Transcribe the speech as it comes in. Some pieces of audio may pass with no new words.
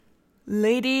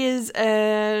Ladies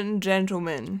and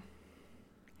gentlemen,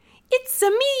 it's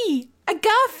me, a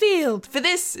Garfield. For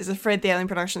this is a Fred the Alien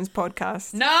Productions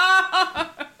podcast. No!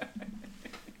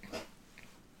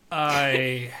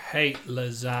 I hate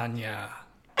lasagna.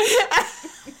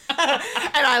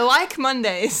 And I like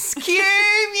Mondays. Cue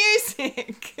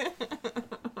music.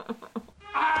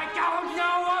 I don't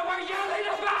know what we're yelling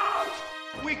about!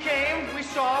 We came, we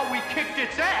saw, we kicked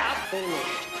its ass! Wait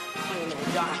a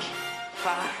minute, Doc.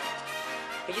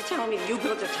 Are you telling me you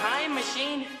built a time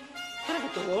machine? Kind of a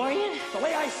DeLorean? The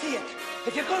way I see it,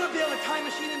 if you're gonna build a time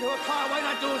machine into a car, why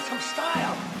not do it with some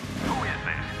style? Who is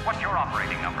this? What's your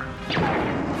operating number?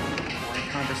 Boring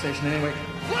conversation anyway.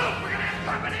 Look, we're gonna have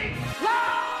company!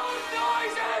 Loud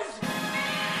noises!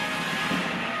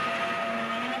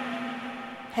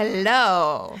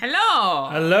 Hello. Hello!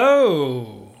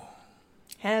 Hello.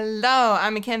 Hello,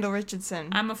 I'm a Kendall Richardson.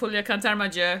 I'm a Fulia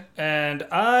Kantarmajo. And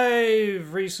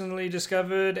I've recently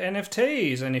discovered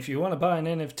NFTs. And if you want to buy an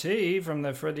NFT from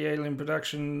the Fred the Alien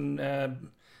Production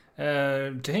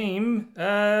team,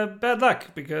 bad luck,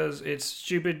 because it's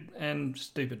stupid and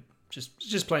stupid.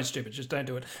 Just plain stupid. Just don't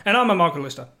do it. And I'm a Michael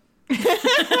Lister.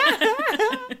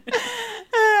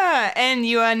 And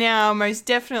you are now most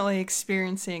definitely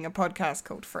experiencing a podcast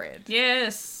called Fred.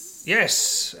 Yes.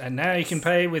 Yes, and now you can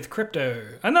pay with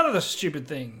crypto. Another stupid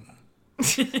thing.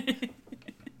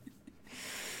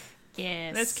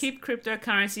 Yes. Let's keep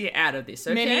cryptocurrency out of this,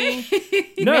 okay?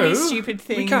 Many No, stupid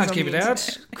things we can't on keep the it out.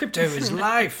 internet. Crypto is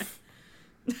life.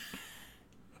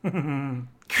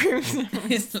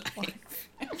 It's like,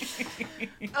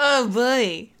 Oh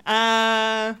boy.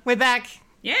 We're back.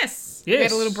 yes. We Yes.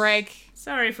 had a little break.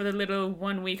 Sorry for the little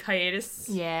 1 week hiatus.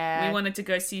 Yeah. We wanted to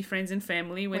go see friends and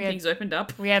family when We had- things opened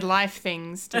up. We had life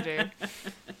things to do.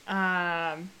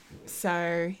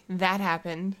 So that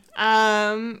happened,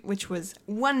 which was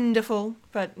wonderful.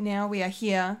 But now we are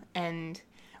here and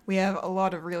we have a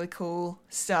lot of really cool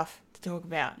stuff to talk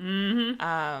about.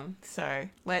 Mm-hmm. So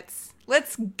let's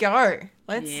go.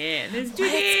 Let's do this.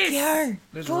 go.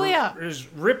 Fulia. Just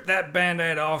rip that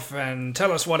band-aid off and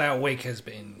tell us what our week has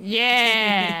been.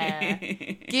 Yeah.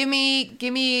 give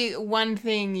me one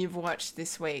thing you've watched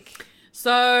this week.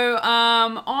 So,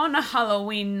 on a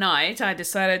Halloween night, I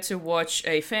decided to watch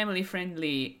a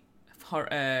family-friendly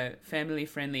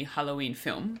Halloween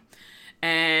film.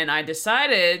 And I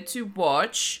decided to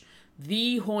watch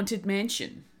The Haunted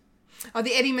Mansion. Oh,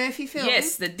 the Eddie Murphy film?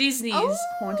 Yes, the Disney's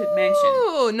Haunted Mansion.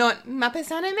 Oh, not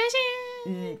Muppets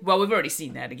Animation. Well, we've already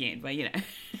seen that again, but you know.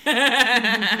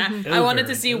 I wanted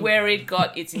to see where it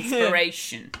got its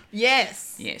inspiration.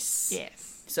 Yes. Yes. Yes.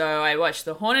 So I watched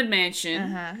The Haunted Mansion.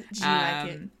 Uh-huh. Did you like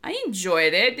it? I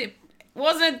enjoyed it. It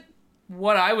wasn't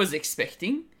what I was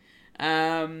expecting.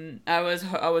 I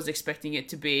was expecting it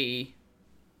to be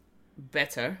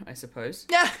better, I suppose.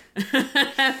 Yeah.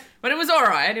 But it was all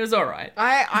right. It was all right.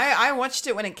 I watched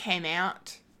it when it came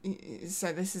out.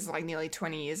 So this is like nearly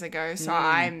 20 years ago. So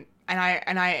I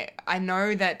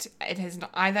know that it has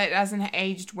either it hasn't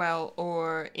aged well,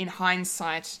 or in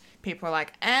hindsight people are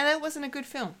like, that wasn't a good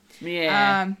film.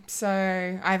 Yeah. So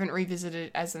I haven't revisited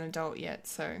it as an adult yet.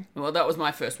 So Well, that was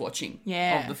my first watching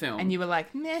yeah. of the film. And you were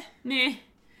like, meh. Nah.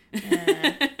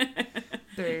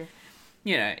 Boo.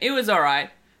 You know, it was all right.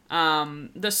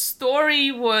 The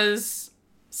story was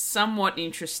somewhat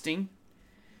interesting.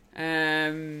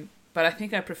 But I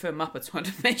think I prefer Muppets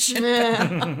Haunted Mansion.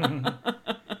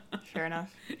 Fair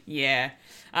enough. Yeah.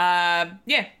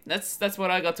 That's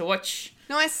what I got to watch.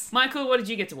 Nice. Michael, what did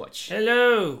you get to watch?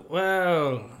 Hello.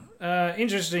 Well,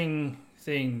 interesting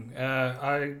thing.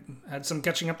 I had some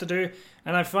catching up to do,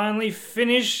 and I finally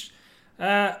finished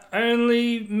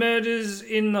Only Murders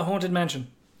in the Haunted Mansion.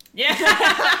 Yeah.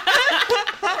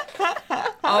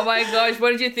 Oh my gosh,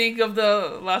 what did you think of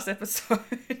the last episode?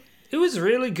 It was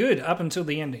really good up until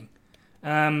the ending.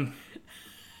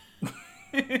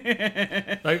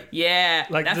 Yeah,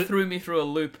 Like that the- threw me through a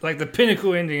loop. Like the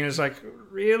pinnacle ending is like,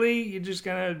 really? You're just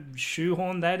gonna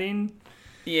shoehorn that in?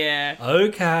 Yeah.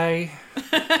 Okay.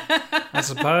 I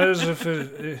suppose if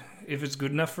it's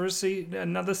good enough for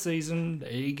another season,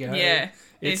 there you go. Yeah.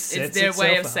 It It's sets their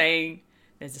way itself of up. saying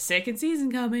there's a second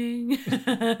season coming.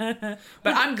 But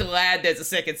I'm glad there's a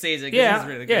second season because Yeah, it's a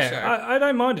really good show. I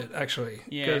don't mind it actually,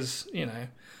 Yeah. because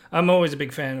I'm always a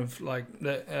big fan of like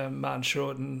the Martin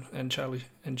Short and Charlie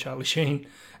Sheen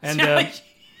and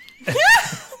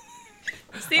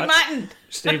Steve Martin.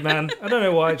 Steve Mann. I don't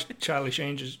know why Charlie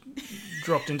Sheen just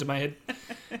dropped into my head.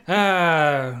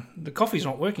 The coffee's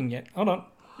not working yet. Hold on.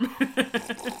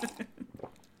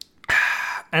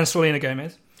 And Selena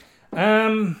Gomez.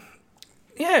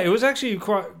 Yeah, it was actually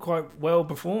quite well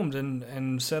performed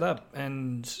and set up,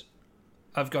 and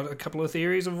I've got a couple of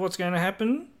theories of what's going to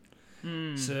happen.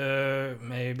 So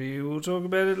maybe we'll talk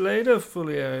about it later,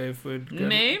 Fulia, if we're gonna,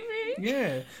 Maybe.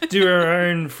 yeah, do our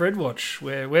own Fred Watch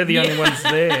where we're the only ones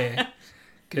there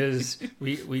because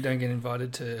we don't get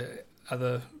invited to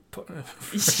other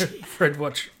Fred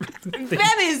Watch things.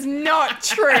 That is not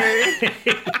true. That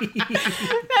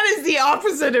is the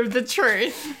opposite of the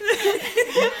truth.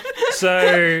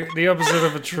 So the opposite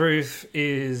of a truth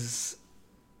is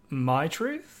my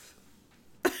truth.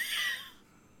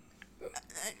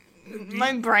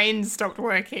 My brain stopped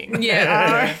working.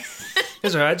 Yeah.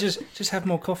 It's alright. Just have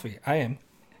more coffee. I am.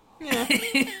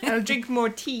 I'll drink more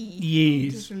tea.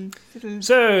 Yes.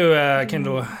 So,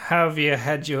 Kendall, how have you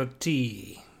had your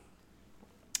tea?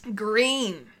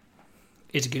 Green.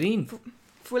 It's green.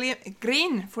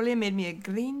 Green. Fulia made me a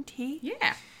green tea.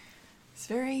 Yeah. It's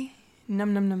very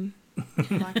num.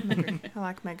 I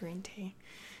like my green tea.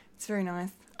 It's very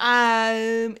nice.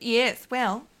 Yes,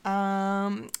 well,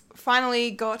 finally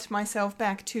got myself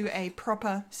back to a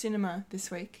proper cinema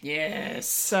this week. Yes.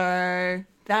 So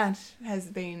that has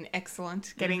been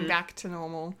excellent, getting back to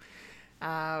normal.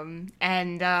 I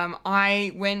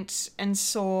went and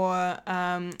saw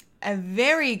a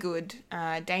very good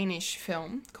Danish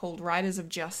film called Riders of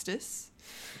Justice,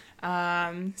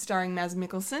 starring Mads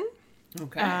Mikkelsen.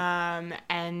 Okay.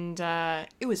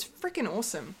 It was freaking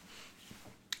awesome.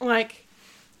 Like,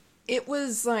 it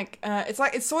was like,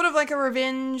 it's sort of like a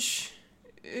revenge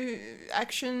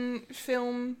action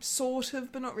film, sort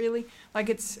of, but not really. Like,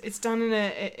 it's done in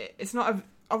it's not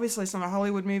obviously it's not a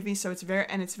Hollywood movie, so it's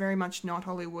very much not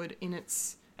Hollywood in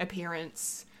its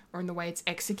appearance or in the way it's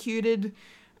executed.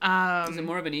 Is it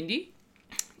more of an indie?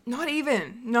 Not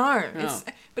even. No. Oh.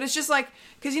 But it's just like,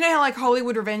 because you know how like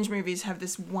Hollywood revenge movies have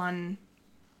this one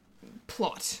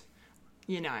plot,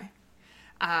 you know,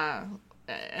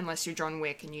 unless you're John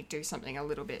Wick and you do something a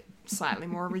little bit slightly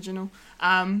more original.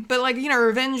 But like, you know,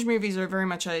 revenge movies are very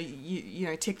much a, you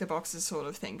know, tick the boxes sort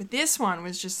of thing. But this one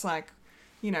was just like,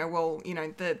 you know, well, you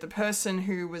know, the person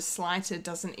who was slighted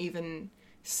doesn't even,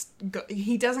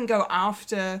 he doesn't go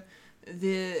after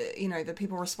the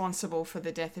people responsible for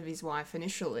the death of his wife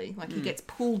initially. Like, he gets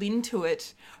pulled into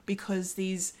it because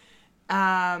these,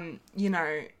 very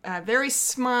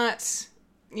smart,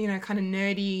 you know, kind of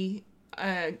nerdy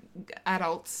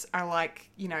adults are like,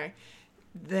 you know,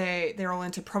 they're all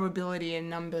into probability and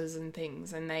numbers and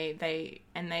things, and they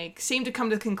seem to come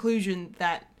to the conclusion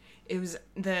that it was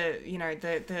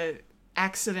the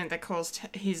accident that caused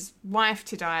his wife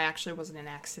to die actually wasn't an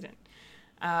accident.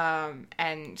 And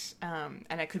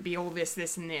it could be all this,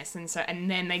 and this, and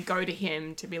then they go to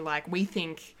him to be like, we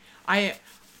think this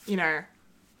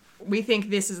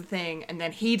is the thing, and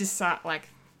then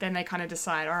then they kind of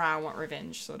decide, all right, I want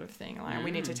revenge, sort of thing. Like,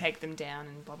 we need to take them down,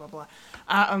 and blah blah blah.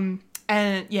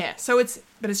 And yeah,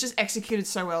 it's just executed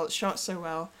so well. It's shot so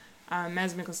well.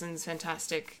 Mads Mikkelsen's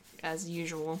fantastic as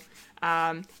usual,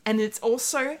 and it's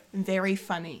also very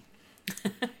funny.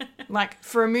 Like,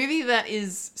 for a movie that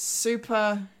is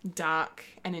super dark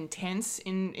and intense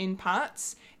in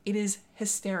parts, it is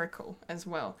hysterical as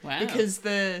well. Wow. Because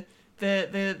the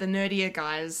nerdier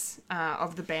guys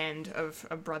of the band of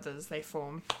brothers they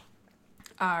form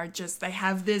are just, they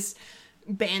have this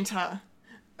banter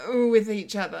with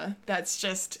each other that's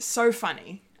just so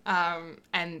funny. And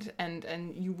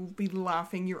you will be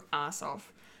laughing your ass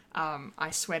off.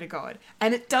 I swear to God.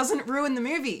 And it doesn't ruin the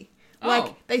movie.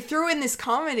 Like, they threw in this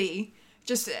comedy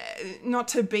just not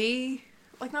to be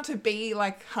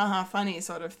like haha funny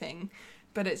sort of thing,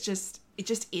 but it just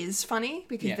is funny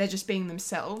because they're just being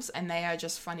themselves, and they are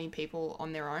just funny people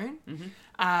on their own.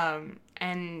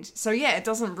 And so yeah, it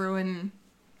doesn't ruin.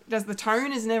 The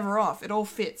tone is never off. It all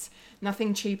fits.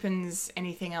 Nothing cheapens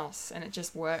anything else, and it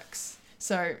just works.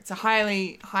 So it's a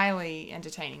highly, highly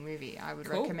entertaining movie. I would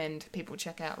recommend people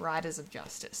check out Riders of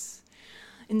Justice.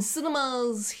 In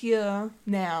cinemas here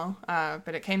now,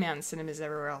 but it came out in cinemas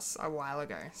everywhere else a while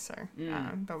ago. So,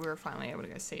 but we were finally able to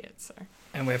go see it. So,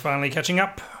 And we're finally catching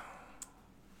up.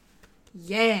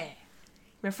 yeah,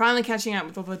 we're finally catching up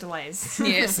with all the delays.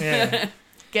 Yes. Yeah.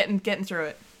 getting through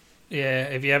it. Yeah,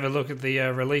 if you have a look at the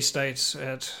release dates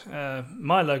at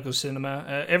my local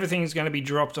cinema, everything's going to be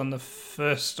dropped on the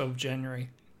 1st of January.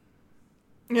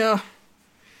 Yeah,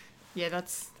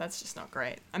 that's just not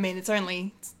great. I mean, it's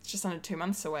just under 2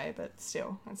 months away, but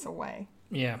still, it's a way.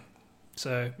 Yeah.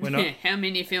 So we're not... How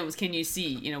many films can you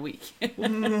see in a week?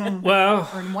 Well,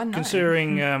 Or in one night.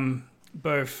 considering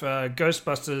both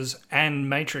Ghostbusters and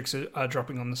Matrix are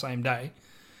dropping on the same day,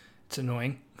 it's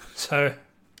annoying. So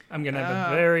I'm going to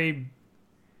have a very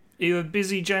either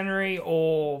busy January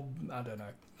or, I don't know.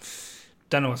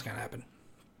 Don't know what's going to happen.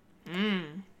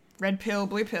 Red pill,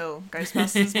 blue pill,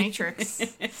 Ghostbusters, Matrix.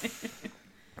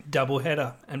 Double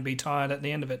header and be tired at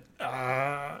the end of it.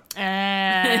 I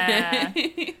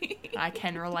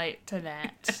can relate to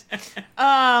that.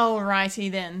 Alrighty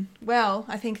then. Well,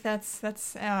 I think that's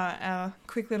our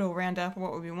quick little roundup of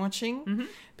what we've been watching,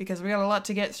 because we got a lot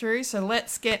to get through. So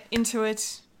let's get into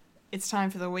it. It's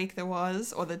time for the week that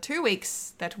was, or the 2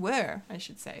 weeks that were, I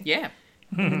should say. Yeah.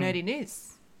 The nerdy news.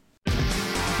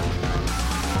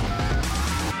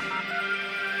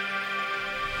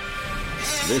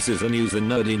 This is the news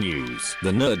and nerdy news.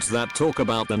 The nerds that talk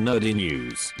about the nerdy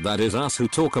news. That is us who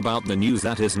talk about the news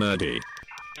that is nerdy.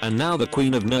 And now the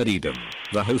queen of nerdydom,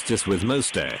 the hostess with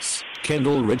most S,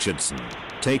 Kendall Richardson.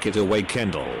 Take it away,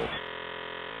 Kendall.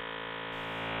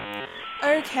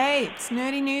 Okay, it's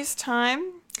nerdy news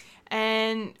time.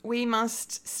 And we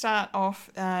must start off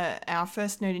our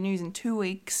first nerdy news in 2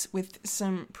 weeks with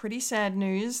some pretty sad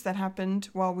news that happened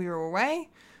while we were away.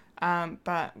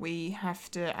 But we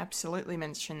have to absolutely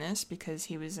mention this because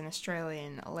he was an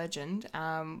Australian legend.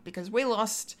 Because we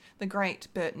lost the great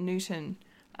Bert Newton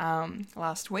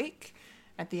last week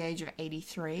at the age of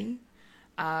 83.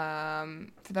 For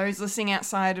those listening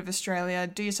outside of Australia,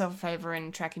 do yourself a favour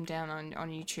and track him down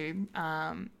on YouTube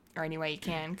or any way you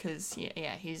can, because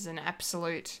yeah, he's an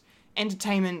absolute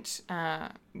entertainment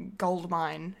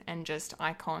goldmine and just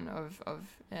icon of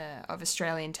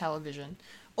Australian television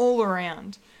all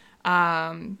around.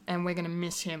 And we're going to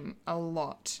miss him a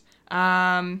lot.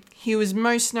 He was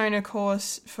most known, of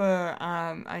course, for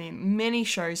many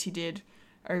shows he did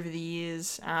over the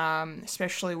years,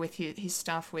 especially with his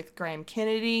stuff with Graham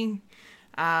Kennedy,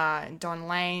 Don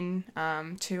Lane,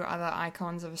 two other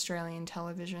icons of Australian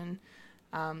television,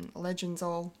 legends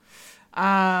all.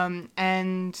 And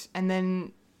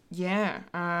then,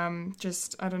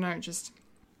 just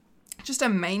a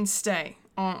mainstay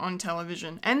on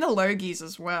television, and the Logies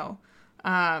as well.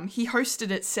 He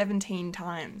hosted it 17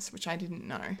 times, which I didn't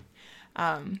know.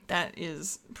 That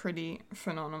is pretty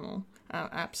phenomenal.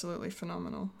 Absolutely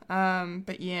phenomenal.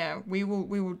 But yeah, we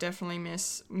will definitely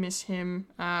miss him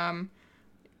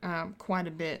quite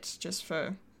a bit, just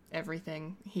for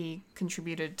everything he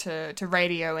contributed to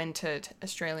radio and to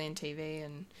Australian TV.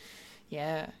 And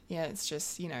yeah, it's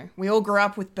just, we all grew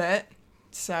up with Bert.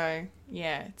 So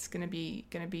yeah, it's gonna be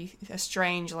a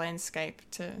strange landscape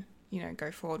to go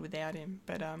forward without him.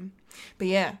 But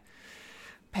yeah,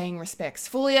 paying respects.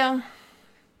 Fulia,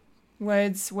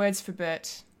 words for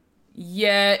Bert.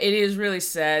 Yeah, it is really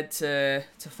sad to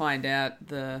find out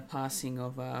the passing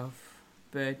of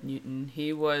Bert Newton.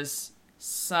 He was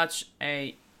such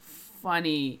a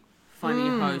funny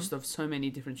host of so many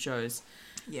different shows.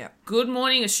 Yeah. Good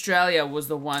Morning Australia was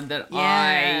the one that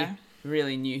I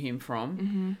really knew him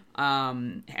from.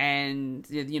 And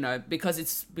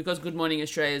because Good Morning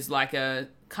Australia is like a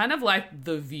kind of like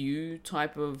The View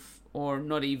type of, or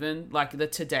not even like the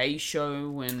Today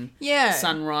Show and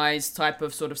Sunrise type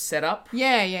of sort of setup.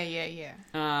 Yeah.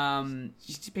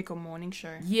 Just typical morning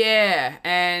show. Yeah,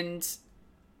 and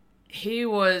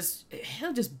he'll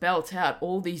just belt out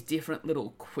all these different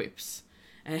little quips,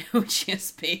 and it would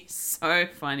just be so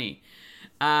funny.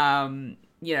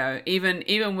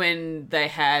 Even when they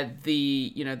had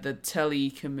the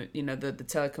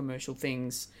telecommercial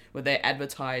things where they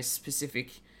advertise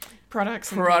specific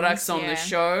products on the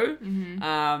show,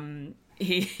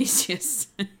 he's just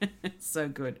so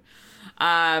good.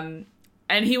 And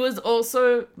he was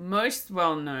also most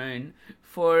well known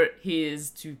for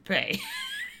his toupee.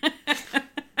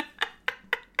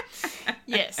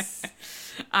 Yes.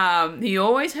 He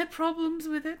always had problems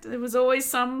with it. There was always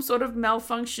some sort of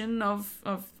malfunction of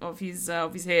his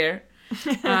hair.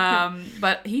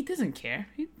 But he doesn't care.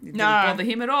 It didn't bother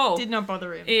him at all. Did not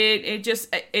bother him. It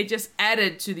just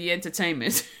added to the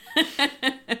entertainment.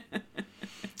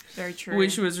 Very true.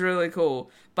 Which was really cool.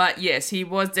 But yes, he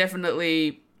was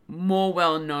definitely more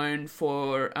well known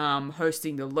for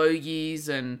hosting the Logies,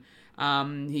 and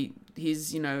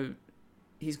his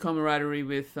camaraderie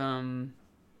with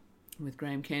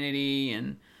Graham Kennedy,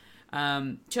 and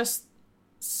just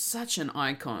such an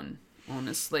icon,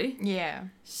 honestly. Yeah.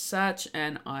 Such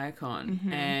an icon.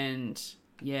 Mm-hmm. And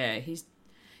yeah, he was,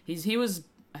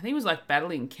 I think he was like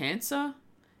battling cancer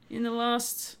in the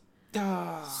last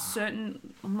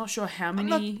I'm not sure how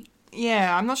many.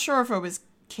 I'm not sure if it was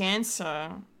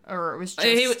cancer or it was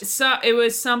just... It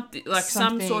was something like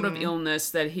some sort of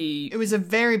illness that he... It was a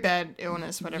very bad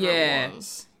illness, whatever it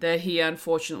was. That he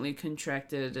unfortunately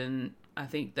contracted, and I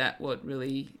think that what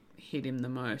really hit him the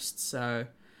most. So,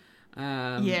 so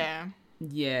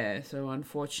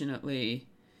unfortunately,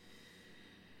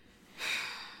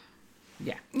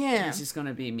 he's just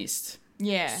gonna be missed.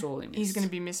 sorely miss. He's going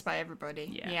to be missed by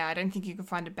everybody. Yeah. I don't think you can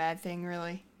find a bad thing,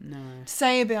 really, No. to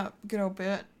say about good old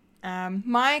Bert.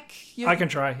 Mike? I can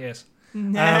try, yes.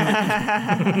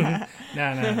 No.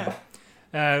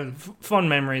 Fond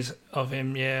memories of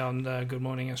him, on Good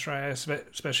Morning Australia,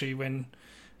 especially when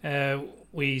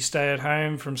we stay at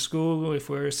home from school if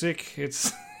we're sick.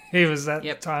 He was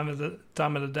that time of the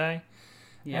day.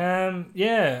 Yeah.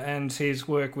 And his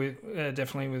work with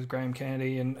definitely with Graham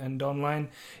Kennedy and Don Lane.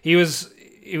 He was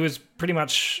pretty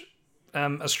much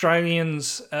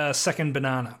Australians' second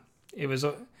Banana. He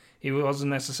wasn't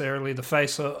necessarily the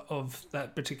face of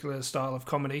that particular style of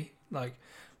comedy. Like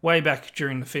way back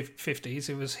during the 50s,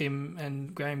 it was him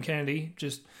and Graham Kennedy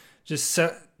just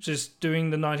doing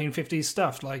the 1950s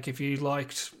stuff. Like if you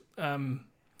liked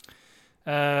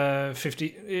 50,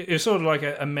 it's sort of like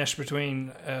a mesh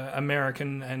between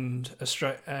American and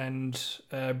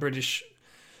British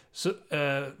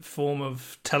form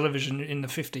of television in the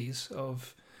 50s.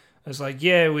 It's like,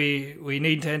 we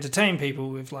need to entertain people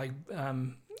with like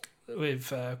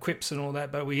with quips and all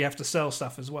that, but we have to sell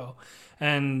stuff as well,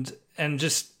 and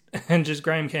just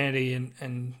Graham Kennedy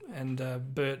and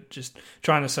Bert just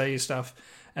trying to sell you stuff,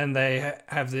 and they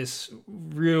have this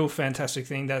real fantastic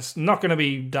thing that's not going to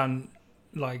be done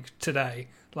like today,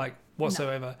 like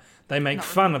whatsoever. No. They make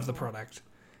fun of the product,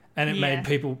 and it made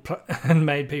people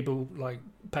like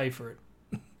pay for it.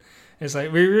 It's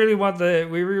like we really want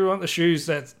the shoes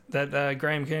that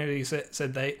Graham Kennedy said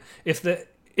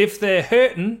if they're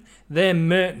hurting, they're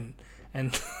Merton,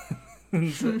 and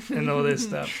all this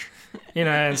stuff,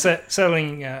 and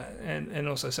selling and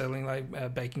also selling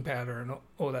like baking powder and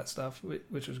all that stuff,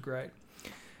 which was great.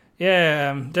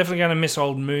 Yeah, definitely going to miss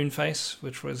old Moonface,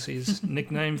 which was his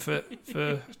nickname for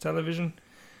television,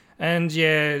 and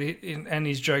and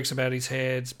his jokes about his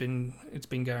hair. It's been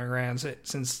going around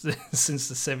since the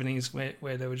 70s,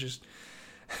 where they were just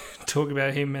talk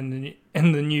about him and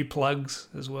the new plugs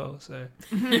as well. So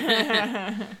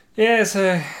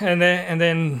and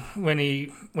then when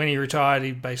he retired,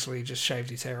 he basically just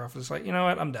shaved his hair off. It's like, you know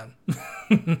what, I'm done.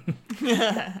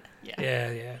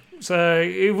 Yeah. So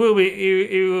it will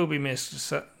be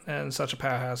missed, and such a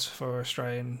powerhouse for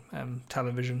Australian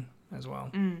television as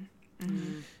well.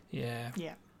 Yeah.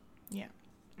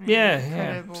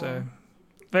 So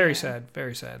very sad.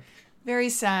 Very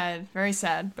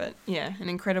sad, but an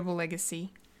incredible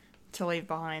legacy to leave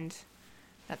behind.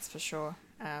 That's for sure.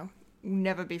 Will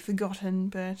never be forgotten,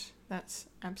 but that's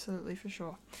absolutely for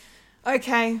sure.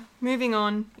 Okay, moving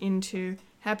on into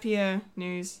happier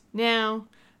news now.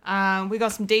 We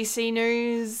got some DC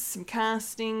news, some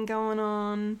casting going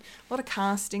on. A lot of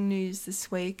casting news this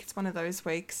week. It's one of those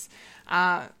weeks.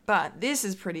 But this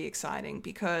is pretty exciting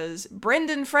because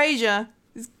Brendan Fraser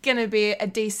is going to be a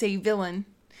DC villain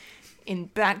in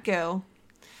Batgirl.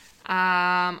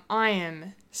 I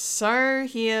am so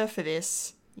here for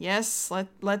this. Yes,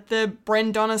 let the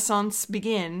Brendonaissance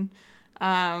begin,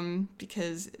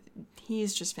 because he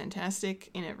is just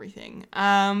fantastic in everything.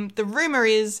 The rumor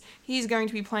is he's going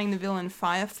to be playing the villain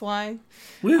Firefly,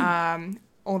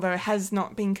 although it has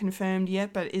not been confirmed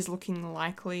yet, but is looking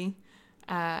likely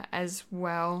as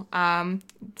well.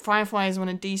 Firefly is one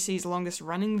of DC's longest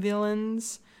running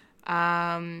villains.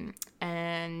 Has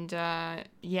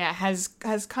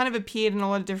kind of appeared in a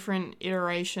lot of different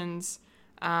iterations.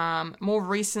 More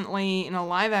recently, in a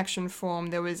live-action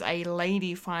form, there was a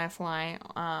Lady Firefly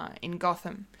in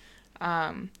Gotham.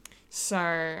 But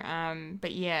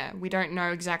we don't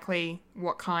know exactly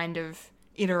what kind of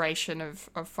iteration of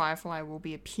Firefly will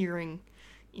be appearing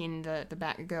in the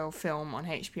Batgirl film on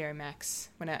HBO Max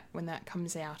when that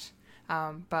comes out.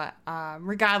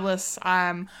 Regardless,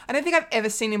 I don't think I've ever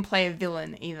seen him play a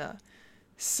villain either.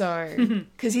 So,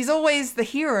 because he's always the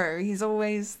hero, he's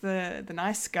always the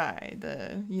nice guy,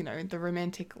 the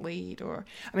romantic lead, or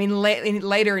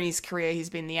later in his career, he's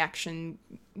been the action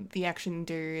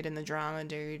dude and the drama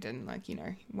dude, and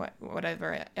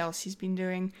whatever else he's been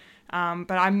doing.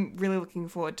 But I'm really looking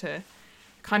forward to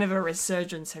kind of a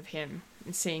resurgence of him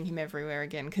and seeing him everywhere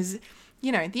again, because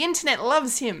the internet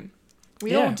loves him.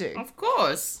 We all do, of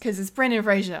course, because it's Brendan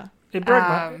Fraser. It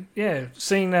broke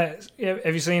seeing that. Yeah,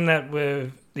 have you seen that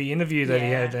with the interview that he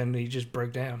had, and he just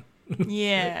broke down?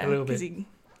 Yeah, a little bit.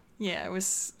 It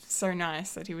was so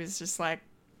nice that he was just like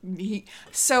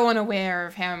so unaware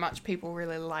of how much people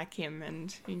really like him,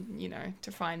 and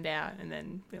to find out and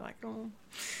then be like, oh,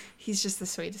 he's just the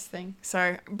sweetest thing.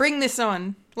 So bring this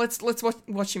on. Let's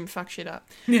watch him fuck shit up.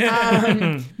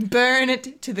 Burn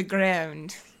it to the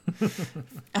ground.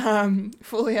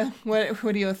 Fulia, what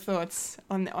are your thoughts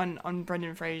on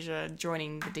Brendan Fraser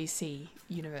joining the DC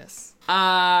universe?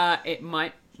 It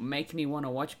might make me want to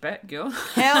watch Batgirl.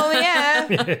 Hell yeah.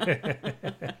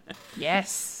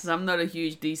 Yes. Because I'm not a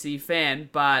huge DC fan,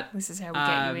 but... This is how we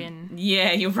get you in.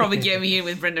 Yeah, you'll probably get me in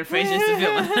with Brendan Fraser as the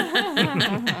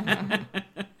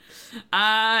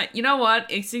villain. You know what?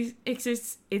 It's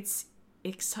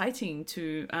exciting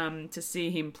to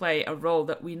see him play a role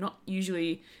that we not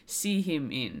usually see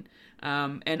him in.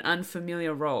 An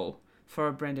unfamiliar role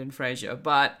for Brendan Fraser.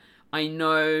 But I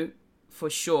know for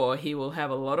sure he will have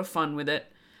a lot of fun with it.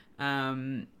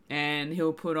 And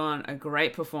he'll put on a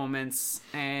great performance.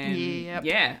 And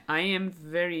yeah, I am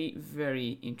very,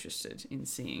 very interested in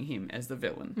seeing him as the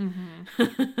villain.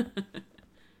 Mm-hmm.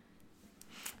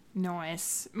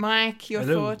 Nice. Mike, your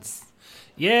thoughts?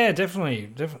 Yeah,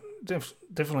 definitely.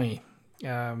 Definitely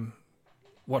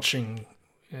watching.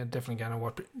 Yeah, definitely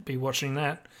going to be watching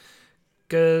that.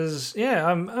 Because, yeah,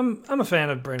 I'm a fan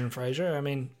of Brendan Fraser. I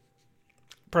mean,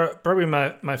 probably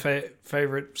my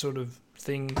favourite sort of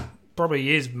thing probably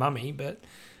is Mummy, but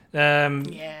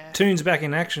Toons Back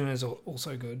in Action is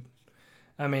also good.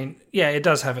 I mean, yeah, it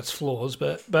does have its flaws,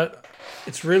 but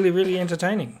it's really, really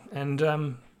entertaining. And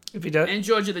if you don't... And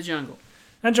George of the Jungle.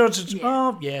 And George...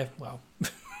 Oh, yeah, well...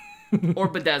 Or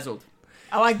Bedazzled.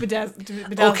 I like Bedazzled.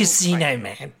 Or Casino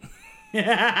Man.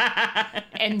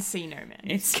 Encino Man.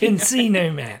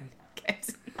 Casino Man.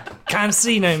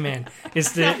 Casino Man.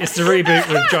 It's the reboot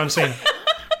with John Cena.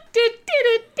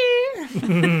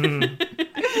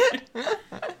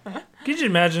 Could you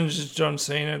imagine just John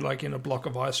Cena like in a block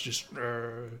of ice just...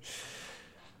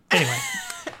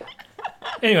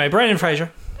 Anyway, Brendan Fraser.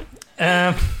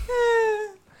 And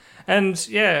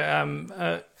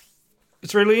yeah,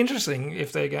 it's really interesting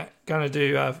if they're going to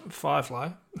do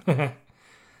Firefly.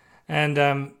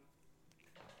 And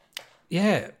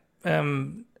yeah,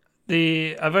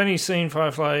 I've only seen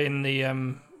Firefly in the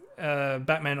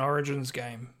Batman Origins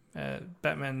game,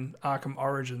 Batman Arkham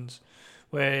Origins,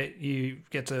 where you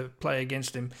get to play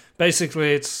against him.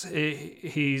 Basically,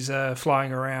 he's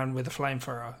flying around with a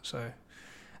flamethrower, so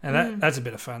that's a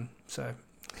bit of fun. So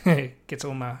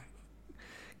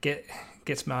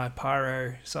gets my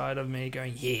pyro side of me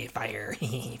going, yeah, fire,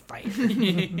 fire.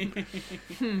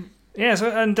 Yeah,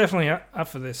 so I'm definitely up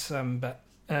for this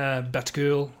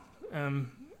Batgirl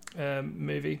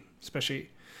movie, especially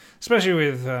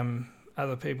with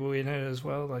other people in it as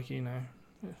well, like, you know,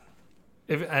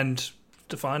 and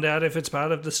to find out if it's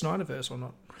part of the Snyderverse or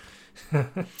not.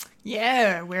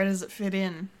 Yeah, where does it fit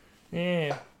in?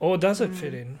 Yeah, or does it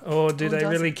fit in, or do they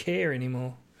really care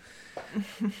anymore?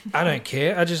 I don't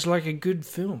care. I just like a good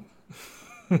film.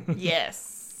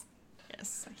 Yes,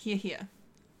 hear.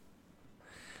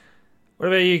 What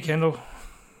about you, Kendall?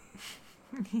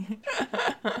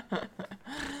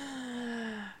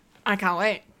 I can't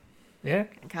wait. Yeah?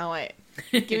 I can't wait.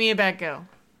 Give me a Batgirl.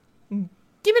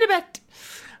 Give it a bat.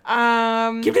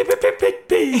 Give it a bat.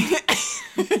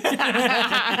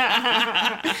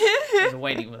 I was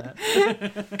waiting for that.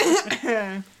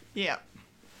 Yeah.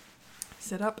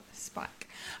 Set up Spike.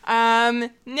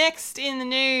 Next in the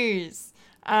news.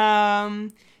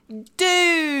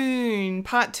 Dune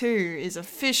Part 2 is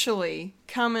officially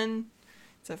coming.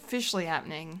 It's officially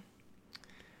happening.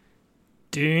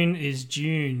 Dune is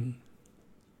June.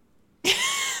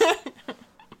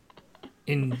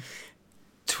 In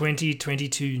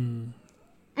 2022.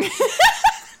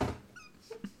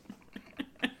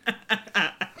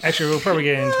 Actually, we'll probably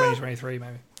get it in 2023,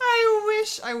 maybe.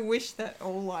 I wish that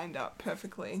all lined up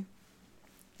perfectly.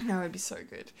 That would be so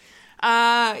good.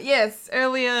 Yes,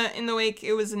 earlier in the week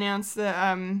it was announced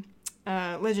that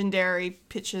Legendary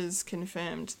Pictures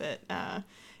confirmed that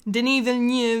Denis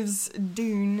Villeneuve's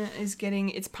Dune is getting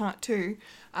its part 2.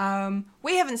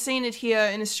 We haven't seen it here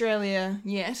in Australia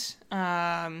yet,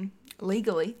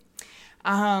 legally.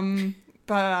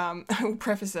 But I will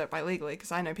preface it by legally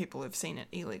because I know people who've seen it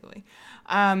illegally.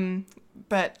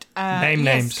 But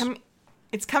names.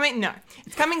 It's coming. No,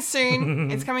 it's coming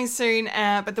soon. It's coming soon.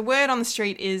 But the word on the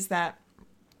street is that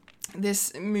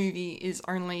this movie is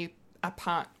only a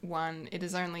part 1. It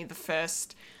is only the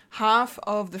first half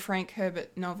of the Frank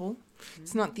Herbert novel.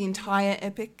 It's not the entire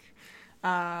epic.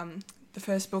 The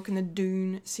first book in the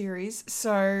Dune series.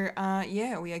 So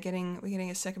yeah, we're getting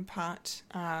a second part.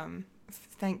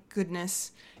 Thank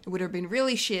goodness. It would have been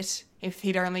really shit if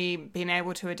he'd only been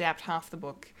able to adapt half the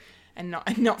book and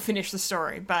not finish the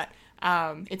story. But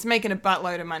it's making a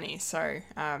buttload of money, so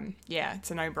yeah, it's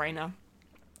a no-brainer.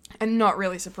 And not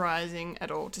really surprising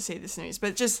at all to see this news,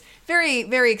 but just very,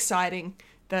 very exciting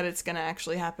that it's going to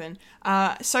actually happen.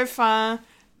 So far,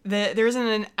 there isn't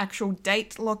an actual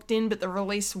date locked in, but the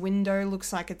release window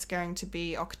looks like it's going to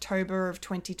be October of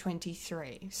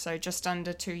 2023, so just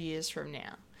under 2 years from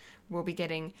now, we'll be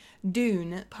getting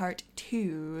Dune Part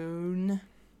 2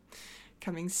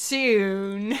 coming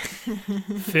soon.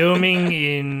 Filming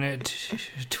in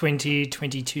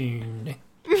 2022.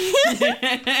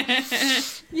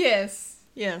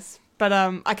 Yes. But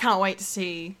I can't wait to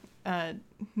see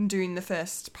Dune the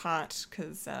first part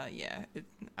because,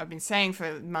 I've been saying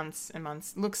for months and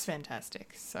months, looks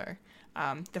fantastic. So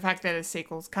the fact that a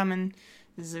sequel's coming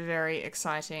is very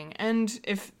exciting. And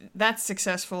if that's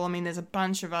successful, I mean, there's a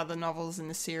bunch of other novels in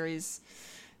the series.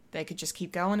 They could just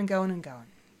keep going and going and going.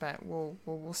 But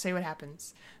we'll see what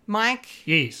happens. Mike?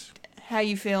 Yes. How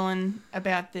you feeling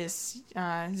about this?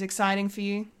 Is it exciting for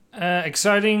you?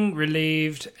 Exciting,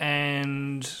 relieved,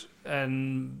 and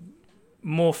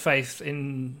more faith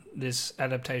in this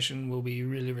adaptation will be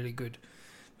really, really good.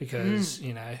 Because,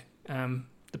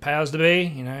 the powers to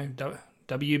be,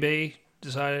 WB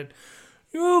decided,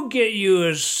 we'll get you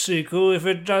a sequel if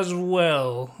it does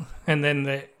well. And then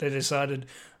they decided,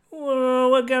 well,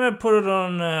 we're going to put it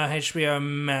on HBO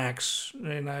Max,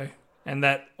 and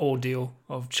that ordeal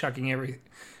of chucking every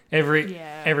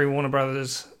Warner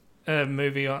Brothers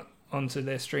movie onto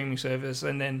their streaming service.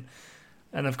 And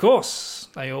of course,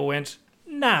 they all went,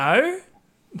 no.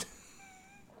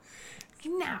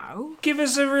 No. Give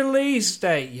us a release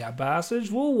date, you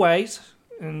bastards. We'll wait.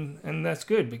 And that's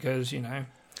good because,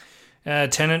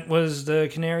 Tenet was the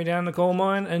canary down the coal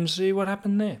mine and see what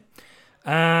happened there.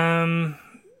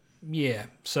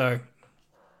 So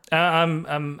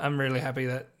I'm really happy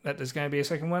that there's going to be a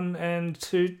second one and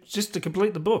to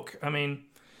complete the book. I mean,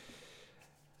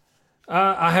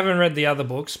 I haven't read the other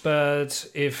books, but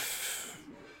if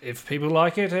people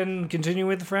like it and continue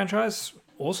with the franchise,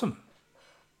 awesome.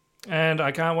 And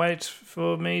I can't wait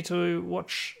for me to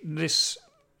watch this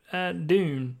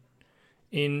Dune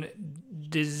in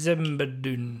December.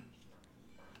 Dune.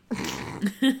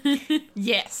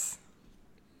 Yes.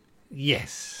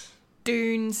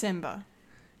 Dune Simba.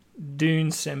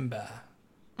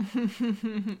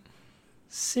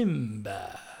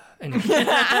 Simba.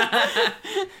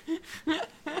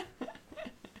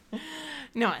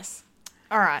 Nice.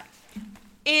 All right.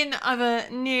 In other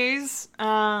news,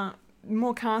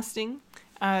 more casting.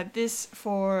 This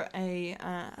for a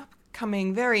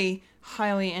upcoming, very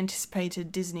highly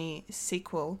anticipated Disney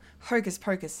sequel, Hocus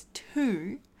Pocus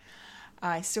 2.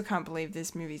 I still can't believe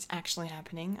this movie's actually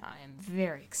happening. I am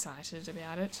very excited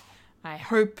about it. I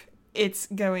hope it's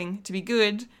going to be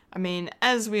good. I mean,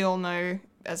 as we all know,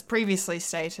 as previously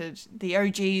stated, the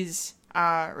OGs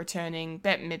are returning.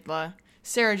 Bette Midler,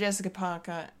 Sarah Jessica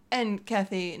Parker, and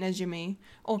Kathy Najimy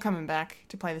all coming back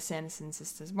to play the Sanderson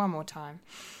sisters one more time.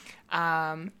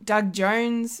 Doug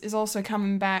Jones is also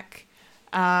coming back.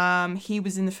 He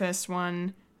was in the first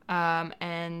one.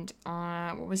 And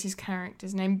what was his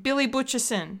character's name? Billy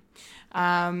Butcherson.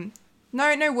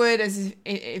 No word as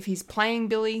if he's playing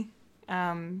Billy,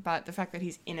 but the fact that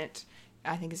he's in it,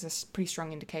 I think, is a pretty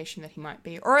strong indication that he might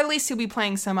be. Or at least he'll be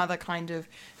playing some other kind of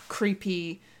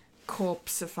creepy,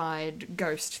 corpseified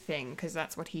ghost thing, because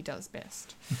that's what he does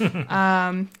best.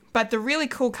 But the really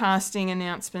cool casting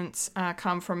announcements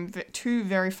come from two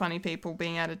very funny people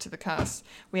being added to the cast.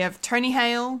 We have Tony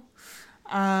Hale,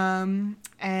 and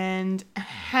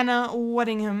Hannah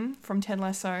Waddingham from Ted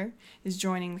Lasso is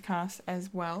joining the cast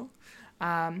as well.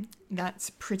 That's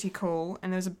pretty cool.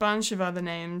 And there's a bunch of other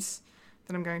names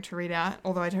that I'm going to read out,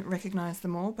 although I don't recognise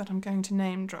them all, but I'm going to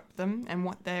name drop them and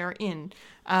what they are in.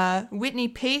 Whitney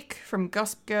Peak from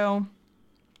Gossip Girl,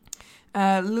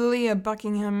 Lilia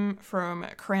Buckingham from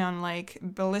Crown Lake,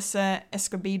 Belissa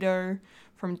Escobedo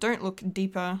from Don't Look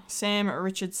Deeper, Sam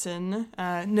Richardson,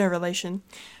 no relation,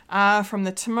 from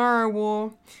The Tomorrow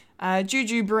War,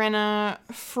 Juju Brenner,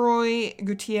 Froy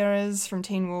Gutierrez from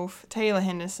Teen Wolf, Taylor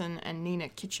Henderson, and Nina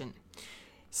Kitchen.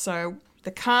 So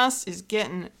the cast is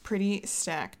getting pretty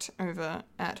stacked over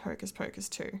at Hocus Pocus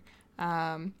 2.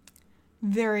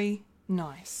 Very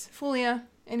nice. Fulia,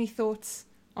 any thoughts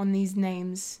on these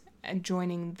names and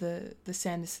joining the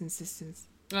Sanderson sisters?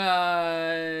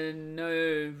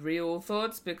 No real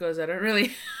thoughts because I don't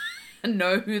really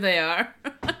know who they are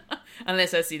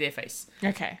unless I see their face.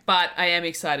 Okay. But I am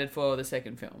excited for the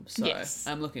second film, so yes.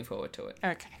 I'm looking forward to it.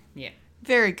 Okay. Yeah.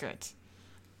 Very good.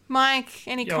 Mike,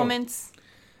 any comments?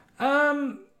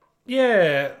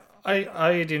 Yeah,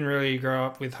 I didn't really grow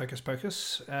up with Hocus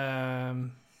Pocus. So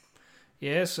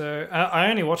I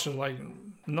only watched it like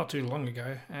not too long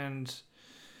ago, and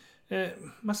it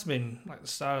must have been like the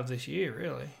start of this year,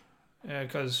 really,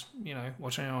 because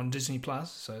watching it on Disney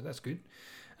Plus, so that's good.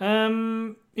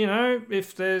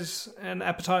 If there's an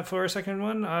appetite for a second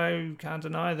one, I can't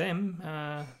deny them.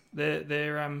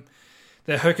 They're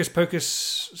their hocus pocus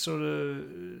sort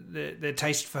of their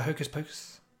taste for hocus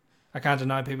pocus. I can't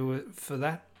deny people for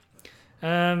that.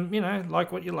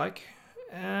 Like what you like.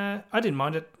 I didn't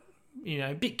mind it.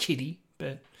 A bit kiddie,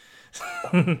 but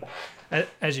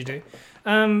as you do.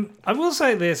 I will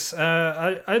say this.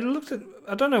 I looked at.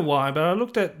 I don't know why, but I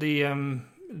looked at the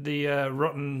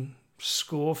Rotten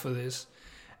score for this,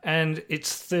 and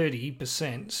it's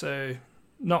 30%. So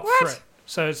not fresh.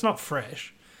 So it's not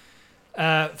fresh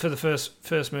for the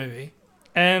first movie.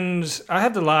 And I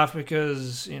had to laugh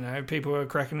because people were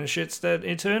cracking the shits that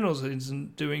Eternals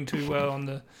isn't doing too well on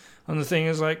the thing.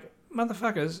 It's like,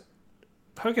 motherfuckers,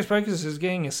 Hocus Pocus is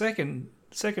getting a second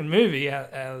movie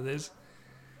out of this,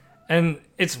 and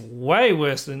it's way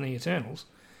worse than the Eternals.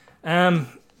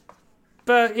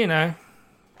 But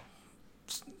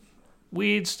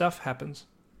weird stuff happens.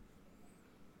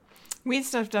 Weird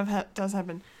stuff does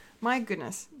happen. My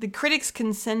goodness, the critics'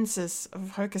 consensus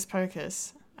of Hocus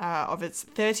Pocus. Of its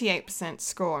 38%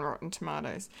 score on Rotten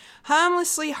Tomatoes.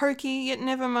 Harmlessly hokey, yet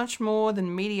never much more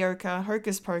than mediocre,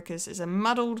 Hocus Pocus is a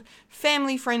muddled,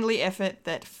 family-friendly effort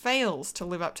that fails to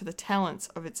live up to the talents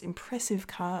of its impressive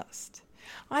cast.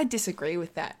 I disagree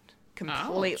with that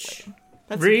completely. Ouch.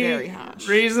 That's very harsh.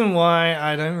 Reason why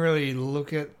I don't really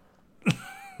look at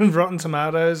Rotten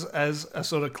Tomatoes as a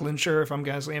sort of clincher if I'm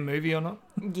going to see a movie or not.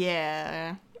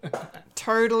 Yeah.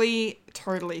 Totally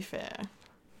fair.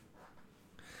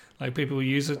 Like, people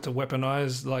use it to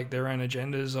weaponize, like, their own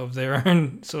agendas of their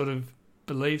own sort of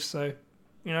beliefs. So,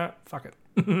 fuck it.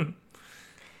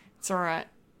 It's all right.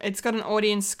 It's got an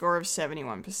audience score of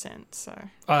 71%, so...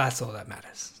 Oh, that's all that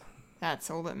matters.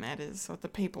 That's all that matters, what the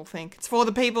people think. It's for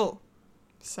the people.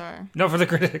 So... Not for the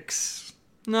critics.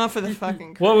 Not for the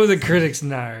fucking critics. What would the critics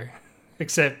know?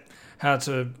 Except how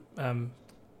to,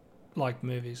 like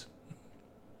movies.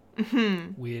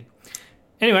 Weird.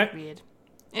 Anyway.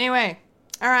 Anyway...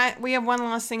 All right, we have one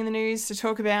last thing in the news to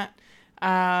talk about,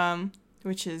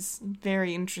 which is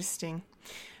very interesting.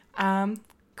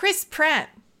 Chris Pratt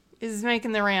is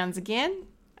making the rounds again.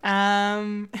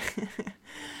 And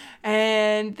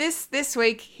this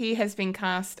week he has been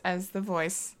cast as the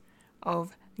voice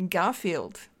of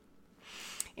Garfield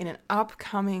in an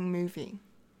upcoming movie.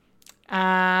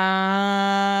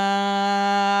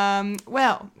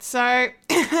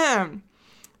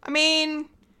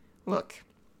 Look.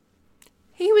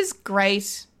 He was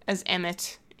great as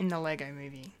Emmett in the Lego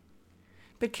movie.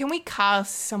 But can we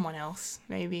cast someone else,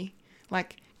 maybe?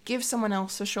 Like, give someone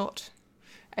else a shot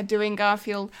at doing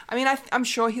Garfield? I mean, I'm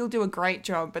sure he'll do a great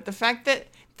job, but the fact that...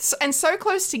 And so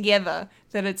close together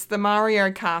that it's the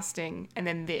Mario casting and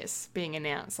then this being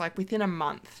announced, like, within a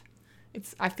month.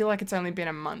 I feel like it's only been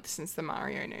a month since the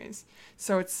Mario news.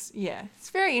 So it's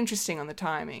very interesting on the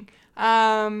timing.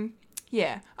 I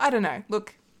don't know.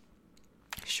 Look,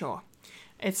 sure.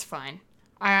 It's fine.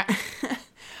 I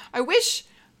wish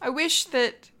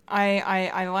that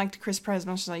I liked Chris Pratt as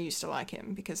much as I used to like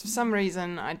him, because for some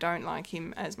reason I don't like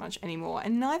him as much anymore,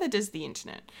 and neither does the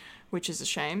internet, which is a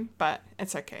shame, but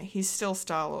it's okay. He's still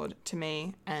Star-Lord to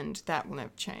me, and that will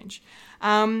never change.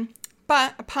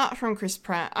 But apart from Chris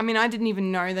Pratt, I mean, I didn't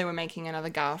even know they were making another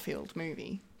Garfield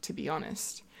movie, to be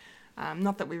honest.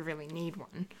 Not that we really need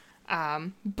one.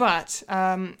 But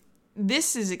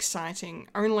this is exciting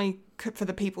only for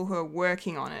the people who are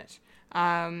working on it.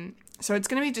 So it's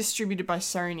going to be distributed by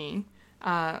Sony,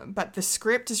 but the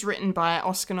script is written by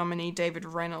Oscar nominee David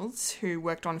Reynolds, who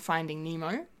worked on Finding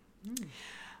Nemo.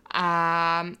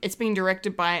 It's being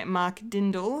directed by Mark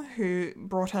Dindal, who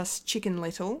brought us Chicken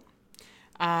Little.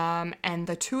 And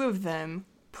the two of them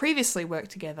previously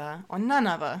worked together on none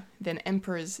other than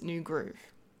Emperor's New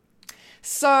Groove.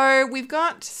 So we've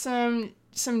got some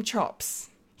chops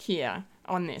here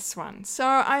on this one. So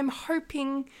I'm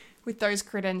hoping with those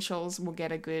credentials we'll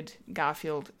get a good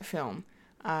Garfield film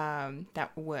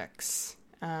that works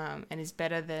and is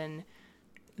better than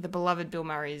the beloved Bill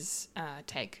Murray's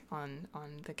take on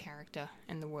the character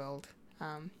and the world.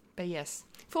 But yes.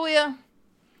 Fulia,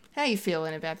 how are you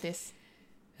feeling about this?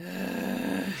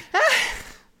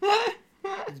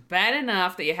 It's bad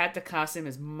enough that you had to cast him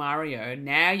as Mario.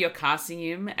 Now you're casting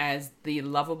him as the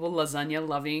lovable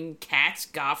lasagna-loving cat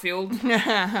Garfield.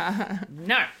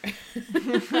 No.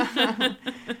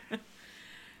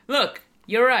 Look,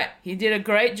 you're right. He did a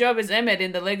great job as Emmett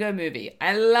in the Lego movie.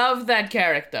 I love that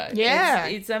character. Yeah.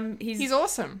 He's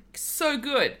awesome. So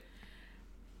good.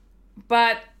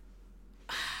 But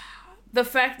the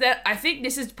fact that I think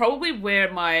this is probably where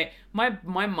my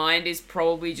mind is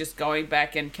probably just going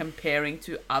back and comparing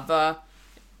to other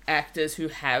actors who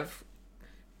have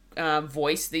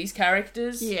voiced these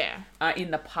characters Yeah.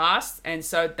 in the past, and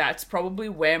so that's probably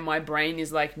where my brain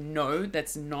is like, no,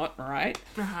 that's not right.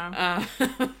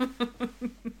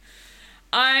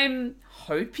 I'm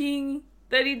hoping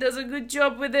that he does a good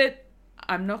job with it.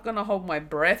 I'm not gonna hold my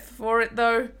breath for it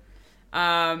though.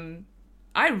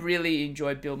 I really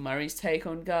enjoyed Bill Murray's take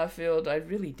on Garfield. I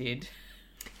really did.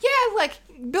 Yeah, like,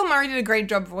 Bill Murray did a great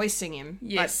job voicing him.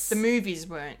 Yes. But the movies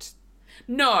weren't.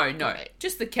 No, Right.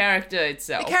 just the character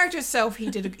itself. The character itself, he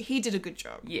did a good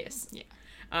job. Yes. Yeah.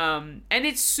 And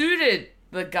it suited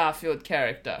the Garfield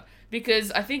character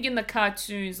because I think in the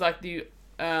cartoons, like the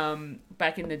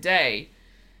back in the day,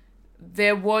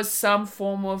 there was some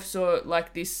form of sort of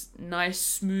like this nice,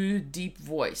 smooth, deep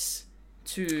voice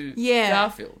to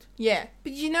Garfield. Yeah.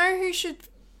 But you know who should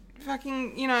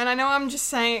fucking, and I know I'm just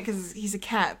saying it because he's a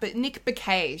cat, but Nick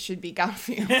Bakay should be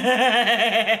Garfield.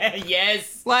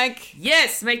 Yes. Like,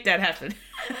 Yes, make that happen.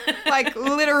 like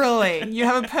literally, you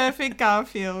have a perfect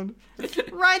Garfield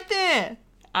right there.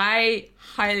 I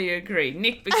highly agree.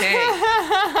 Nick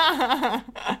Bakay.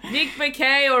 Nick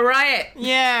Bakay or Riot.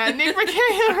 Yeah, Nick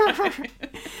Bakay.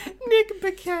 Nick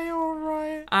Bakay, all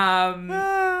right.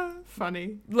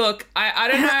 Funny. Look, I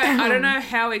don't know. I don't know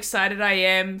how excited I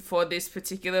am for this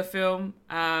particular film.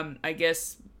 I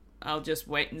guess I'll just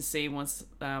wait and see once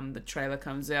the trailer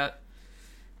comes out,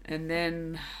 and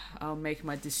then I'll make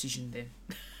my decision then.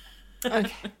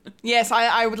 Okay. Yes,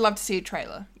 I would love to see a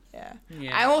trailer. Yeah.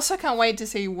 I also can't wait to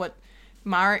see what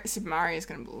Super Mario is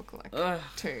going to look like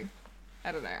too.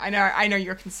 I don't know. I know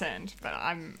you're concerned, but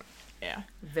I'm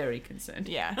Very concerned.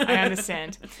 Yeah, I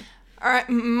understand. All right,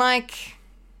 Mike.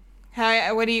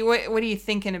 What are you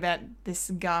thinking about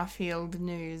this Garfield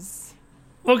news?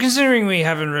 Well, considering we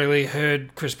haven't really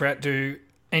heard Chris Pratt do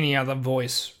any other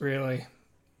voice, really,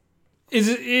 it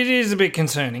is a bit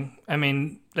concerning. I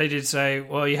mean, they did say,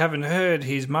 well, you haven't heard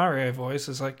his Mario voice.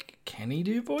 It's like, can he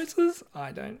do voices?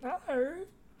 I don't know.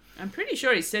 I'm pretty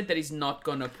sure he said that he's not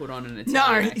going to put on an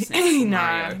Italian accent for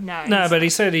Mario. No, but he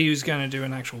said he was going to do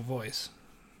an actual voice.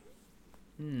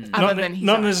 Other than his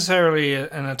Not own. necessarily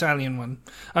an Italian one.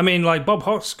 I mean, like Bob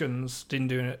Hoskins didn't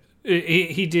do it.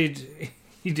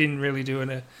 He didn't really do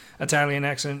an Italian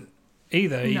accent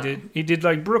either. He did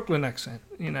like Brooklyn accent,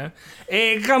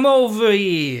 Hey, come over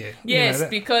here. Yes,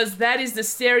 because that is the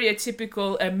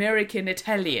stereotypical American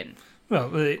Italian. Well,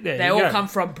 they all come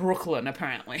from Brooklyn,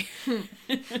 apparently.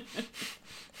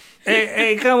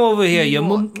 hey, come over here.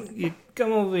 You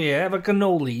come over here. Have a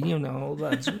cannoli. All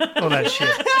that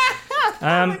shit.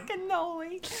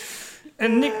 Cannoli.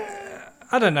 And Nick,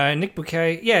 I don't know, Nick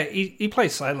Bakay. Yeah, he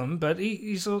plays Salem, but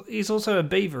he's also a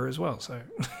beaver as well. So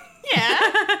Yeah.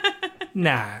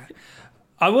 nah.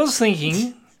 I was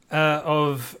thinking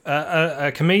of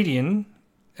a comedian,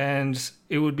 and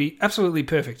it would be absolutely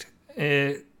perfect.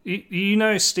 You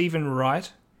know Stephen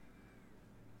Wright?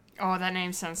 Oh, that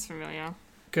name sounds familiar.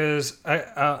 Because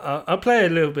I'll play a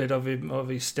little bit of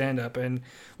his stand-up, and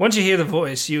once you hear the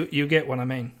voice, you get what I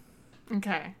mean.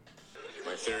 Okay.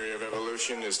 My theory of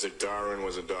evolution is that Darwin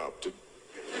was adopted.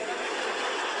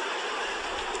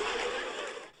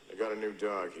 I got a new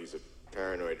dog. He's a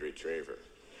paranoid retriever.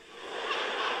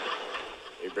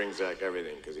 He brings back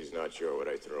everything because he's not sure what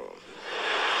I throw him.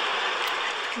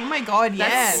 Oh my god, That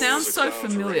yes. sounds so Clown for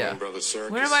familiar. Ringling Brothers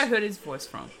Circus. Where have I heard his voice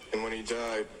from? And when he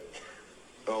died,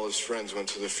 all his friends went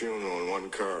to the funeral in one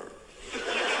car.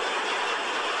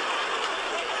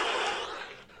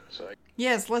 So I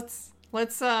Yes, let's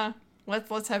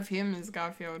have him as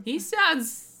Garfield. He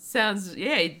sounds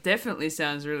yeah, he definitely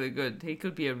sounds really good. He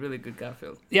could be a really good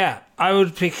Garfield. Yeah, I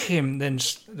would pick him than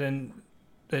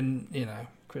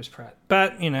Chris Pratt.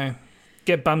 But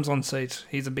get bums on seats.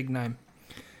 He's a big name.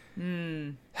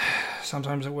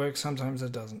 Sometimes it works, sometimes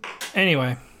it doesn't.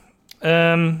 Anyway,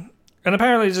 and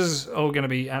apparently this is all going to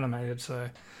be animated. So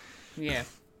Yeah.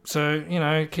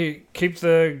 keep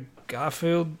the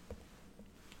Garfield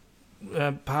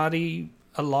party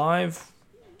alive.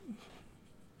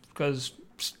 Because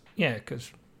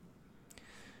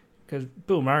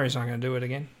Bill Murray's not going to do it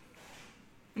again.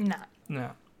 No,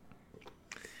 No.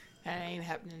 that ain't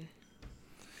happening.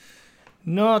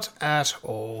 Not at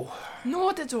all.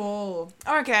 Not at all.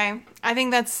 Okay, I think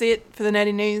that's it for the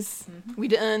nerdy news. We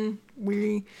done.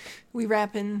 We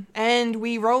rapping and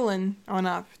we rolling on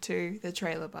up to the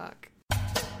trailer park.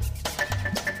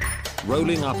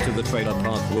 Rolling up to the trailer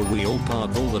park where we all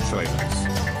park all the trailers.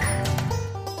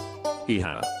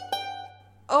 Hee-ha.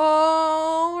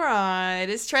 All right,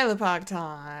 it's trailer park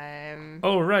time.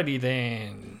 Alrighty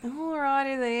then.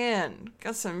 Alrighty then.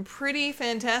 Got some pretty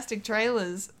fantastic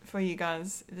trailers for you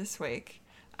guys this week.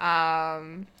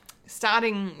 Starting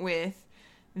with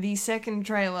the second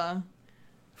trailer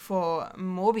for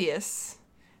Morbius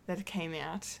that came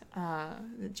out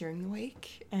during the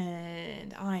week,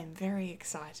 and I'm very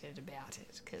excited about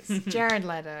it because Jared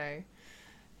Leto,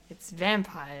 it's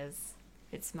vampires,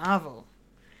 it's Marvel,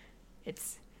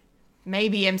 it's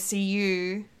maybe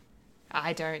MCU,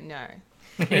 I don't know.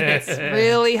 It's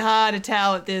really hard to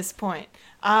tell at this point.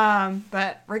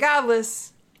 But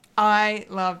regardless, I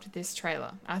loved this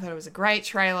trailer. I thought it was a great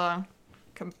trailer.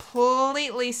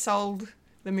 Completely sold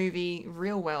the movie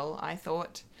real well, I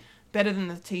thought. Better than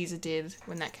the teaser did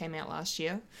when that came out last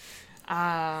year.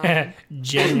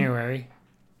 January.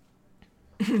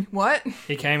 What?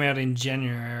 It came out in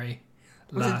January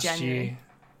last year.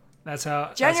 That's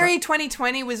how... January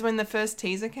 2020 was when the first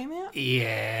teaser came out?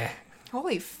 Yeah.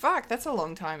 Holy fuck, that's a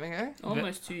long time ago.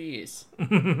 Almost 2 years.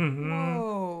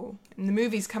 Whoa. And the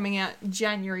movie's coming out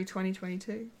January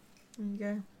 2022. There you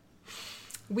go.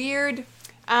 Weird.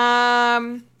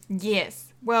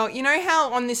 Yes. Well, you know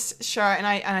how on this show, and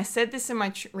I said this in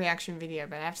my reaction video,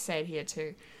 but I have to say it here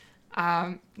too.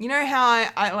 You know how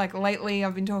I like lately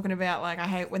I've been talking about like I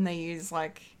hate when they use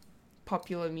like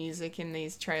popular music in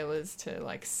these trailers to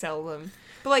like sell them.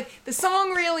 But like the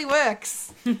song really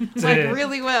works. Like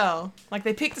really well. Like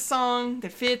they picked a song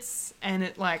that fits and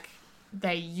it like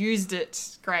they used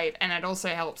it great, and it also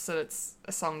helps that it's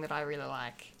a song that I really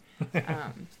like.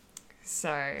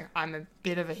 So I'm a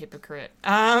bit of a hypocrite.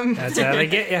 That's how they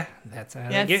get you. That's how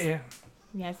they get you.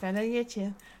 Yes, how they get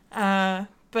you.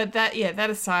 But that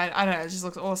aside, I don't know, it just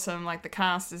looks awesome. Like the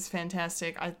cast is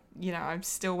fantastic. I'm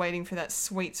still waiting for that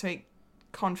sweet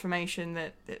confirmation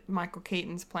that Michael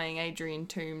Keaton's playing Adrian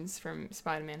Toomes from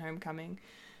Spider-Man Homecoming.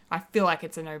 I feel like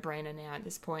it's a no-brainer now at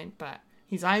this point, but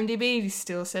his IMDb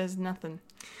still says nothing.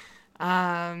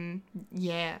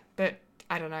 Yeah, but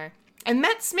I don't know. And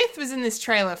Matt Smith was in this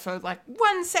trailer for like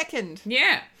 1 second.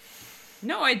 Yeah.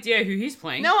 No idea who he's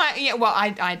playing.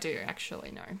 I do actually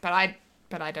know, but I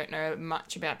don't know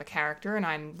much about the character, and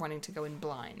I'm wanting to go in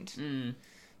blind.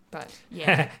 But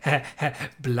yeah,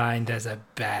 blind as a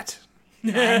bat.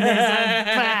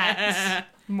 Yeah,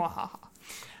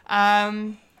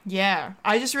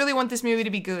 I just really want this movie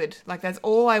to be good. Like that's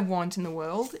all I want in the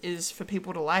world is for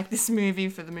people to like this movie,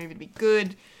 for the movie to be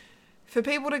good, for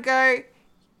people to go,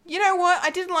 you know what?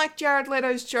 I didn't like Jared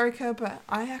Leto's Joker, but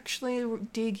I actually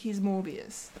dig his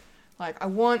Morbius. Like, I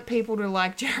want people to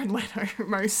like Jared Leto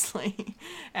mostly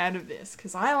out of this,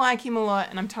 because I like him a lot,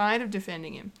 and I'm tired of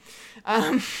defending him.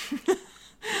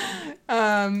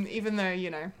 Even though, you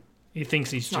know... He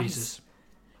thinks he's Jesus.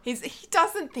 He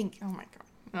doesn't think... Oh, my God.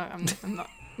 No, I'm not...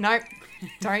 No,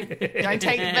 don't take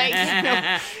the bait.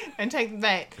 No, don't take the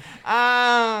bait.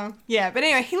 Yeah, but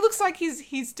anyway, he looks like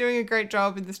he's doing a great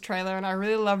job in this trailer, and I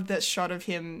really loved that shot of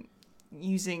him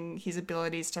using his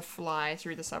abilities to fly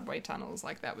through the subway tunnels.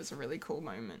 Like, that was a really cool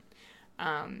moment.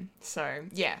 So,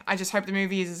 yeah, I just hope the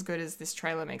movie is as good as this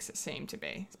trailer makes it seem to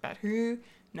be. But who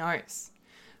knows?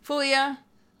 Fulia,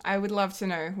 I would love to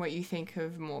know what you think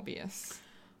of Morbius.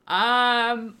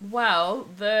 Well,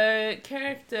 the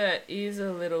character is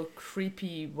a little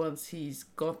creepy once he's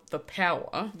got the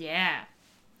power. Yeah.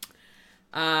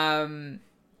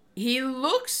 He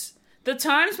looks... The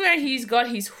times where he's got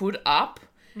his hood up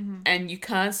and you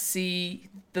can't see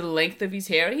the length of his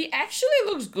hair, he actually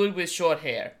looks good with short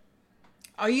hair.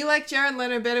 Oh, you like Jared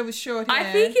Leto better with short hair?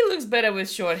 I think he looks better with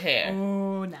short hair.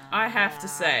 Oh, no. I have to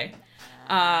say.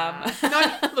 No,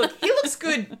 look, he looks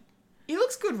good. He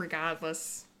looks good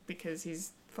regardless because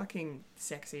he's fucking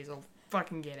sexy as all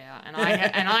fucking get out, and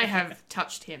I have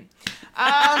touched him.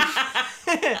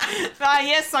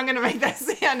 Yes, I'm gonna make that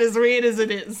sound as weird as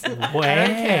it is.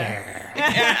 Where?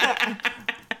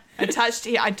 I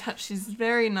touched his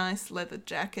very nice leather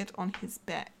jacket on his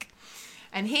back,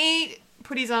 and he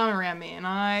put his arm around me, and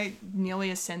I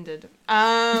nearly ascended.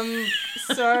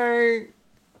 So.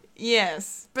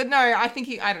 Yes, but no, I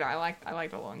think I don't know, I like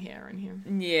the long hair in him.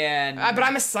 Yeah. No. But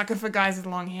I'm a sucker for guys with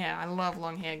long hair. I love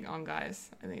long hair on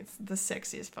guys. I think it's the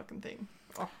sexiest fucking thing.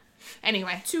 Oh.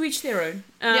 Anyway. To each their own.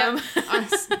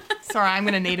 Sorry, I'm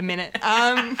going to need a minute.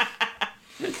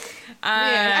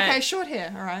 Yeah, okay, short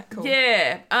hair. All right, cool.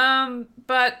 Yeah,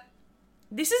 but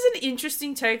this is an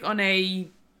interesting take on a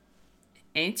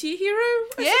anti-hero,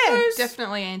 I suppose.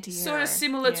 Definitely anti-hero. Sort of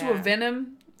similar to a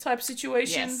Venom type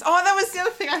situation. Yes. Oh, that was the other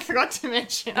thing I forgot to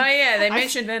mention. Oh yeah, they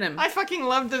mentioned Venom. I fucking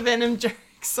love the Venom joke.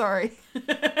 Sorry.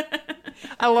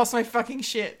 I lost my fucking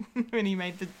shit when he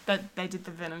made they did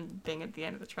the Venom thing at the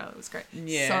end of the trailer. It was great.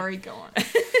 Yeah. Sorry, go on.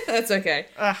 That's okay.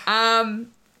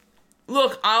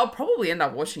 Look, I'll probably end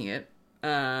up watching it.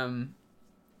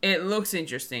 It looks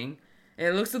interesting.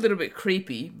 It looks a little bit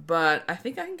creepy, but I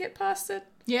think I can get past it.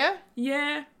 Yeah.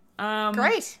 Yeah.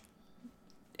 Great.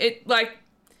 It like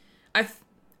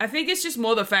I think it's just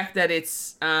more the fact that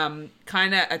it's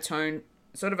kind of a tone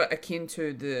sort of akin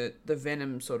to the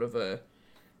Venom sort of a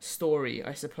story,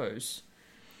 I suppose.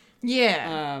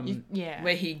 Yeah.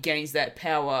 Where he gains that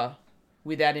power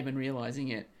without even realizing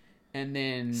it, and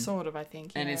then sort of, I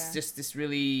think. And it's just this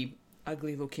really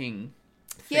ugly looking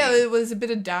thing. Yeah, it was a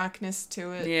bit of darkness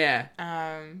to it. Yeah.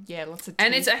 Lots of.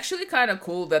 And it's actually kind of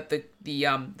cool that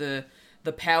the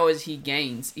powers he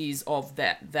gains is of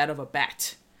that of a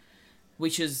bat,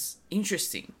 which is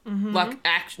interesting. Mm-hmm.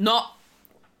 Like not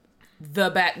the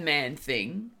Batman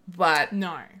thing, but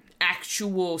no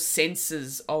actual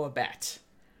senses of a bat.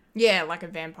 Yeah, like a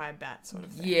vampire bat sort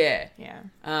of thing. Yeah. Yeah.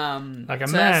 Like a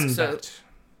man bat.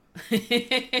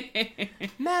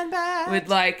 Man bat. With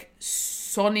like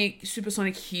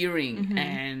supersonic hearing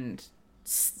and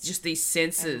just these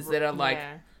senses that are like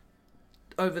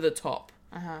over the top.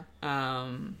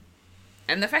 And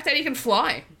the fact that he can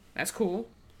fly, that's cool.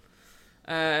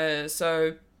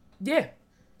 So yeah,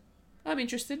 I'm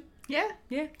interested. Yeah,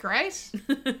 great.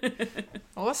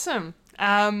 Awesome.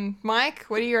 Mike,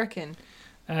 what do you reckon?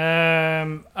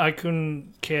 I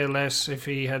couldn't care less if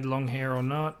he had long hair or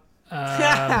not.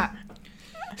 Yeah,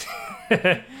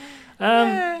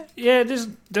 this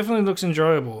definitely looks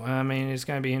enjoyable. I mean, it's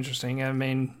going to be interesting. I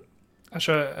mean, I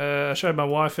showed my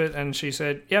wife it, and she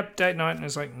said, "Yep, date night." And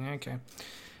it's like, okay,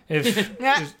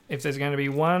 if there's going to be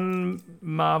one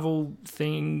Marvel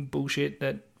thing bullshit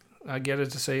that I get her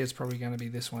to see, it's probably going to be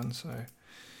this one. So,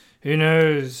 who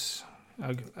knows?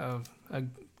 I'll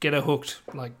get her hooked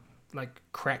like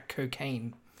crack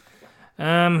cocaine.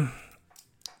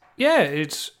 Yeah,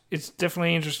 it's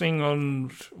definitely interesting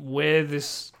on where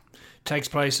this takes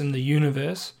place in the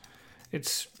universe.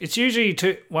 It's usually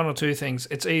one or two things.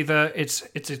 It's either it's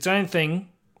its own thing,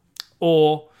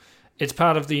 or it's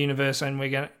part of the universe, and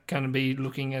we're going to be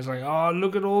looking as like, oh,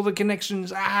 look at all the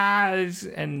connections,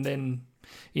 and then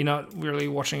you're not really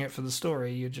watching it for the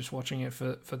story. You're just watching it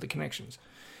for the connections.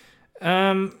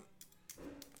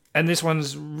 And this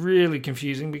one's really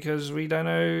confusing because we don't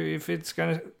know if it's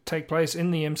going to take place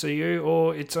in the MCU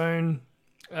or its own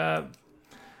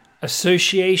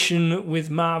association with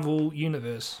Marvel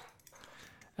Universe,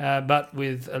 but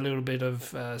with a little bit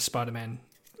of Spider-Man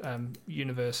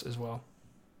universe as well,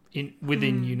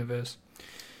 within universe.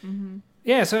 Mm-hmm.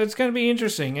 Yeah, so it's going to be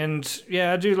interesting, and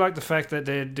yeah, I do like the fact that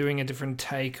they're doing a different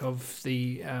take of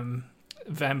the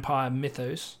vampire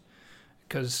mythos.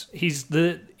 Because he's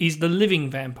the living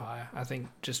vampire, I think.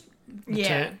 Just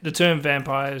the term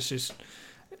vampire is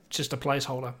just a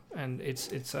placeholder, and it's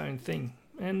its own thing.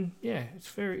 And yeah, it's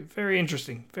very very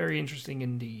interesting,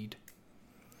 indeed.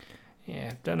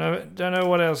 Yeah, don't know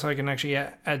what else I can actually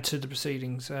add to the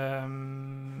proceedings.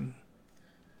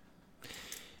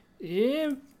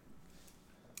 Yeah,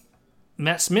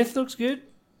 Matt Smith looks good.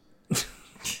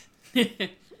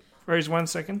 For his 1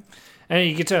 second. And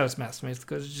you can tell it's Matt Smith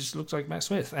because it just looks like Matt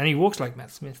Smith. And he walks like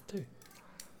Matt Smith too.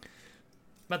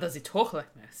 But does he talk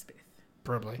like Matt Smith?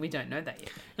 Probably. We don't know that yet.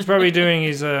 He's probably doing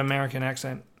his American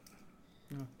accent.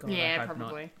 Oh, God, yeah,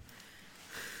 probably.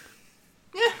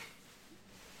 Not. Yeah.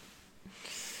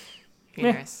 Who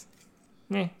knows?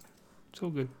 Yeah, it's all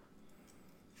good.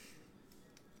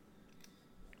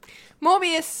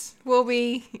 Morbius will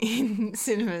be in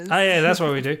cinemas. Oh yeah, that's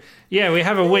what we do. Yeah, we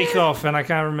have a week off, and I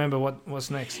can't remember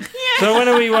what's next. Yeah. So when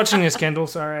are we watching this, Kendall?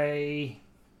 Sorry.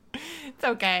 It's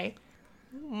okay.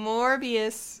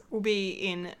 Morbius will be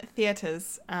in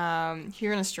theatres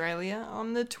here in Australia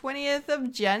on the 20th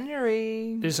of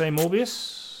January. Did you say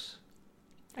Morbius?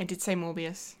 I did say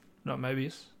Morbius. Not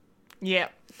Mobius? Yeah,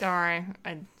 don't worry.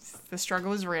 The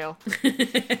struggle is real.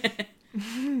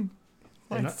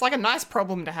 It's like a nice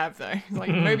problem to have, though. It's like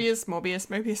Morbius, Marvel.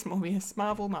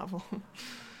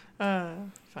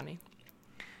 Funny.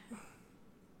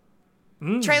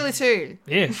 Trailer 2.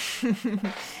 Yeah.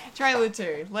 Trailer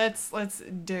 2. Let's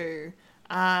do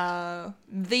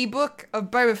the Book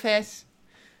of Boba Fett.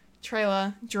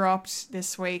 Trailer dropped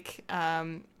this week.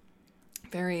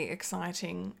 Very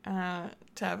exciting to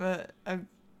have a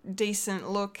decent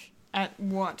look at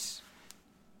what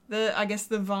the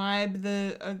vibe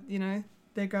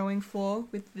they're going for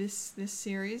with this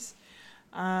series.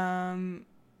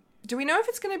 Do we know if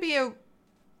it's going to be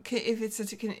if it's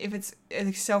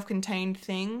a self-contained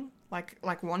thing like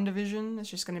WandaVision? It's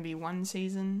just going to be one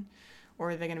season,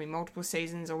 or are there going to be multiple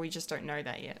seasons, or we just don't know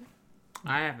that yet?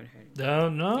 I haven't heard.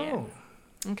 Don't know.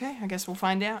 Yeah. Okay, I guess we'll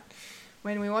find out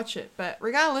when we watch it. But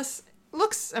regardless,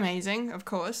 looks amazing. Of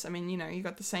course, I mean, you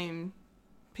got the same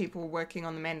people working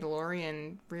on The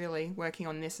Mandalorian, really working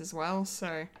on this as well.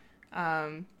 So,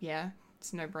 yeah,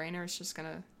 It's a no-brainer. It's just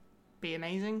gonna be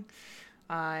amazing.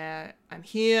 I'm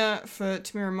here for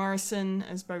Tamira Morrison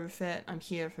as Boba Fett. I'm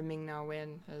here for Ming-Na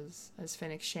Wen as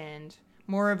Fennec Shand.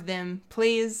 More of them,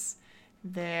 please.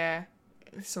 Their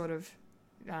sort of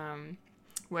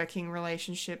working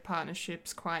relationship,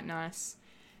 partnership's quite nice.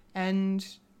 And,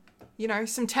 you know,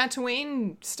 some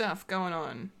Tatooine stuff going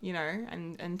on, you know,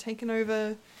 and taking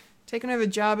over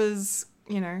Jabba's,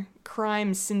 you know,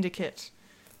 crime syndicate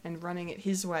and running it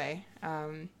his way.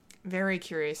 Very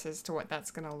curious as to what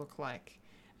that's going to look like.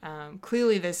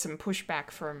 Clearly there's some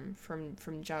pushback from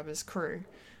Jabba's crew.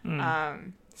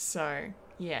 So,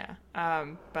 yeah.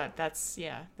 But that's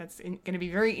going to be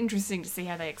very interesting to see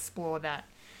how they explore that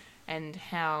and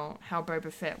how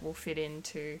Boba Fett will fit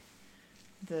into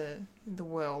the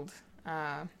world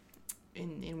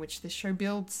in which this show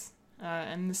builds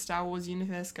and the Star Wars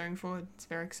universe going forward. It's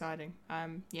very exciting.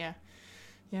 Yeah.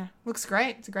 Looks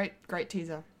great. It's a great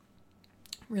teaser.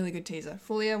 Really good teaser.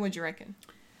 Fulia, what'd you reckon?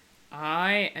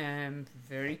 I am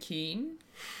very keen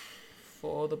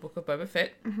for the Book of Boba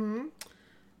Fett. Mm-hmm.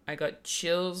 I got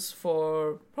chills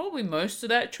for probably most of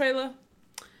that trailer.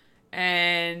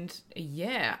 And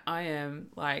yeah, I am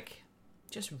like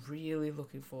just really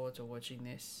looking forward to watching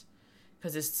this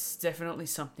because it's definitely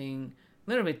something a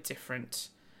little bit different.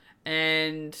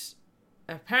 And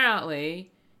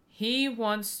apparently he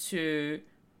wants to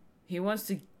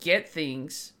get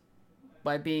things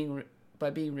by being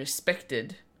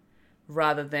respected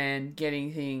rather than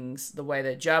getting things the way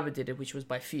that Jabba did it, which was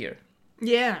by fear.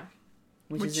 Yeah.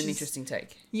 Which is an interesting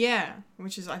take. Yeah,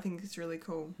 which is, I think, it's really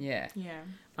cool. Yeah. Yeah.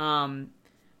 I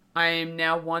am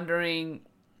now wondering,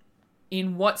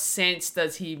 in what sense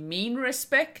does he mean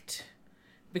respect?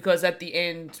 Because at the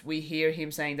end, we hear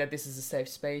him saying that this is a safe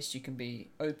space. You can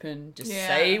be open. Just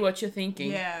say what you're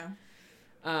thinking. Yeah.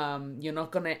 You're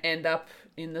not going to end up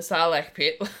in the Sarlacc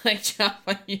pit like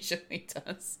Jabba usually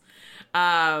does.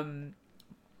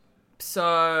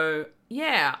 So,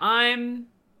 yeah, I'm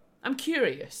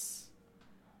curious.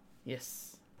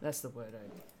 Yes, that's the word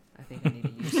I think I need to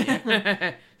use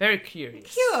here. Very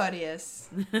curious. Curious.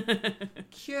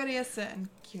 Curious and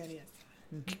curious.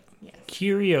 Yes.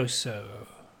 Curioso.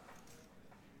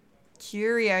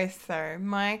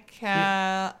 Mike,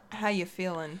 how you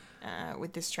feeling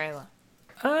with this trailer?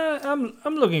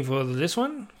 I'm looking forward to this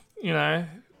one. You know,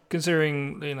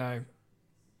 considering, you know,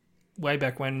 way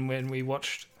back when we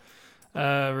watched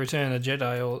Return of the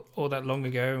Jedi all that long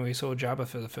ago, and we saw Jabba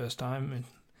for the first time, and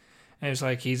it's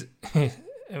like he's, and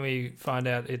we find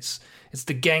out it's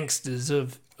the gangsters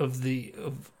of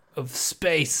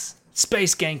space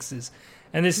gangsters,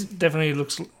 and this definitely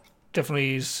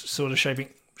is sort of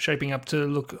shaping up to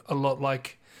look a lot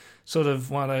like sort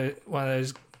of one of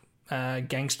those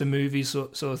gangster movies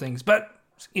sort of things, but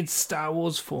in Star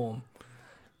Wars form,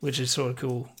 which is sort of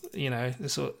cool. You know, the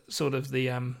sort of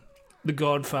the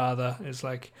Godfather is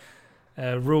like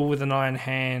rule with an iron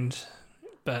hand,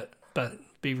 but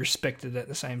be respected at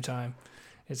the same time.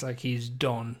 It's like he's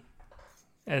Don,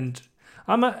 and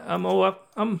I'm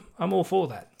all for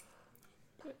that.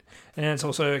 And it's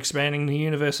also expanding the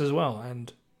universe as well,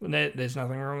 and there's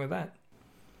nothing wrong with that.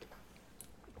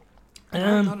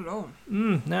 Not at all.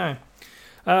 No.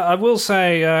 I will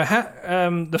say,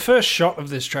 the first shot of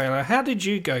this trailer, how did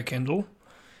you go, Kendall?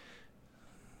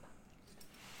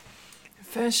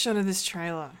 First shot of this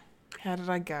trailer. How did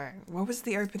I go? What was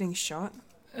the opening shot?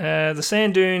 The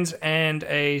sand dunes and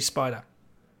a spider.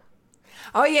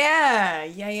 Oh,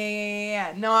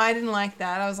 yeah. No, I didn't like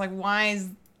that. I was like, why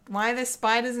are there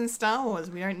spiders in Star Wars?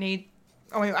 We don't need...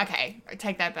 Oh, okay, I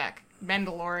take that back.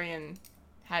 Mandalorian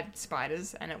had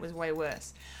spiders, and it was way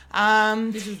worse.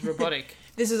 This is robotic.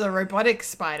 This is a robotic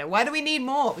spider. Why do we need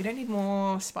more? We don't need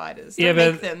more spiders. Don't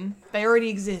make them. They already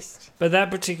exist. But that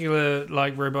particular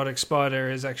like robotic spider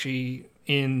is actually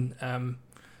in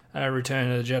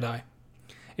Return of the Jedi.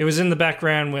 It was in the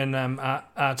background when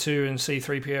R2 and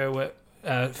C-3PO were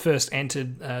first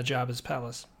entered Jabba's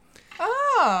palace.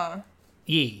 Oh.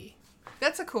 Yeah.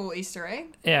 That's a cool Easter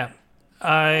egg. Yeah.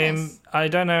 I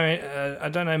don't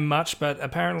know much, but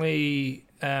apparently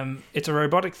it's a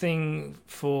robotic thing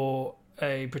for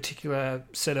a particular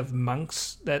set of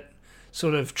monks that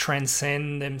sort of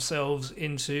transcend themselves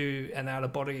into an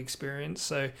out-of-body experience.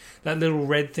 So that little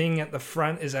red thing at the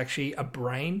front is actually a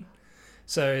brain.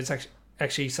 So it's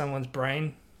actually someone's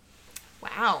brain.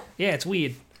 Wow. Yeah, it's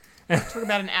weird. Talk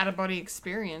about an out-of-body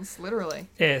experience, literally.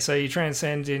 Yeah, so you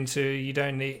transcend into you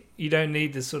don't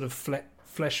need this sort of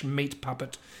flesh meat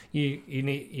puppet. You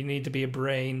need to be a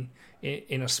brain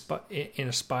in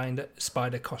a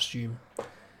spider costume,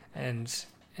 and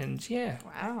yeah.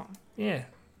 Wow. Yeah,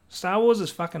 Star Wars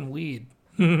is fucking weird.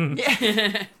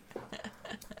 Yeah.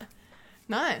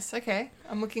 Nice. Okay.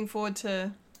 I'm looking forward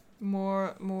to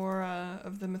more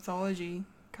of the mythology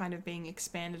kind of being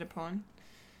expanded upon.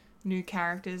 New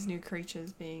characters, new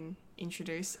creatures being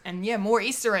introduced. And yeah, more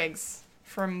Easter eggs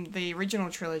from the original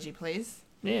trilogy, please.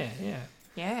 Yeah.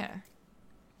 Yeah.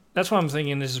 That's why I'm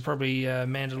thinking this is probably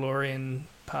Mandalorian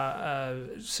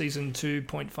season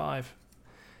 2.5.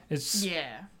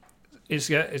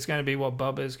 It's going to be what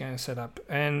Bubba is going to set up,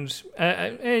 and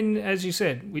as you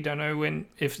said, we don't know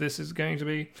if this is going to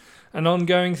be an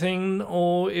ongoing thing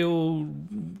or it'll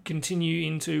continue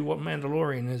into what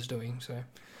Mandalorian is doing.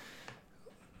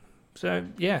 So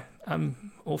yeah,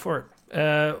 I'm all for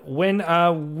it. When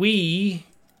are we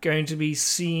going to be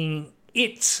seeing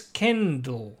it,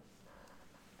 Kendall?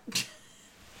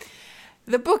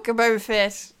 The Book of Boba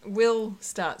Fett will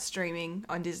start streaming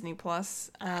on Disney Plus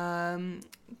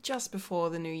just before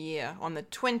the new year, on the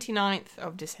 29th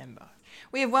of December.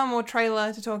 We have one more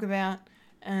trailer to talk about,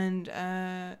 and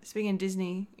speaking of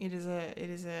Disney, it is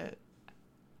a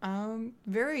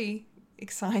very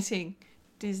exciting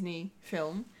Disney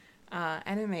film,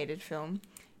 animated film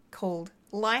called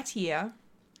Lightyear.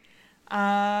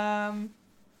 I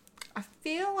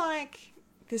feel like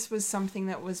this was something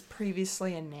that was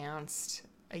previously announced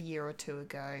a year or two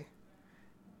ago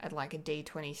at like a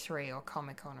D23 or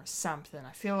Comic-Con or something.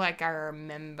 I feel like I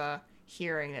remember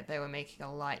hearing that they were making a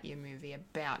Lightyear movie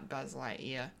about Buzz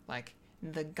Lightyear, like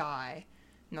the guy,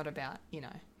 not about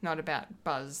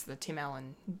Buzz, the Tim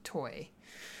Allen toy.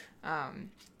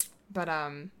 But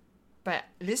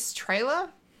this trailer,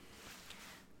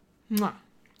 mwah,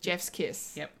 Jeff's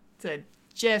kiss. Yep. It's a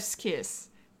Jeff's kiss.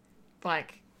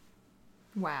 Like,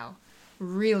 wow.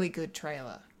 Really good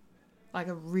trailer. Like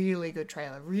a really good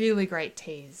trailer. Really great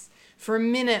tease. For a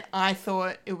minute, I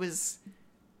thought I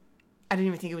didn't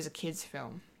even think it was a kid's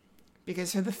film.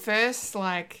 Because for the first,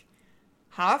 like,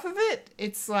 half of it,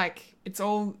 it's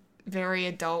all very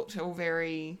adult, all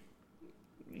very,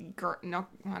 I don't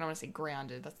want to say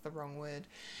grounded, that's the wrong word.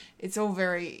 It's all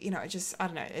very, I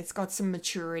don't know, it's got some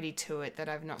maturity to it that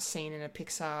I've not seen in a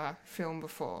Pixar film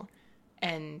before.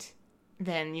 And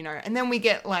then, and then we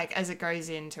get, like, as it goes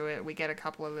into it, we get a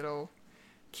couple of little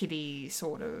kiddie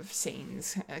sort of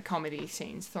scenes, comedy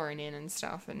scenes thrown in and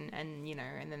stuff, and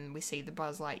then we see the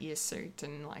Buzz Lightyear suit,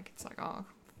 and, like, it's like, oh,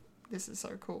 this is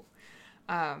so cool.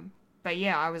 But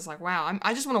yeah, I was like, wow,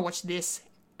 I just want to watch this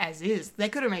as is. They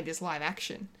could have made this live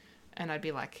action, and I'd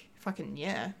be like, fucking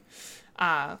yeah.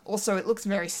 Also, it looks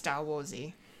very Star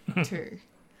Warsy too,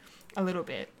 a little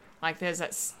bit. Like, there's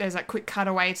that quick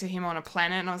cutaway to him on a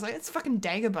planet, and I was like, it's fucking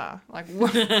Dagobah. Like,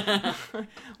 what?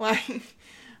 Like,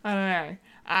 I don't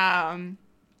know.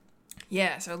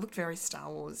 Yeah, so it looked very Star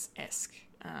Wars-esque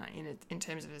in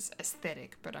terms of its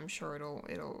aesthetic, but I'm sure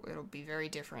it'll be very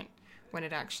different when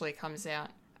it actually comes out.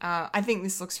 I think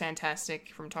this looks fantastic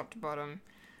from top to bottom.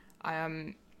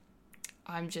 I'm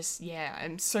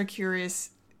so curious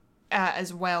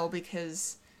as well,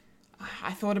 because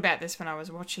I thought about this when I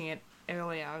was watching it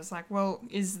earlier. I was like, well,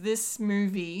 is this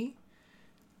movie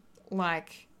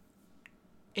like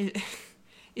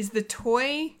is the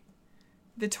toy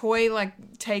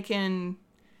like taken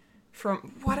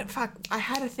from fuck? I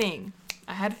had a thing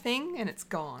and it's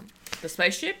gone. The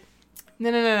spaceship?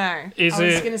 No.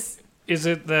 Is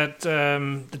it that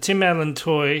the Tim Allen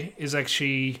toy is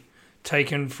actually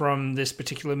taken from this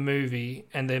particular movie,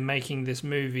 and they're making this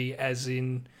movie as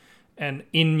in an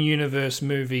in-universe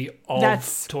movie of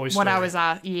Toy Story? What I was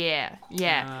yeah.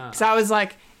 So I was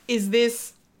like, is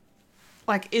this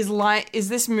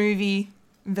movie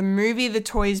the movie the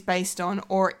toy's based on,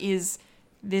 or is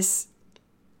this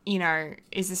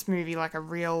movie like a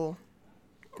real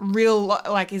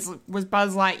like was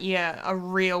Buzz Lightyear a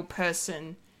real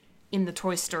person in the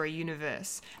Toy Story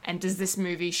universe? And does this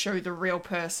movie show the real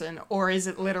person, or is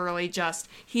it literally just,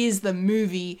 here's the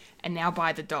movie and now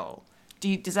buy the doll?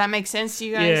 Does that make sense to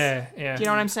you guys? Yeah. Do you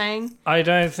know what I'm saying? I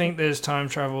don't think there's time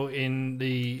travel in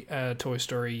the Toy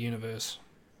Story universe.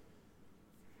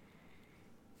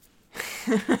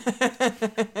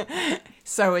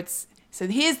 So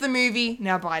here's the movie,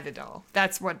 now buy the doll.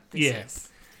 That's what this is.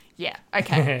 Yeah.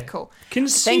 Okay, cool.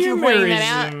 Thank you for pointing that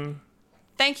out.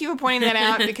 Thank you for pointing that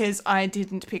out, because I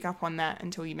didn't pick up on that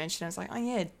until you mentioned it. I was like, oh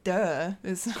yeah, duh.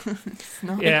 It's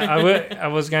not. Yeah, I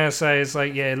was going to say, it's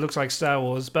like, yeah, it looks like Star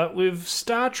Wars, but with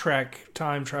Star Trek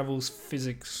time travel's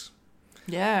physics.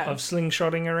 Yeah. Of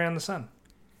slingshotting around the sun.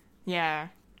 Yeah,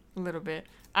 a little bit.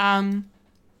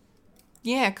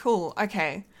 Yeah, cool.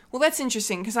 Okay. Well, that's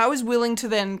interesting because I was willing to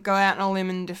then go out on a limb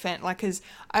and defend, like, because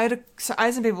I had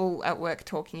some people at work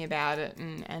talking about it,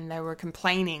 and they were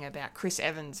complaining about Chris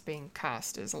Evans being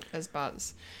cast as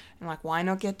Buzz, and like, why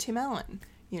not get Tim Allen?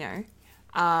 You know,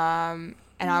 and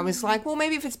I was like, well,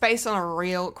 maybe if it's based on a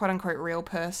real, quote unquote, real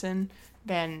person,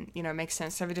 then you know, it makes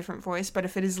sense to have a different voice. But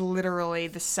if it is literally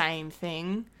the same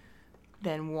thing,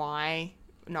 then why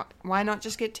not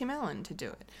just get Tim Allen to do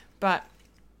it? But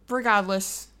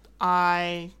regardless,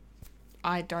 I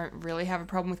don't really have a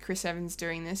problem with Chris Evans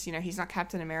doing this. You know, he's not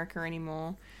Captain America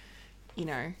anymore. You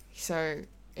know, so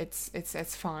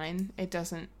it's fine. It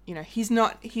doesn't, you know, he's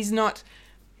not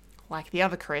like the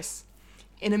other Chris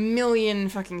in a million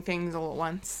fucking things all at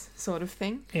once sort of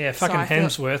thing. Yeah, fucking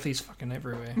so Hemsworth, he's fucking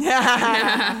everywhere. Plus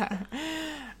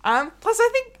I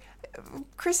think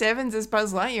Chris Evans as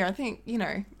Buzz Lightyear, I think, you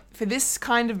know, for this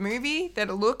kind of movie that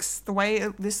it looks, the way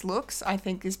this looks, I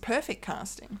think is perfect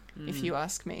casting, if you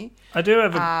ask me. I do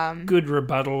have a good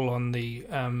rebuttal on the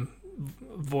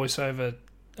voiceover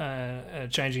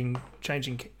changing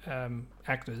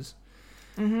actors.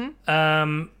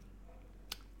 Mm-hmm.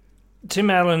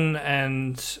 Tim Allen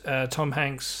and Tom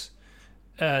Hanks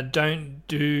don't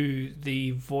do the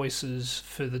voices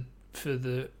for the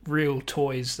real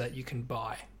toys that you can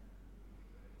buy.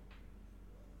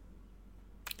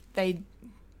 Did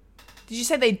you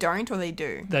say they don't or they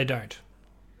do? They don't.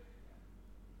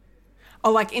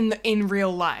 Oh, like in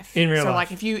real life. In real life.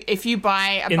 So like if you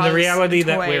buy a in Buzz the reality toy,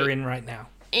 that we're in right now.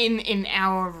 In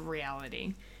our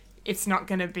reality, it's not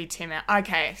going to be Tim Allen.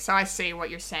 Okay, so I see what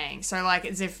you're saying. So like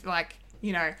as if like,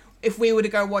 you know, if we were to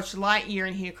go watch Lightyear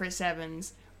and hear Chris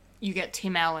Evans, you get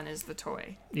Tim Allen as the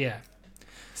toy. Yeah.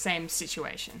 Same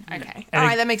situation. Okay. And all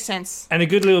right, that makes sense. And a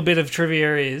good little bit of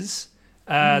trivia is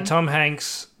Tom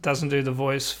Hanks doesn't do the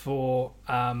voice for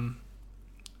the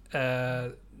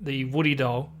Woody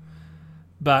doll,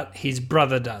 but his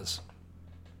brother does.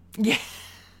 Yeah.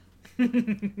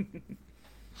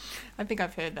 I think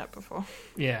I've heard that before.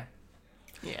 Yeah.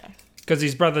 Yeah. Because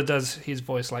his brother does his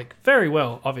voice like very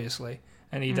well, obviously,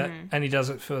 and he and he does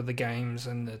it for the games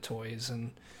and the toys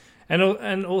and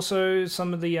also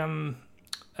some of the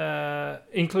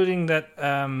including that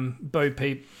Bo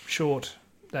Peep short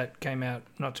that came out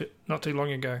not too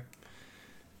long ago.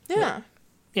 Yeah.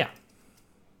 Yeah.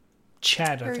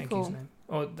 Chad, Very I think cool. his name.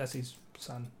 Oh, that's his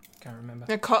son. Can't remember.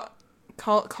 No,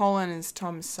 Colin is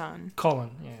Tom's son.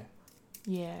 Colin, yeah.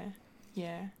 Yeah.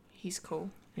 Yeah. He's cool.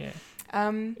 Yeah.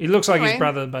 He looks like his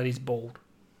brother, but he's bald.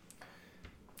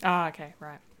 Ah, okay,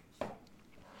 right.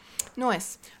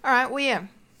 Nice. All right. Well, yeah.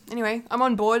 Anyway, I'm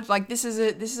on board. Like, this is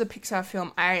a Pixar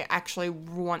film I actually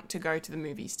want to go to the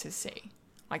movies to see.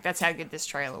 Like, that's how good this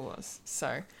trailer was.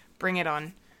 So, bring it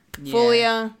on. Yeah.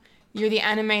 Fulia, you're the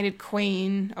animated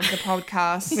queen of the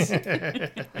podcast.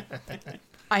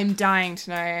 I'm dying to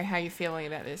know how you're feeling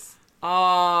about this.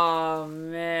 Oh,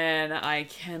 man, I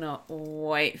cannot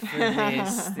wait for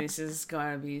this. This is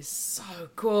going to be so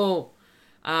cool.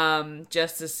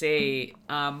 Just to see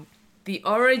the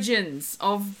origins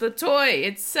of the toy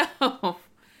itself.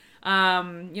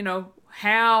 You know,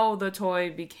 how the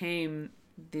toy became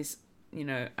this, you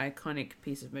know, iconic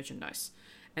piece of merchandise.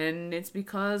 And it's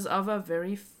because of a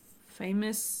very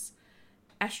famous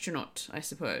astronaut, I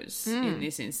suppose, in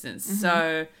this instance. Mm-hmm.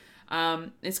 So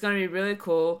it's going to be really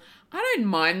cool. I don't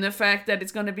mind the fact that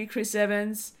it's going to be Chris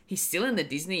Evans. He's still in the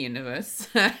Disney universe.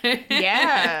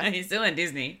 Yeah. He's still in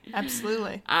Disney.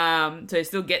 Absolutely. So he's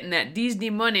still getting that Disney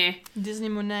money. Disney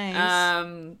money.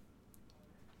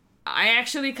 I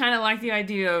actually kind of like the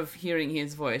idea of hearing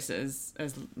his voice as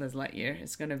Lightyear.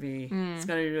 It's gonna be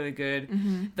really good.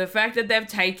 Mm-hmm. The fact that they've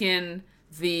taken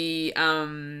the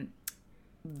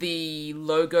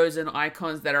logos and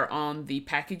icons that are on the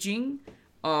packaging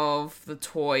of the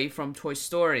toy from Toy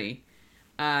Story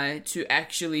to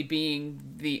actually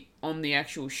being on the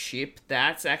actual ship,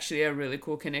 that's actually a really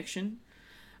cool connection.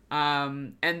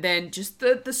 And then just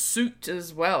the suit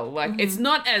as well. Like, it's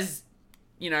not as,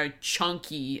 you know,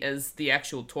 chunky as the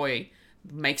actual toy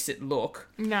makes it look.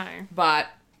 No. But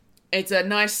it's a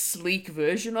nice, sleek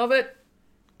version of it.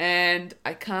 And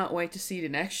I can't wait to see it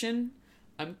in action.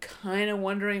 I'm kind of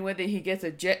wondering whether he gets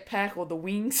a jetpack or the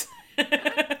wings.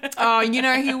 Oh, you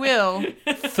know he will.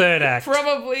 Third act.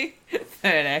 Probably.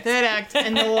 Third act.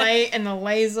 And the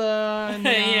laser and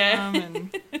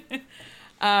the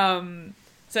arm.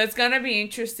 So it's going to be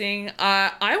interesting.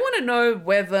 I want to know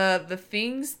whether the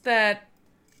things that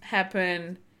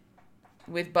happen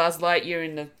with Buzz Lightyear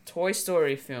in the Toy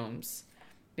Story films,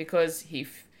 because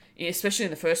especially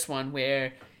in the first one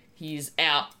where he's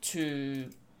out to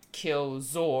kill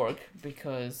Zorg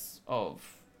because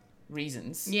of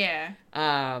reasons. Yeah.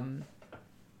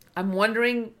 I'm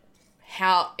wondering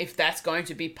if that's going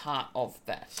to be part of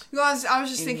that. Guys, I was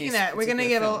just In thinking this that we're gonna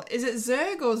get particular is it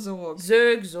Zerg or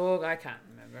Zorg? Zorg, I can't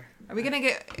remember. Are we gonna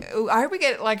get? I hope we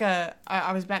get like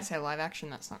I was about to say live action.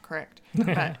 That's not correct.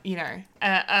 But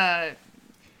a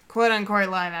quote unquote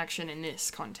live action in this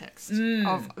context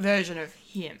of version of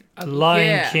him. A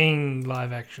Lion King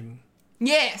live action.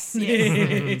 Yes. There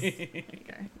you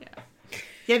go.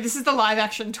 Yeah. This is the live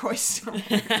action Toy Story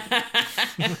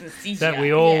that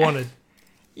we all wanted.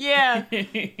 Yeah.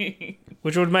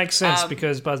 Which would make sense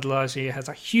because Buzz Lightyear has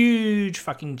a huge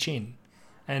fucking chin.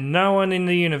 And no one in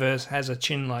the universe has a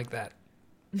chin like that.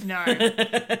 No.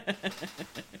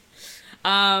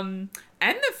 And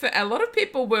a lot of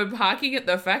people were harking at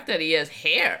the fact that he has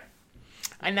hair.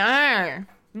 I know.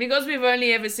 Because we've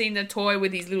only ever seen the toy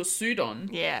with his little suit on.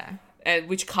 Yeah.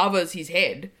 Which covers his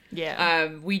head.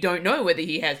 Yeah. We don't know whether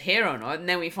he has hair or not. And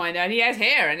then we find out he has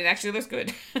hair and it actually looks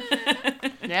good.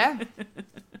 Yeah.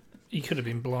 He could have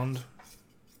been blonde.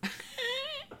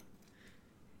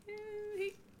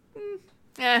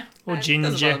 Yeah. Or ginger.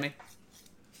 Doesn't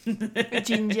bother me.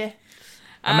 Ginger.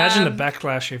 Imagine the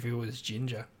backlash if he was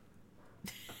ginger.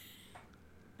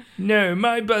 No,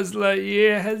 my Buzz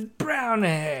Lightyear has brown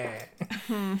hair.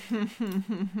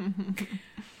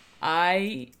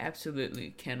 I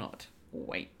absolutely cannot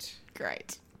wait.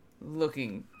 Great.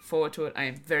 Looking forward to it. I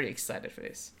am very excited for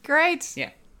this. Great.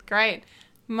 Yeah. Great.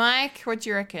 Mike, what do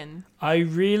you reckon? I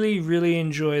really, really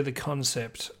enjoy the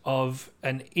concept of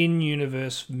an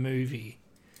in-universe movie.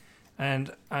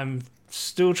 And I'm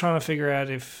still trying to figure out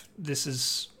if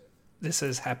this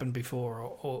has happened before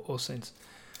or since.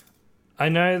 I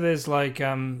know there's like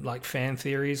fan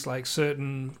theories, like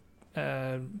certain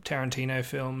Tarantino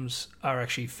films are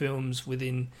actually films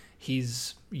within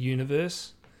his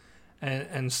universe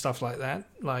and stuff like that.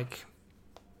 Like,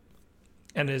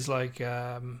 and there's like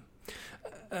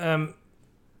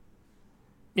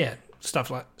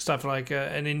stuff like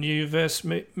an in-universe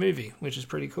movie, which is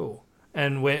pretty cool.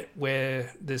 And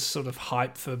where this sort of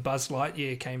hype for Buzz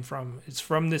Lightyear came from, it's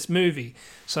from this movie.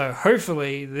 So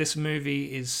hopefully this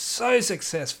movie is so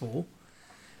successful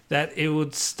that it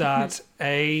would start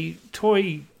a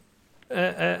toy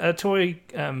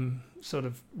sort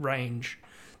of range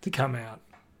to come out.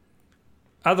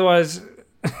 Otherwise,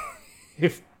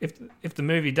 if the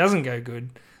movie doesn't go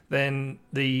good, then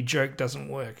the joke doesn't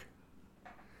work.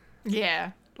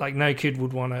 Yeah. Like, no kid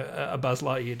would want a Buzz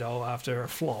Lightyear doll after a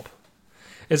flop.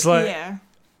 It's like, yeah.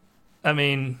 I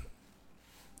mean,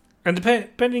 and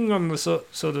depending on the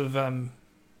sort of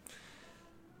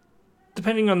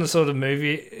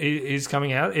movie is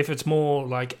coming out, if it's more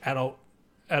like adult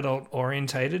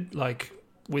orientated, like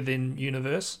within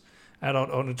universe,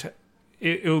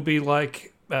 it will be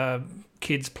like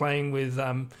kids playing with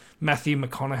Matthew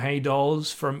McConaughey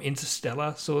dolls from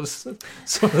Interstellar, sort of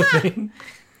thing.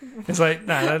 It's like,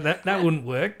 no, that wouldn't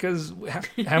work, because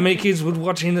how many kids would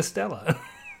watch Interstellar?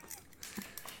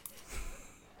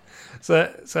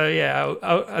 So yeah,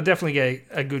 I definitely get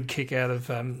a good kick out of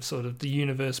sort of the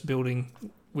universe building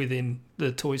within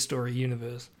the Toy Story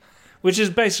universe, which is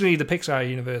basically the Pixar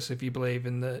universe, if you believe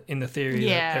in the theory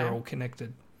that they're all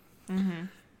connected. Mm-hmm.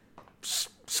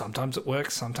 Sometimes it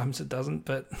works, sometimes it doesn't,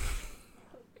 but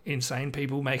insane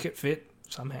people make it fit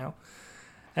somehow.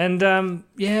 And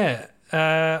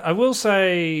I will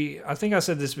say, I think I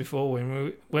said this before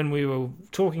when we were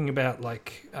talking about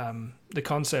like the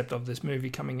concept of this movie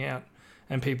coming out,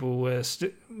 and people were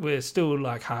still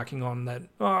like harking on that.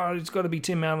 Oh, it's got to be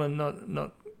Tim Allen,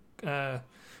 not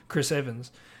Chris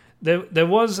Evans. There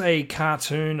was a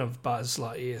cartoon of Buzz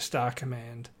Lightyear, Star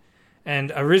Command,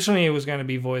 and originally it was going to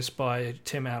be voiced by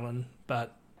Tim Allen,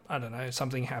 but I don't know,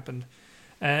 something happened,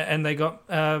 and they got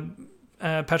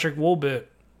Patrick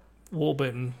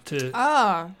Warburton to do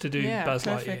Buzz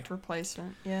Lightyear. Perfect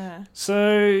replacement. Yeah.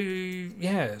 So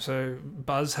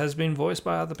Buzz has been voiced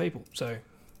by other people. So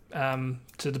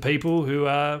to the people who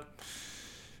are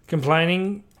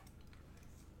complaining,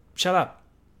 shut up.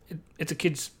 It's a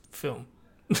kids' film.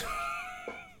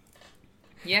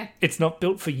 Yeah. It's not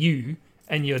built for you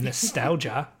and your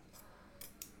nostalgia.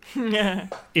 Yeah.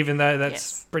 Even though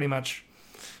that's pretty much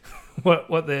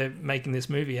what they're making this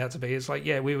movie out to be. It's like,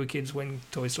 yeah, we were kids when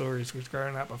Toy Story was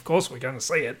growing up. Of course we're going to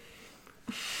see it.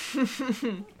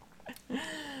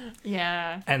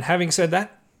 Yeah. And having said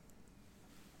that, ...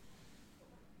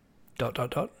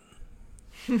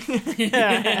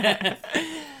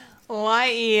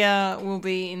 Lightyear will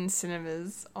be in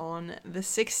cinemas on the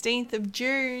 16th of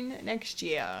June next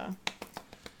year.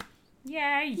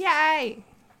 Yay! Yay!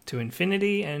 To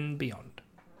infinity and beyond.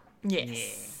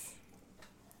 Yes.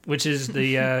 Which is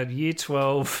the year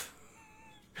 12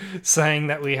 saying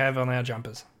that we have on our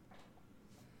jumpers.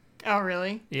 Oh,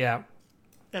 really? Yeah.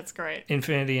 That's great.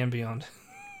 Infinity and beyond.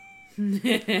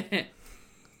 Because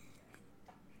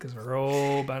we're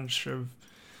all a bunch of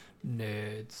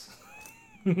nerds.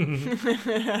 I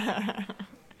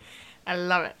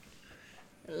love it.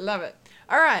 I love it.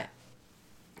 All right.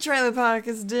 Trailer Park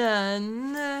is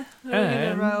done. We're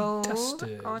gonna roll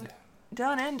dusted.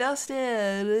 Done and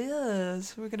dusted.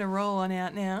 Yes. We're going to roll on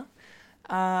out now.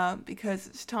 Because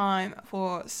it's time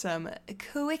for some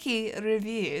quickie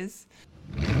reviews.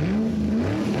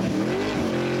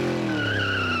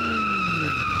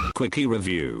 Quickie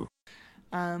review.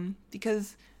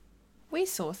 Because we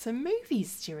saw some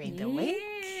movies during the week.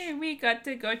 Yeah, we got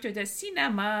to go to the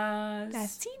cinemas. The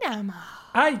cinema.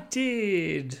 I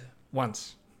did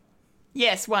once.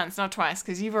 Yes, once, not twice,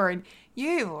 because you've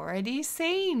already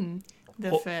seen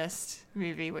the first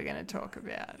movie we're going to talk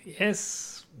about.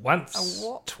 Yes, once,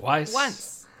 twice,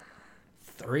 Once.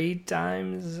 3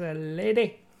 times a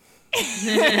lady.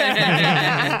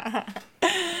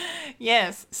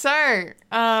 Yes. So,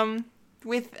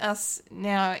 with us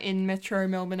now in Metro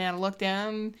Melbourne out of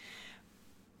lockdown,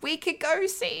 we could go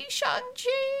see Shang-Chi.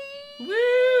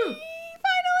 Woo!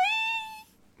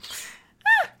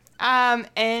 Finally!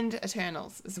 And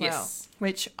Eternals as well, Yes.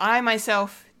 which I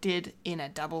myself did in a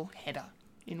double header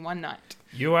in one night.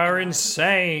 You are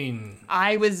insane.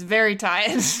 I was very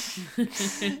tired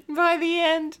by the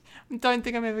end. I don't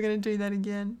think I'm ever going to do that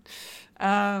again.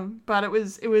 But it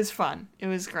was fun. It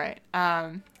was great.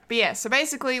 But yeah, so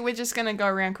basically we're just going to go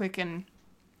around quick and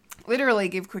literally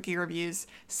give quickie reviews.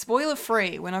 Spoiler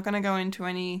free. We're not going to go into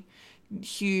any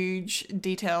huge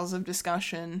details of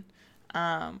discussion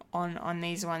on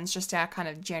these ones. Just our kind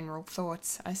of general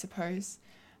thoughts, I suppose.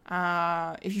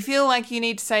 If you feel like you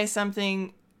need to say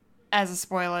something as a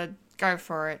spoiler, go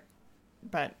for it.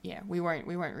 But yeah, we won't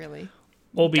really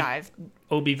dive.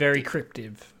 Or be very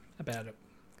cryptic about it.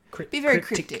 Be very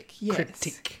cryptic.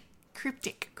 Yes.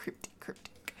 Cryptic.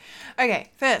 Okay,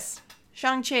 first,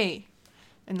 Shang-Chi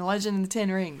and the Legend of the Ten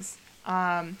Rings.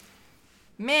 Man,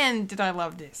 did I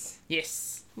love this.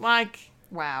 Yes. Like,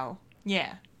 wow.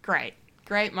 Yeah, great.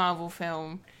 Great Marvel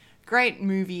film. Great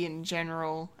movie in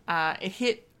general. It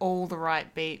hit all the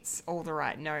right beats, all the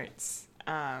right notes.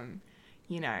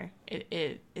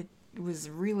 It was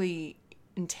really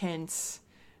intense.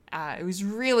 It was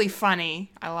really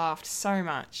funny. I laughed so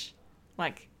much.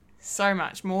 Like, so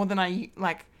much. More than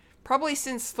probably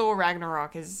since Thor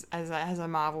Ragnarok as a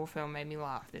Marvel film made me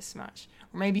laugh this much.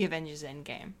 Or maybe Avengers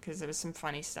Endgame, because there was some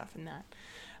funny stuff in that.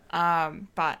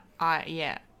 But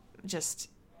I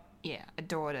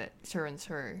adored it through and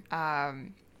through.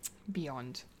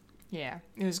 Beyond. Yeah,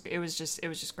 it was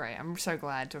just great. I'm so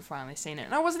glad to have finally seen it.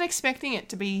 And I wasn't expecting it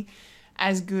to be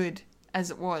as good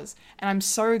as it was. And I'm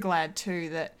so glad too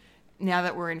that now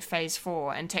that we're in Phase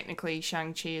 4, and technically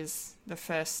Shang-Chi is the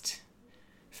first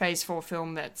Phase 4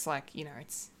 film that's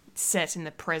it's set in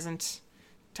the present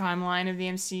timeline of the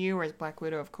MCU, whereas Black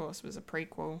Widow, of course, was a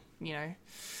prequel,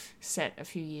 set a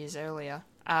few years earlier.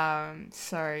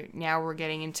 So now we're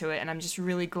getting into it, and I'm just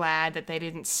really glad that they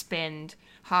didn't spend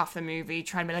half the movie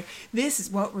trying to be like, this is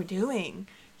what we're doing.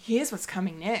 Here's what's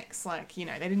coming next. They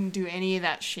didn't do any of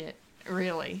that shit,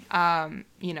 really.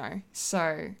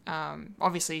 So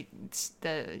obviously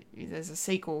there's a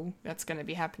sequel that's going to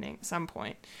be happening at some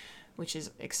point, which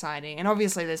is exciting. And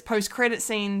obviously there's post-credit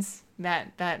scenes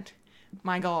that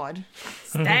my God.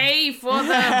 Stay for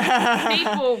the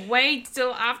people. Wait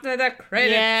till after the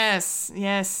credits.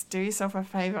 Yes. Do yourself a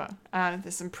favor.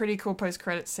 There's some pretty cool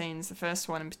post-credit scenes. The first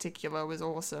one in particular was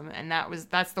awesome, and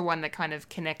that's the one that kind of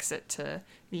connects it to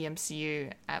the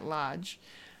MCU at large.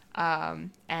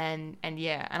 And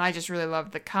I just really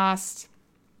love the cast.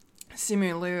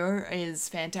 Simu Liu is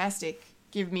fantastic.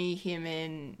 Give me him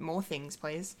in more things,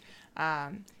 please.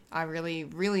 I really,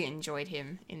 really enjoyed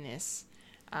him in this.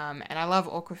 And I love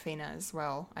Awkwafina as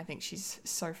well. I think she's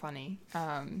so funny.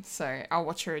 So I'll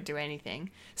watch her do anything.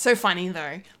 So funny,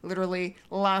 though. Literally,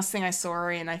 the last thing I saw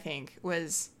her in, I think,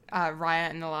 was Raya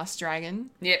and the Last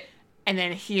Dragon. Yep. And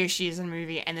then here she is in a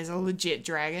movie, and there's a legit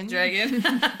dragon.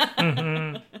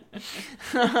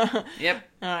 Yep.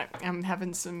 I'm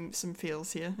having some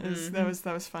feels here. That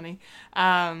was funny.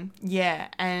 And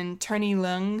Tony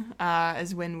Leung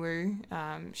as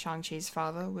Wenwu, Shang-Chi's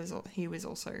father, was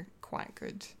also quite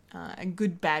good. A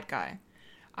good bad guy.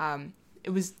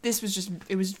 It was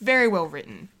very well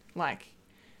written.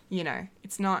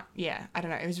 It's not. Yeah, I don't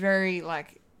know. It was very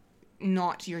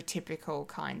not your typical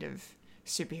kind of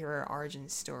superhero origin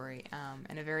story,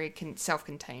 and a very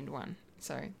self-contained one.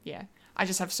 So yeah, I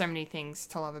just have so many things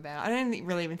to love about it. I don't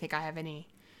really even think I have any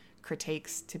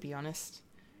critiques, to be honest.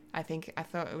 I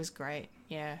thought it was great.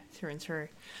 Yeah, through and through.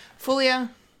 Fulia,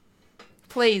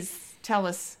 please tell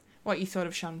us what you thought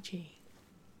of Shang-Chi.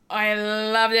 I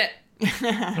loved it.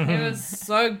 It was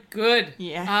so good.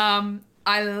 Yeah.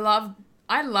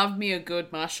 I love me a good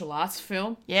martial arts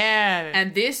film. Yeah.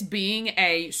 And this being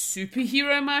a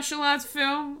superhero martial arts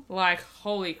film, like,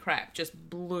 holy crap, just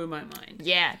blew my mind.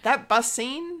 Yeah, that bus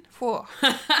scene, whoa.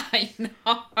 I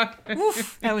know.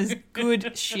 Oof, that was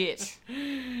good shit.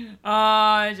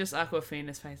 Oh, just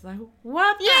Aquafina's face, like,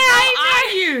 what the hell are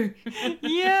you?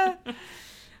 Yeah.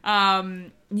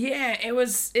 Yeah, it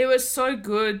was so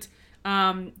good,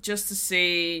 just to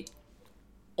see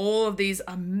all of these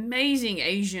amazing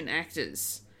Asian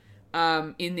actors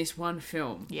in this one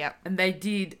film. Yep. And they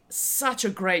did such a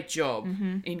great job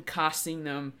in casting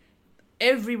them.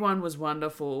 Everyone was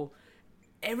wonderful.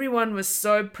 Everyone was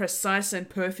so precise and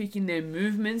perfect in their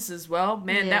movements as well.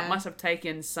 Man, that must have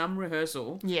taken some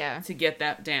rehearsal to get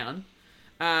that down.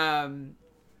 And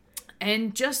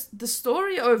just the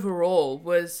story overall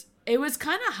was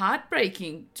kind of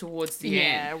heartbreaking towards the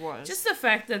end. Yeah, it was. Just the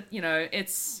fact that, you know,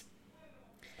 it's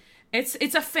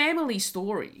a family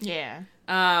story. Yeah.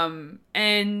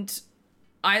 And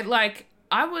I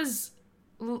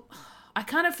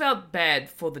kind of felt bad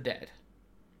for the dad.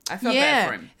 I felt bad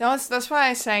for him. That's why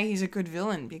I say he's a good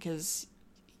villain, because,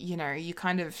 you know, you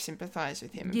kind of sympathize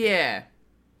with him. Yeah.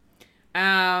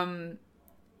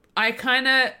 I kind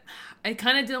of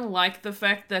didn't like the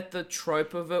fact that the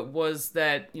trope of it was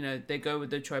that, you know, they go with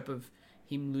the trope of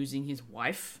him losing his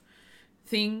wife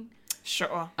thing.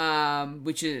 Sure.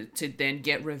 Which is to then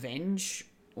get revenge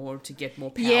or to get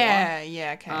more power.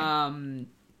 Yeah, okay.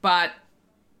 But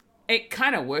it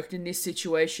kind of worked in this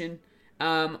situation.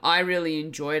 I really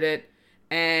enjoyed it,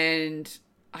 and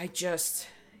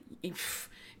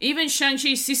even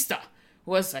Shang-Chi's sister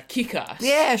was a kick-ass.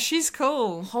 Yeah, she's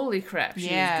cool. Holy crap, she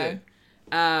was good.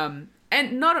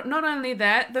 And not only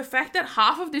that, the fact that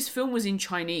half of this film was in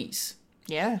Chinese.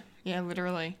 Yeah,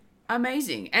 literally.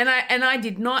 Amazing. And I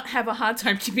did not have a hard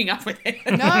time keeping up with it.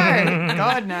 No,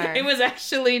 God, no. It was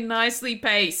actually nicely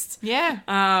paced. Yeah.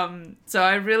 So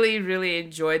I really, really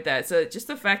enjoyed that. So just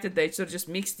the fact that they sort of just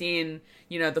mixed in,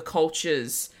 you know, the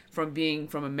cultures from being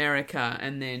from America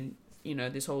and then, you know,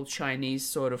 this whole Chinese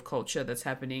sort of culture that's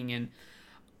happening. And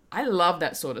I love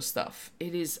that sort of stuff.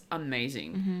 It is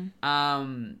amazing.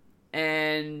 Mm-hmm.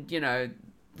 And, you know,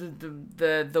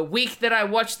 the week that I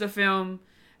watched the film,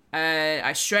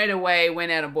 I straight away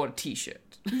went out and bought a t-shirt.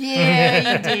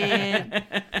 Yeah, you did.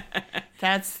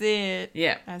 That's it.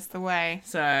 Yeah. That's the way.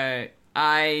 So,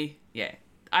 I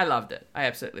loved it. I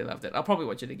absolutely loved it. I'll probably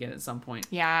watch it again at some point.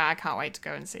 Yeah, I can't wait to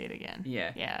go and see it again.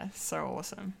 Yeah. Yeah, so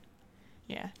awesome.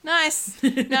 Yeah. Nice.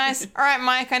 Nice. All right,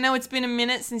 Mike, I know it's been a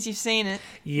minute since you've seen it.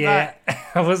 Yeah,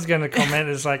 I was going to comment.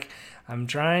 It's like, I'm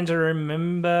trying to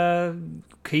remember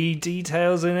key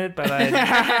details in it, but I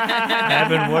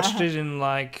haven't watched it in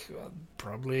like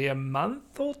probably a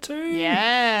month or two.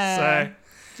 Yeah. So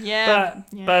yeah.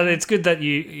 But it's good that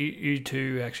you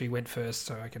two actually went first,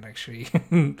 so I can actually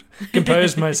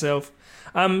compose myself.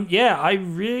 I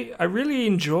really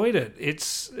enjoyed it.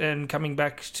 And coming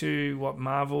back to what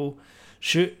Marvel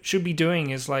should be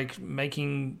doing is like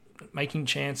making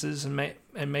chances and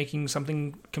making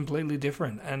something completely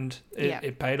different, and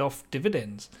it paid off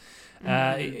dividends.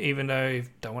 Even though,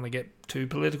 don't want to get too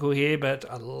political here, but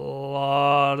a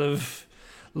lot of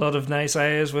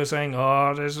naysayers were saying,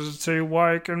 "Oh, this is too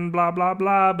woke and blah blah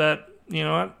blah." But you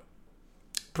know what?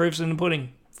 Proof's in the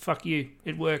pudding. Fuck you.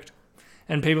 It worked,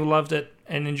 and people loved it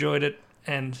and enjoyed it,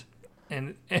 and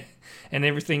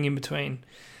everything in between.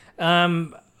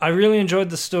 I really enjoyed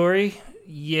the story.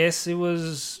 Yes, it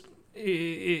was.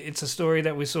 It's a story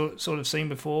that we sort of seen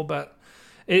before, but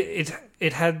it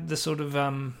had the sort of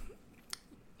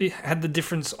it had the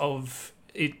difference of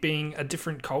it being a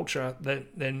different culture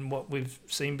than what we've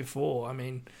seen before. I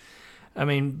mean,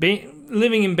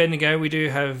 living in Bendigo, we do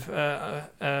have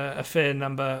a fair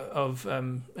number of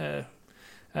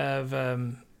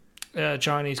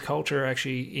Chinese culture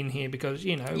actually in here, because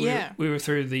you know we were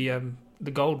through the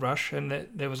gold rush, and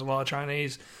there was a lot of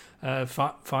Chinese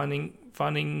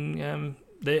finding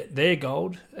their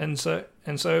gold, and so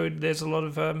there's a lot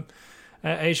of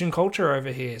Asian culture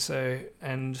over here. So,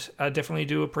 and I definitely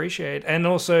do appreciate, and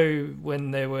also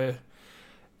when they were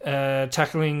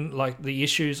tackling like the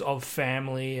issues of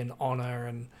family and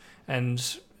honor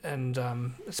and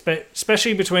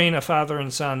especially between a father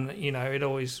and son, you know, it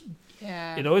always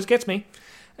gets me.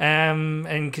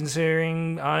 And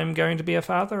considering I'm going to be a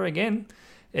father again,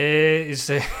 it's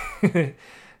going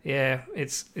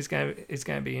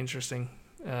to be interesting.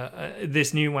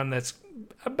 This new one that's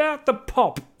about the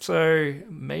pop. So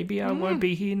maybe I won't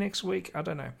be here next week. I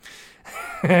don't know.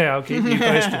 I'll keep you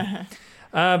posted.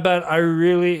 But I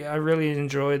really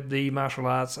enjoyed the martial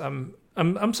arts. I'm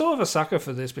sort of a sucker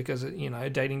for this because, you know,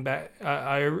 dating back,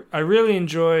 I really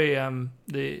enjoy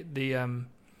the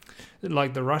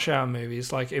like the Rush Hour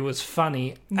movies. Like, it was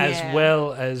funny as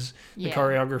well as the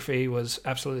choreography was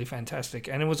absolutely fantastic,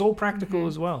 and it was all practical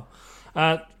as well.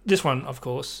 This one, of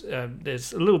course,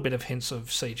 there's a little bit of hints of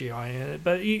CGI in it,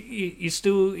 but you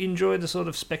still enjoy the sort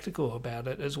of spectacle about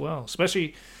it as well,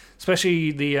 especially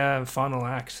the final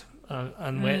act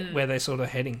and where they're sort of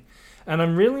heading. And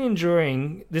I'm really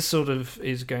enjoying this. Sort of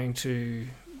is going to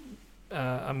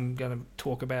I'm going to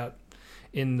talk about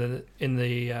in the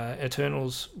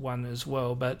Eternals one as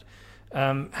well, but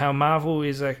how Marvel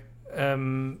is I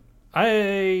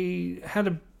had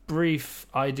a brief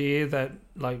idea that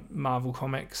like Marvel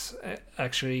Comics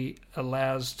actually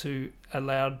allowed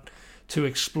to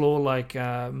explore like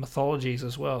mythologies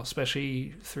as well,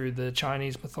 especially through the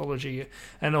Chinese mythology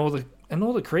and all the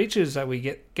creatures that we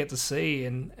get to see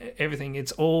and everything.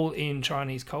 It's all in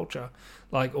Chinese culture,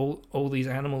 like all these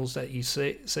animals that you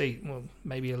see. Well,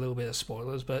 maybe a little bit of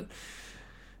spoilers, but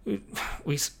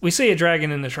we see a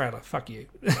dragon in the trailer. Fuck you.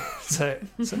 so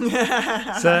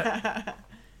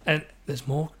and there's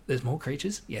more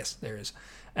creatures. Yes, there is,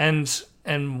 and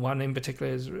one in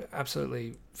particular is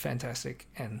absolutely fantastic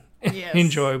and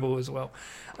enjoyable as well.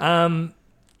 And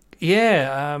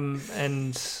yeah,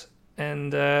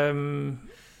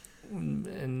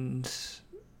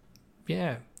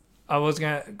 I was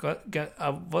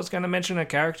gonna mention a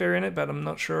character in it, but I'm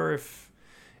not sure if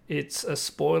it's a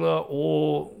spoiler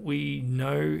or we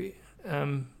know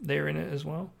they're in it as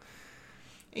well.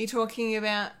 Are you talking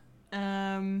about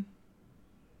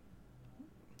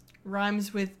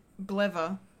rhymes with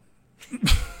Blever?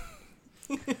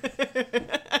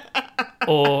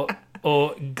 or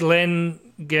Glenn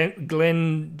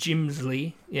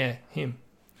Jimsley? Yeah, him.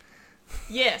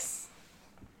 Yes.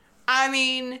 I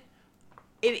mean,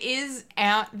 it is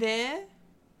out there,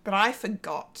 but I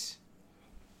forgot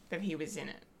that he was in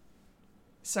it.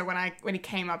 So when he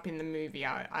came up in the movie,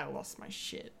 I lost my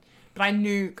shit. But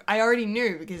I already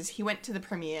knew because he went to the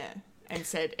premiere and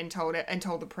told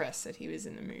the press that he was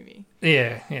in the movie.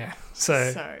 Yeah.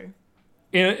 So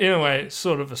in a way, it's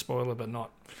sort of a spoiler, but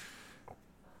not.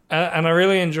 And I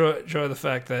really enjoy the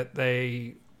fact that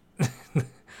they,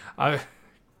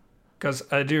 because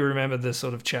I do remember the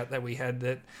sort of chat that we had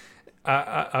that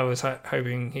I was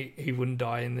hoping he wouldn't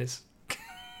die in this.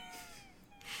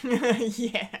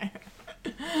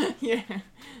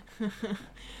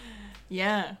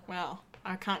 Yeah. Well,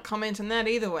 I can't comment on that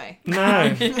either way. No,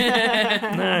 I'm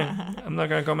not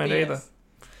going to comment either.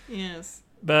 Yes.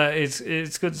 But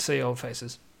it's good to see old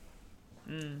faces.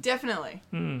 Definitely.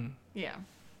 Yeah,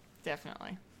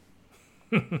 definitely.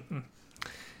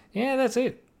 Yeah, that's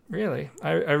it. Really,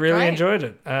 I really enjoyed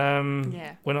it.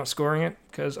 Yeah. We're not scoring it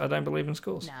because I don't believe in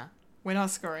scores. Nah, we're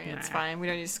not scoring it. It's fine. We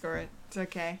don't need to score it. It's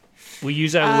okay. We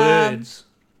use our words.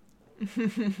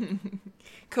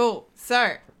 Cool.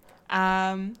 So,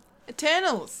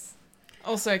 Eternals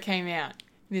also came out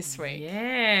this week.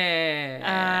 Yeah.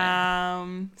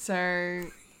 So.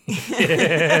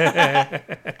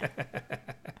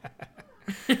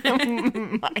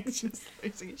 Mike's just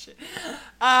losing his shit.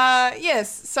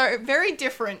 Yes. So very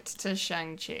different to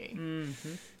Shang-Chi.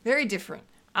 Mm-hmm. Very different.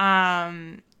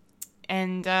 And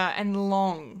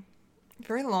long.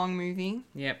 Very long movie.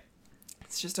 Yep.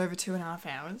 It's just over 2.5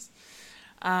 hours.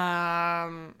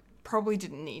 Probably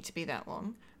didn't need to be that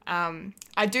long.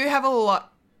 I do have a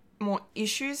lot more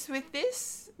issues with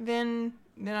this than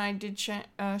I did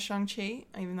Shang-Chi,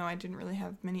 even though I didn't really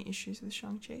have many issues with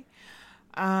Shang-Chi.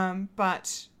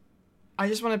 But I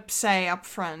just want to say up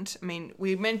front, I mean,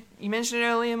 you mentioned it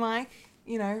earlier, Mike,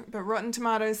 but Rotten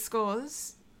Tomatoes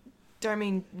scores don't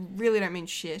mean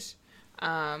shit.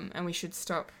 And we should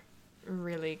stop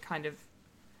really kind of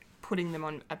putting them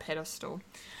on a pedestal.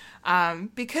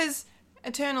 Because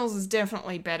Eternals is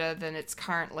definitely better than its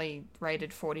currently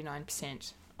rated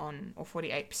 49% or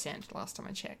 48% last time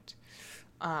I checked.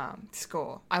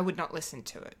 Score. I would not listen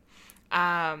to it.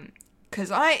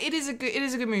 Because it is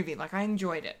a good movie. Like, I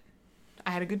enjoyed it.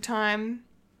 I had a good time.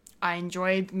 I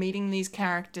enjoyed meeting these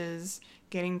characters,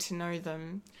 getting to know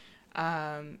them,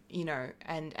 and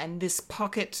this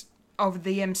pocket of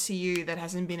the MCU that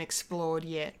hasn't been explored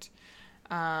yet.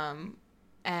 And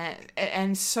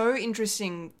so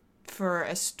interesting for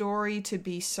a story to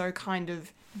be so kind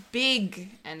of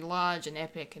big and large and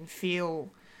epic and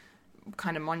feel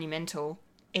kind of monumental.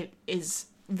 It is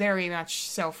very much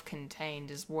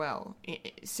self-contained as well,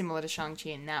 similar to Shang-Chi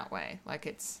in that way. Like,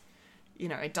 it's you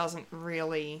know, it doesn't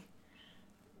really,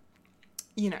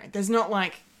 you know, there's not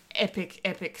like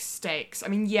epic stakes. I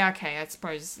mean, yeah, okay, I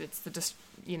suppose it's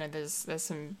you know, there's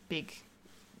some big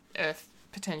Earth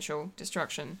potential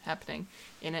destruction happening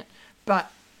in it,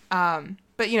 but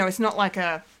you know, it's not like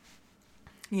a,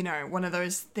 you know, one of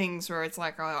those things where it's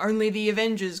like, oh, only the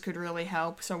Avengers could really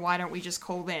help, so why don't we just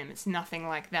call them? It's nothing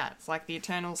like that. It's like the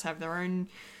Eternals have their own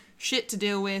shit to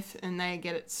deal with, and they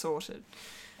get it sorted.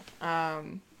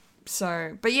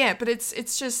 So, but yeah, but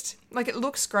it's just, like, it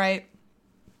looks great.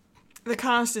 The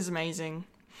cast is amazing.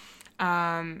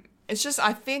 It's just,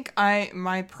 I think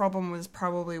my problem was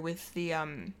probably with the,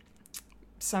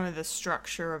 some of the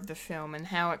structure of the film and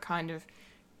how it kind of,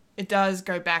 it does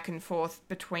go back and forth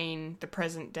between the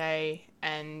present day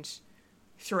and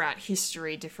throughout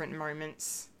history, different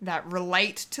moments that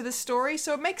relate to the story.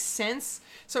 So it makes sense.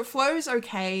 So it flows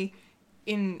okay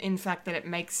in fact that it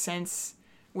makes sense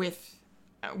with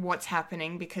what's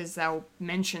happening, because they'll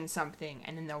mention something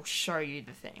and then they'll show you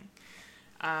the thing.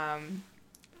 I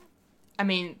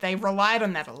mean, they relied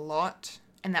on that a lot,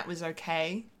 and that was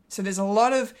okay. So there's a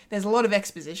lot of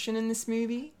exposition in this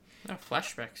movie.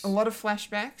 Flashbacks. A lot of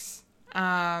flashbacks.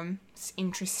 It's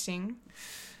interesting.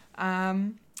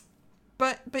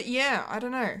 But yeah, I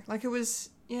don't know. Like, it was,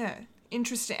 yeah,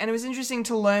 interesting. And it was interesting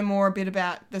to learn more a bit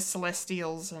about the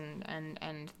Celestials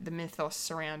and the mythos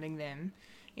surrounding them,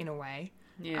 in a way.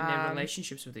 Yeah, and their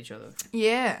relationships with each other.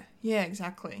 Yeah,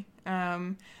 exactly.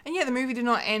 And yeah, the movie did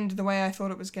not end the way I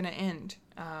thought it was going to end,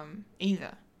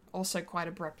 either. Also quite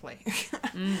abruptly.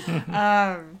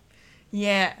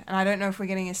 Yeah, and I don't know if we're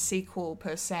getting a sequel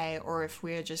per se, or if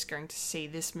we're just going to see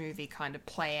this movie kind of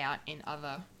play out in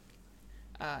other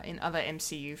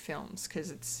MCU films,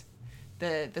 because it's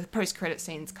the post-credit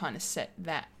scenes kind of set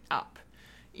that up,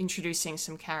 introducing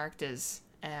some characters,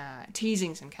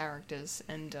 teasing some characters,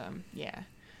 and yeah,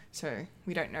 so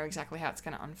we don't know exactly how it's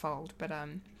going to unfold, but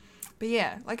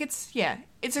yeah, like, it's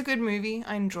a good movie.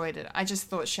 I enjoyed it. I just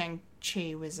thought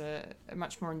Shang-Chi was a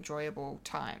much more enjoyable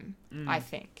time, I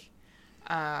think.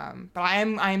 But I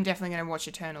am definitely going to watch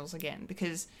Eternals again,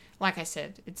 because, like I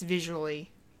said, it's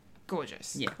visually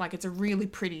gorgeous. Yeah. Like, it's a really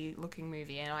pretty looking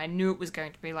movie, and I knew it was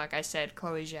going to be, like I said,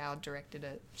 Chloe Zhao directed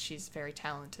it. She's a very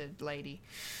talented lady.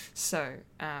 So,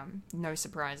 no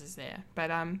surprises there. But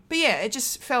yeah, it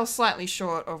just fell slightly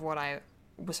short of what I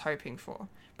was hoping for.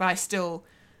 But I still,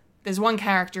 there's one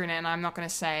character in it, and I'm not going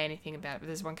to say anything about it, but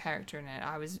there's one character in it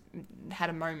had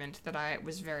a moment that I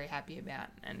was very happy about,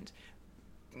 and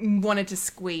wanted to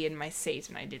squee in my seat,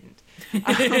 and I didn't.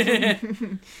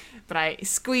 But I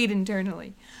squeed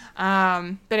internally.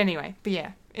 But anyway,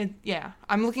 yeah,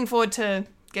 I'm looking forward to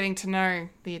getting to know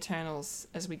the Eternals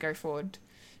as we go forward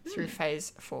through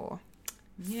Phase 4.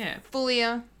 Yeah.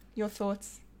 Fulia, your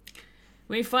thoughts?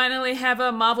 We finally have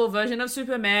a Marvel version of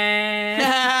Superman.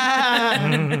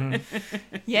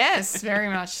 Yes, very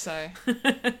much so.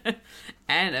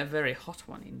 And a very hot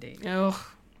one indeed.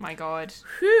 Oh, my God.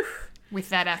 Whew. With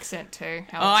that accent too.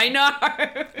 Hello. Oh, I know.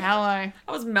 Hello.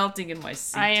 I was melting in my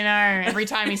seat. I know. Every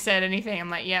time he said anything, I'm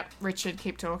like, yep, Richard,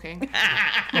 keep talking.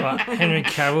 What, Henry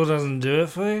Cavill doesn't do it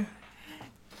for you?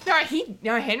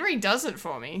 No, Henry does it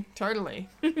for me. Totally.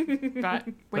 But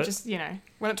we're just, you know,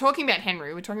 we're not talking about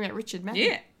Henry, we're talking about Richard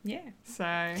Madden. Yeah.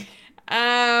 So,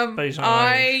 But he's not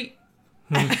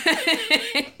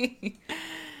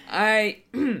I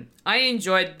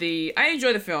enjoyed the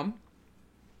film.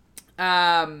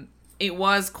 It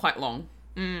was quite long.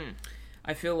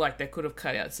 I feel like they could have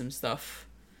cut out some stuff,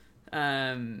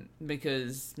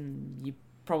 because you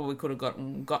probably could have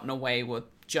gotten away with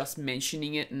just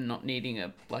mentioning it and not needing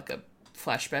a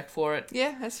flashback for it.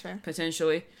 yeah, that's fair.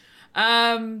 Potentially.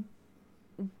 The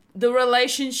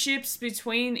relationships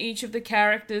between each of the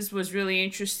characters was really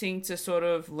interesting to sort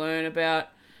of learn about,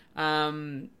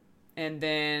 and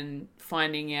then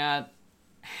finding out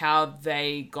how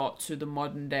they got to the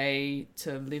modern day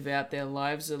to live out their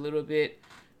lives a little bit,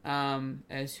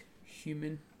 as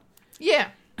human. Yeah.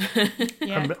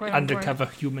 Yeah, Undercover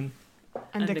human.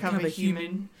 Undercover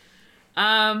human.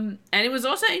 And it was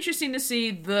also interesting to see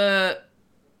the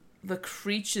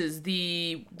creatures,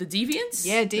 the deviants.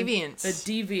 Yeah, deviants. The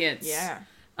deviants. Yeah.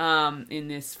 In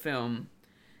this film,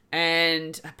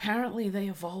 and apparently they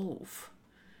evolve,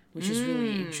 which is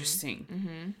really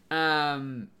interesting.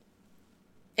 Mm-hmm.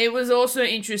 It was also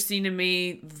interesting to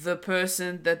me the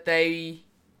person that they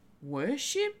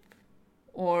worship,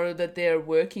 or that they're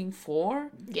working for.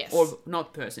 Yes. Or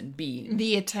not person, being.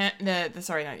 The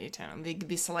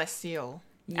Celestial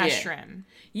Ashram.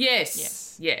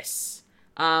 Yes.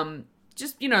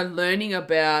 Just, learning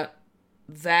about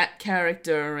that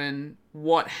character and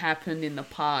what happened in the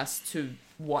past to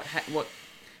what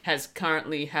has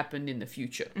currently happened in the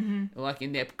future, like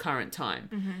in their current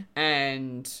time,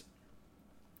 and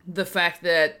the fact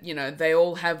that, you know, they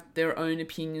all have their own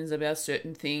opinions about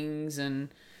certain things, and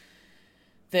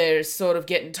they're sort of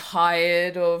getting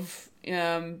tired of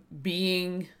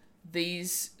being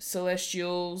these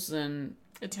Celestials and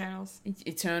Eternals.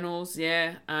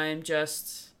 Yeah, I'm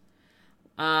just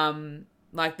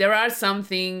like, there are some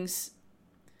things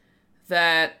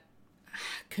that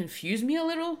confuse me a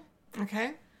little.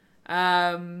 Okay.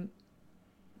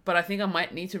 But I think I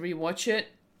might need to rewatch it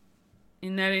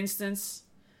in that instance.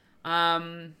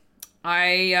 I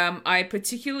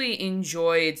particularly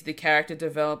enjoyed the character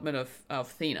development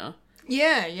of Thena.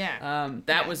 Yeah.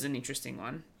 That was an interesting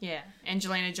one. Yeah.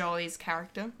 Angelina Jolie's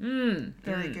character.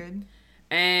 Very good.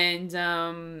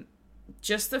 And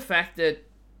just the fact that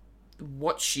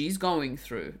what she's going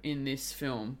through in this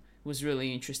film was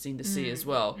really interesting to see as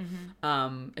well.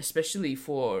 Especially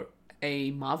for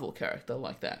a Marvel character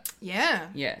like that. Yeah.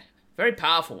 Yeah. Very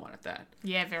powerful one at that.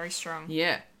 Yeah, very strong.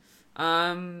 Yeah.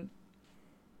 I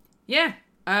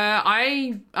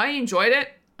enjoyed it.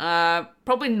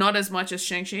 Probably not as much as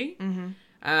Shang-Chi.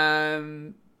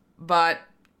 But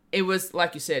it was,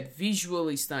 like you said,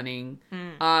 visually stunning.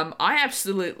 I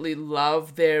absolutely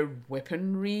love their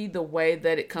weaponry, the way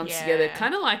that it comes together.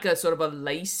 Kind of like a sort of a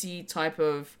lacy type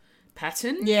of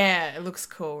pattern. Yeah, it looks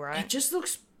cool, right? It just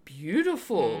looks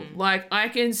beautiful. Like, I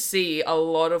can see a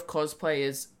lot of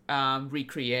cosplayers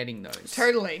recreating those.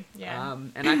 Totally, yeah.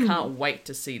 And I can't wait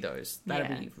to see those.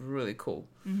 That'd be really cool.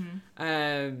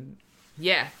 I'd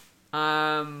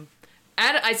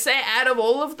say out of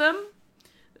all of them,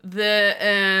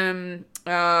 the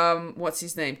what's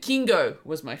his name? Kingo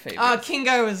was my favorite. Oh,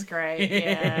 Kingo was great.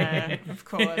 Yeah, of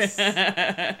course.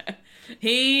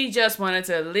 He just wanted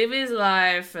to live his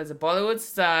life as a Bollywood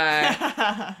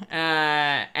star,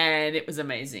 and it was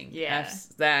amazing. Yeah,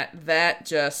 that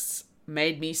just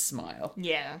made me smile.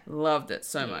 Yeah, loved it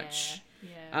so much.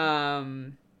 Yeah.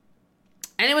 And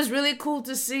it was really cool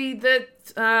to see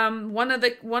that one of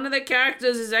the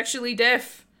characters is actually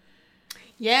deaf.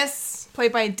 Yes,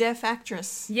 played by a deaf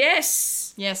actress.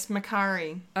 Yes,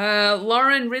 Makari.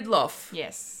 Lauren Ridloff.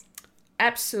 Yes,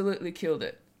 absolutely killed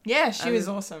it. Yeah, she was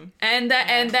awesome. And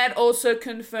that also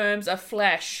confirms a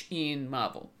Flash in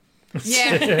Marvel.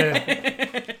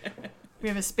 Yeah. We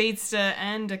have a speedster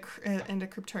and a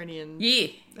Kryptonian. Yeah.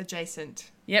 Adjacent.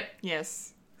 Yep.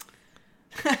 Yes.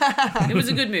 It was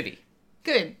a good movie.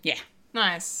 Good. Yeah.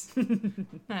 Nice.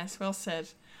 Nice. Well said.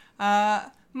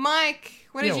 Mike,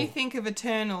 what did you think of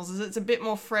Eternals? It's a bit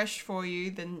more fresh for you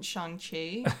than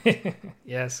Shang-Chi.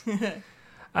 Yes.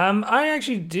 I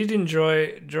actually did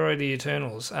enjoy the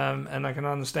Eternals, and I can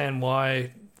understand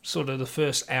why sort of the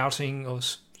first outing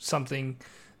of something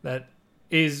that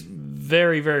is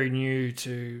very, very new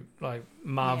to like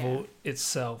Marvel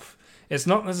itself. It's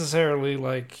not necessarily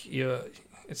like your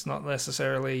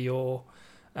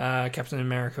Captain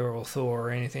America or Thor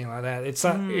or anything like that. It's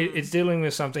dealing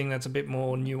with something that's a bit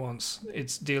more nuanced.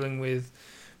 It's dealing with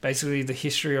basically the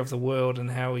history of the world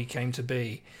and how we came to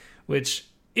be, which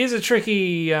is a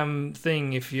tricky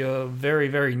thing if you're very,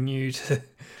 very new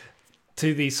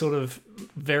to these sort of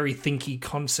very thinky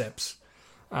concepts.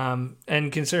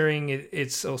 And considering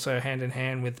it's also hand in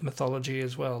hand with mythology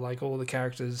as well, like all the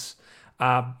characters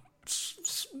are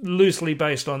loosely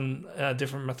based on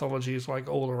different mythologies, like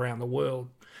all around the world.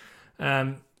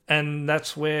 And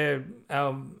that's where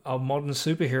our modern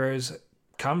superheroes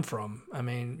come from. I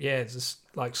mean, it's just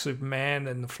like Superman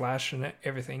and the Flash and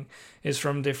everything is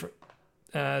from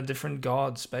different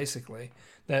gods, basically,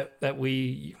 that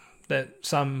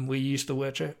some we used to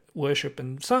worship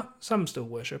and some still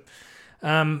worship.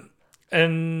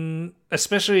 And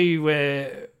especially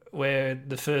where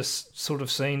the first sort of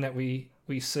scene that we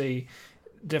see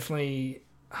definitely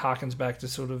harkens back to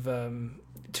sort of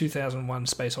 2001: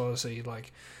 Space Odyssey.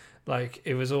 Like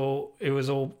it was all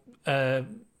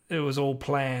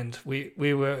planned. We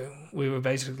were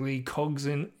basically cogs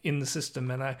in the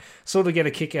system, and I sort of get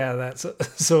a kick out of that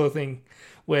sort of thing,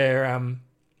 where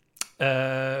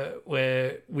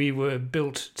we were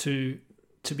built to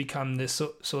become this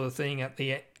sort of thing at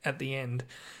the end,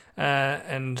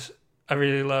 and I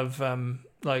really love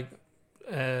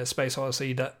Space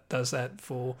Odyssey does that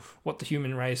for what the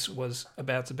human race was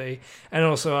about to be, and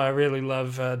also I really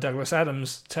love Douglas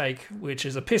Adams' take, which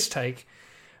is a piss take,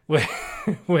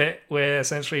 where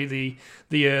essentially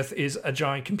the Earth is a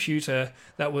giant computer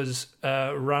that was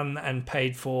run and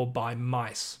paid for by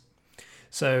mice.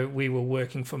 So we were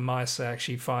working for mice to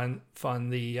actually find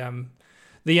the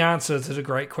answer to the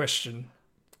great question,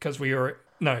 because we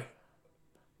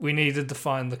needed to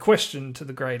find the question to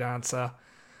the great answer,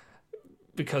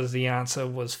 because the answer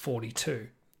was 42,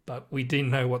 but we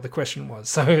didn't know what the question was.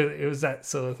 So it was that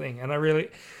sort of thing. And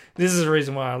this is the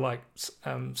reason why I like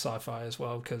sci-fi as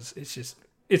well, because it's just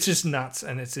nuts,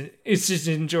 and it's just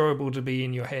enjoyable to be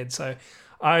in your head. So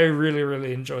I really,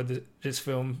 really enjoyed this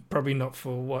film. Probably not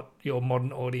for what your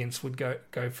modern audience would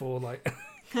go for. Like,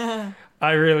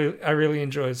 I really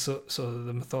enjoyed sort of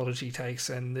the mythology takes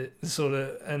and the sort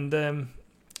of and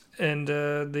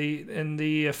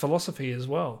the philosophy as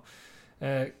well.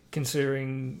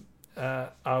 Considering,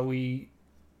 are we,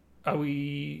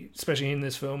 especially in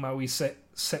this film, are we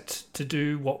set to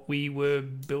do what we were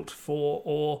built for,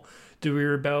 or do we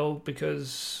rebel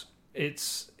because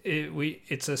it's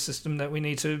a system that we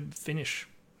need to finish,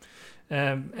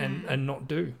 and not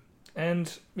do?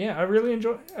 And yeah, I really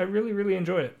enjoyed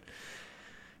it.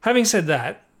 Having said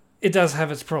that, it does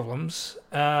have its problems,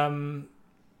 and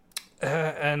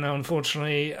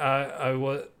unfortunately,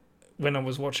 when I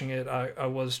was watching it, I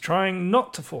was trying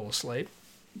not to fall asleep.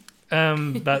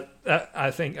 But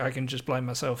I think I can just blame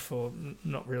myself for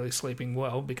not really sleeping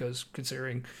well, because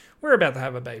considering we're about to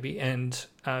have a baby and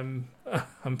I'm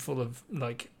full of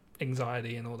like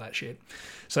anxiety and all that shit.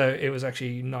 So it was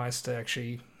actually nice to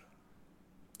actually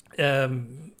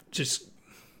just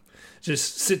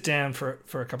sit down for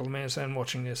a couple of minutes and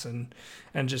watching this and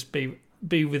just be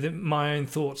within my own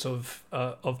thoughts of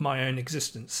my own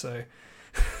existence. So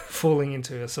falling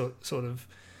into a sort of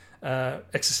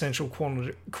existential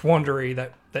quandary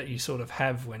that you sort of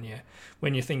have when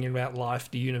you're thinking about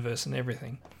life, the universe, and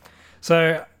everything.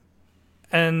 So,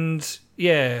 and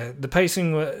yeah, the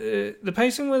pacing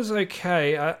was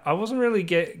okay. I wasn't really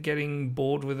getting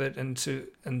bored with it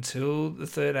until the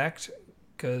third act,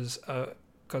 because I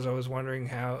was wondering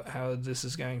how this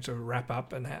is going to wrap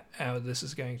up and how this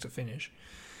is going to finish.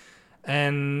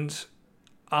 And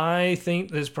I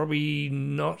think there's probably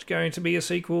not going to be a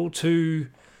sequel to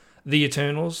The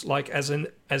Eternals, like as in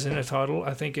a title.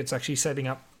 I think it's actually setting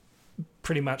up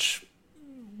pretty much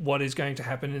what is going to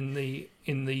happen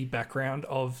in the background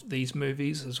of these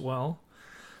movies as well.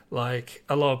 Like,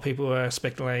 a lot of people are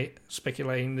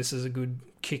speculating this is a good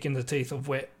kick in the teeth of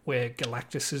where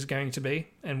Galactus is going to be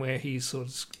and where he sort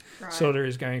of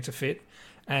is going to fit.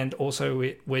 And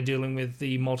also we're dealing with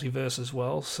the multiverse as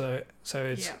well. So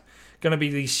it's going to be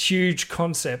these huge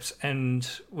concepts, and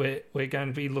we're going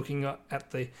to be looking at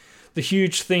the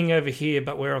huge thing over here,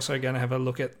 but we're also going to have a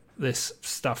look at this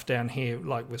stuff down here,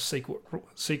 like with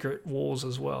secret wars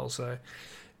as well. So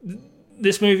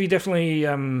this movie definitely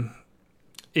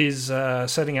is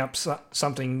setting up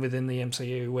something within the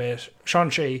MCU where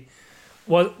Shang-Chi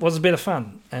was a bit of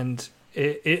fun, and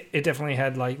it definitely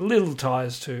had like little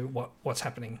ties to what's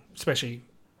happening, especially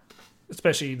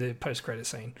the post-credit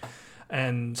scene.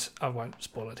 And I won't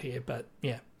spoil it here, but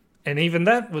yeah. And even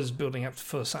that was building up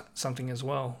for something as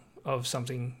well,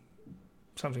 something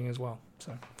as well.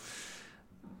 So,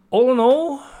 all in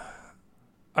all,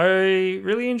 I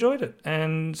really enjoyed it,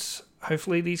 and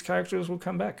hopefully these characters will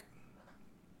come back.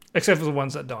 Except for the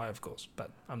ones that die, of course,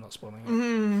 but I'm not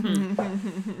spoiling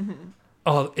it.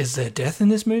 Oh, is there death in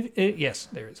this movie? Yes,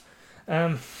 there is.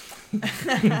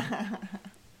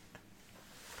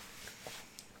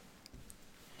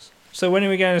 So when are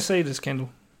we going to see this, Kendall?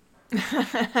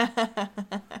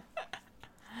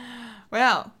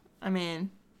 Well, I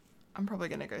mean, I'm probably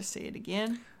going to go see it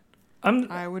again.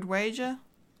 I would wager.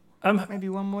 Maybe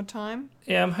one more time.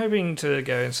 Yeah, I'm hoping to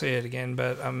go and see it again,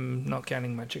 but I'm not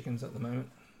counting my chickens at the moment.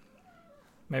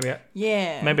 Maybe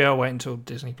I'll wait until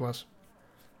Disney Plus.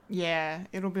 Yeah,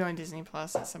 it'll be on Disney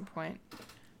Plus at some point,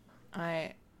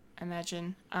 I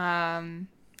imagine.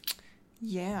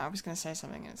 Yeah, I was going to say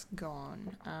something and it's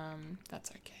gone.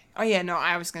 That's okay. Oh, yeah, no,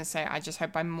 I was going to say I just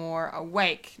hope I'm more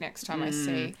awake next time I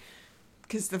see.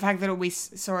 Because the fact that we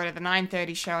saw it at the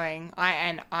 9:30 showing,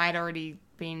 I'd already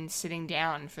been sitting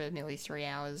down for nearly 3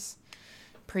 hours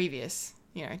previous,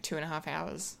 2.5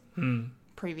 hours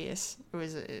previous. It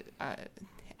was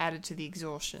added to the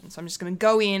exhaustion. So I'm just going to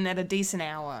go in at a decent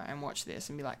hour and watch this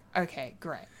and be like, okay,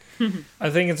 great. I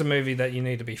think it's a movie that you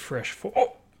need to be fresh for.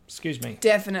 Oh, excuse me.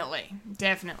 Definitely.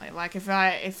 Like if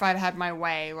I'd had my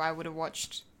way, I would have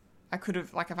watched.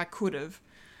 If I could have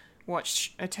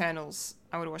watched Eternals,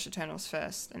 I would have watched Eternals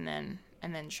first, and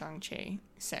then Shang-Chi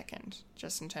second,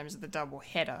 just in terms of the double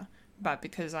header. But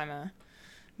because I'm a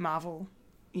Marvel,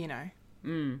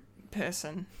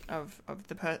 person of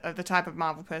the type of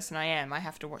Marvel person I am, I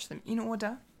have to watch them in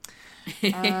order.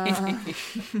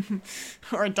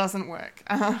 Or it doesn't work.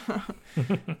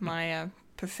 My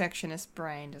perfectionist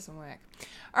brain doesn't work.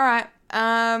 All right.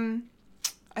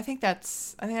 I think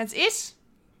that's it.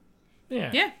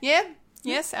 Yeah.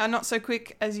 Yes, our not so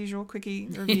quick as usual quickie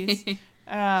reviews.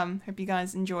 Hope you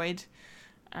guys enjoyed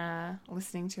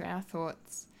listening to our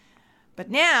thoughts. But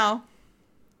now,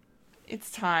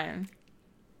 it's time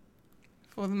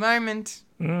for the moment,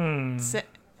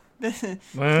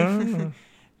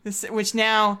 which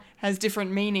now has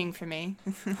different meaning for me.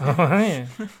 Oh, yeah.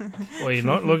 Well, you're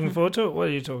not looking forward to it? What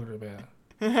are you talking about?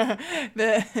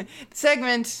 The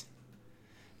segment,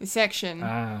 the section,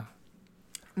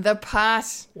 the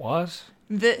part, what?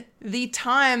 The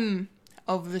time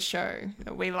of the show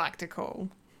that we like to call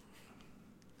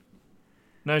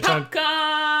No time.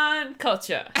 Popcorn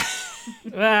culture.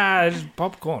 It's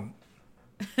popcorn.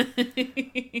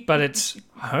 But it's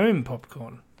home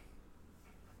popcorn.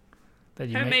 That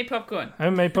you Homemade popcorn.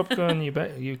 Homemade popcorn.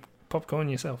 You popcorn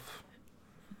yourself.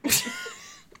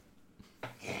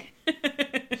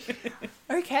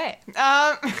 Okay.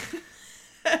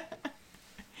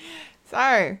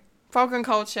 So, popcorn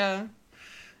culture.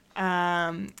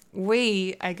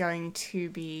 We are going to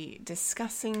be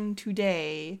discussing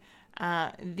today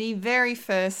the very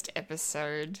first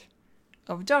episode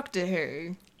of Doctor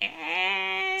Who.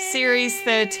 Series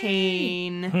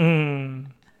 13.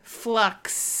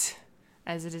 Flux,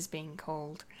 as it is being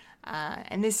called.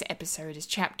 And this episode is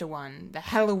Chapter 1, The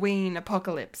Halloween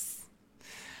Apocalypse.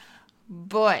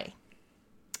 Boy.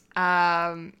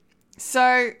 So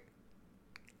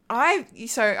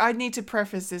I need to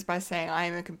preface this by saying I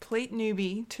am a complete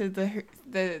newbie to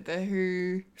the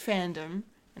Who fandom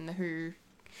and the Who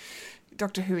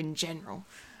Doctor Who in general.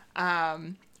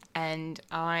 And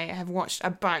I have watched a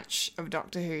bunch of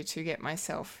Doctor Who to get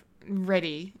myself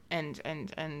ready and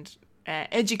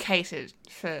educated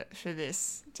for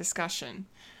this discussion.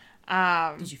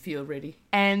 Did you feel ready?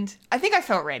 And I think I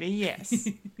felt ready, yes.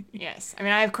 Yes. I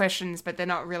mean, I have questions, but they're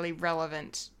not really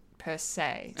relevant per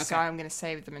se. Okay. So I'm going to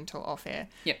save them until off air.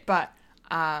 Yep. But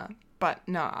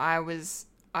no,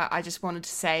 I just wanted to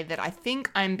say that I think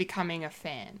I'm becoming a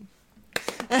fan.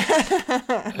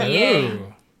 Yeah.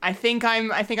 I think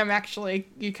I'm actually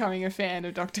becoming a fan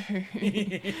of Doctor Who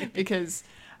because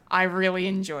I really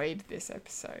enjoyed this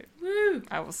episode. Woo!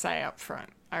 I will say up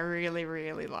front, I really,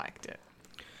 really liked it.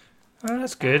 Oh,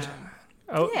 that's good.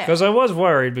 Yeah. Because I was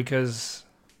worried because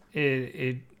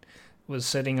it was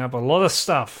setting up a lot of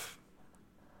stuff,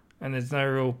 and there's no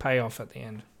real payoff at the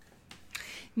end.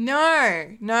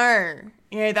 No.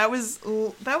 Yeah, that was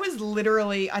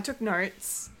literally. I took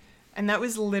notes. And that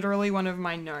was literally one of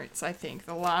my notes, I think.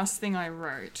 The last thing I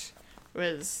wrote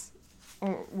was...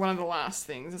 Or one of the last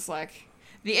things. It's like,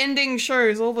 the ending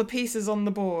shows all the pieces on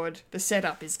the board. The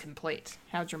setup is complete.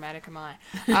 How dramatic am I?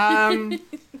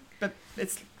 But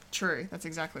it's true. That's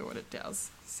exactly what it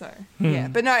does. So, yeah.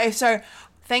 But no, so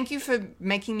thank you for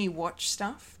making me watch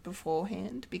stuff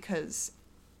beforehand, because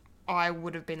I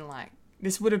would have been like...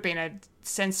 This would have been a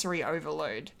sensory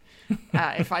overload.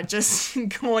 If I'd just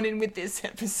gone in with this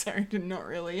episode and not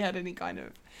really had any kind of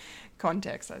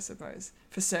context, I suppose,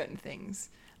 for certain things.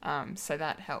 So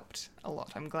that helped a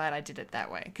lot. I'm glad I did it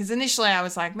that way. Because initially I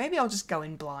was like, maybe I'll just go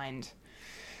in blind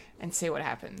and see what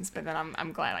happens. But then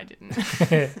I'm glad I didn't.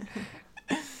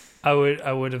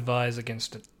 I would advise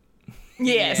against it.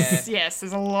 Yes.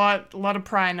 There's a lot of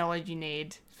prior knowledge you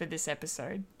need for this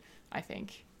episode, I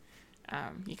think.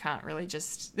 You can't really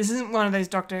just... This isn't one of those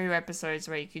Doctor Who episodes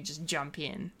where you could just jump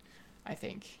in, I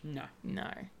think. No.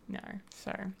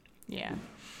 So, yeah.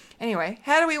 Anyway,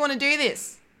 how do we want to do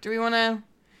this? Do we want to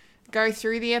go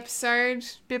through the episode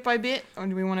bit by bit? Or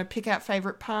do we want to pick out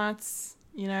favourite parts?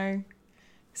 You know,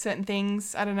 certain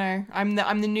things? I don't know. I'm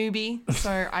the newbie,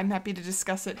 so I'm happy to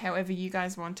discuss it however you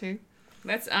guys want to.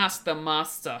 Let's ask the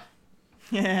master.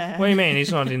 Yeah. What do you mean?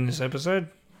 He's not in this episode?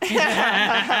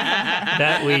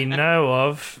 That we know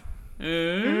of.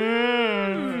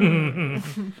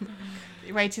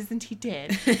 Wait, isn't he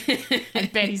dead?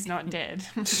 I bet he's not dead.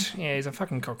 Yeah, he's a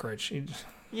fucking cockroach.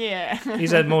 Yeah.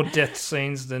 He's had more death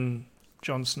scenes than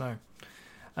Jon Snow.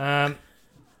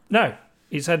 No,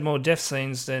 he's had more death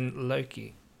scenes than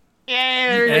Loki.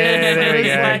 Yeah, there we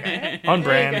go. Like, on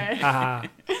brand.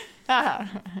 Haha.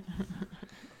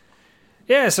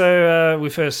 Yeah, so we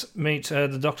first meet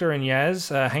the Doctor and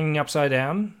Yaz hanging upside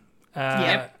down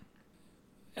on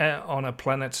a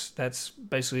planet that's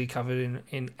basically covered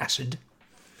in acid.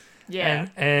 Yeah.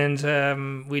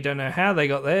 And we don't know how they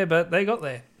got there, but they got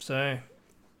there. So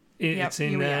it's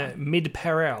in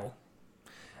mid-Parel.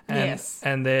 Yes.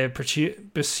 And they're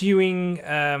pursuing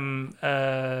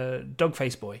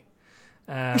Dogface Boy.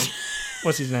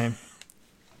 What's his name?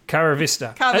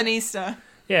 Caravista. Carvanista.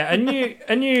 Yeah,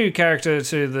 a new character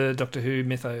to the Doctor Who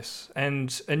mythos,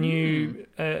 and a new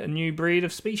breed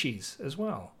of species as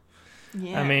well.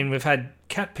 Yeah. I mean, we've had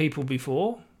cat people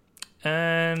before,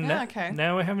 And okay.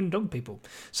 now we're having dog people.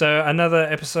 So another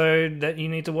episode that you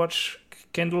need to watch,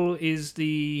 Kendall, is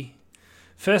the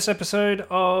first episode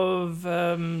of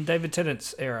David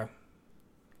Tennant's era.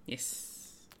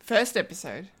 Yes. First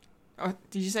episode. Oh,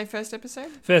 did you say first episode?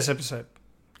 First episode.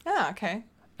 Oh, okay.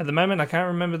 At the moment, I can't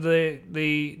remember the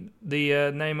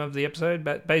name of the episode,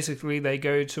 but basically they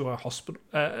go to a hospital,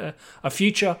 a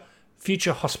future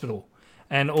hospital,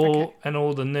 and all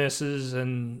the nurses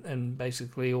and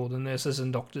basically all the nurses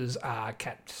and doctors are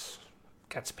cats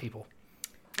people.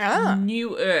 Ah.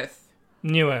 New Earth.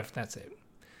 New Earth, that's it.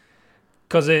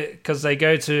 Because they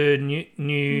go to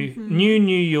New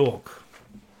York.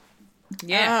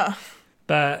 Yeah. Ah.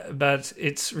 But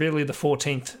it's really the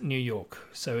 14th New York,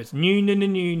 so it's New York.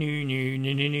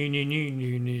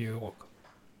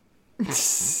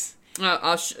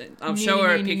 I'll show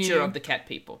her a picture of the cat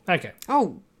people. Okay.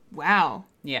 Oh, wow.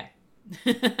 Yeah.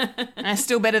 That's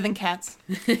still better than cats.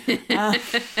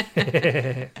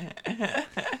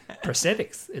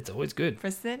 Prosthetics, it's always good.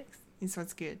 Prosthetics is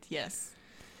what's good. Yes.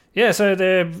 Yeah, so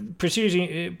they're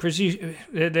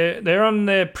they're on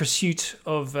their pursuit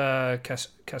of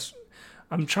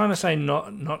I'm trying to say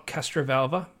not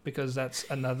Castrovalva because that's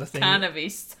another thing.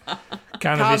 Carnavista.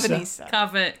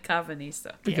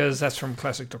 Carvanista. Because that's from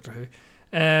classic Doctor Who.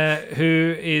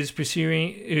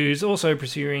 Who's also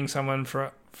pursuing someone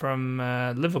from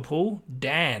Liverpool,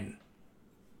 Dan.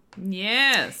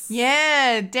 Yes.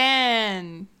 Yeah,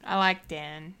 Dan. I like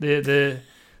Dan. The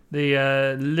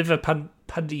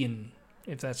Liverpudlian,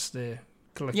 if that's the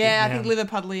collective Yeah, noun. I think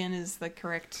Liverpudlian is the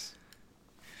correct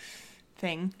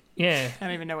thing. Yeah. I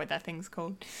don't even know what that thing's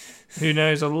called. Who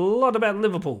knows a lot about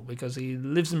Liverpool because he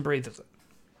lives and breathes it.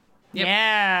 Yep.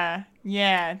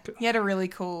 Yeah. He had a really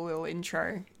cool little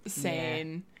intro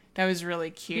scene. That was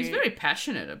really cute. He's very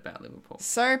passionate about Liverpool.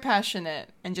 So passionate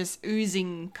and just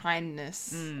oozing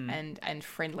kindness and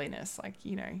friendliness. Like,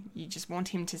 you just want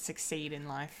him to succeed in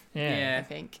life. Yeah. I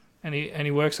think. And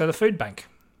he works at a food bank.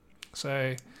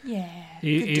 So yeah,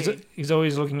 he's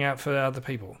always looking out for other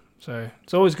people. So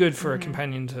it's always good for a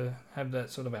companion to have that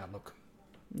sort of outlook.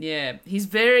 Yeah, he's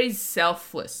very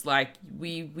selfless. Like,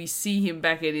 we see him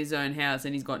back at his own house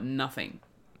and he's got nothing.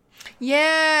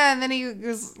 Yeah, and then he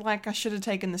was like, I should have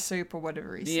taken the soup or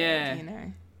whatever he said,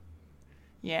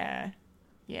 Yeah.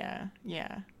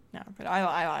 No, but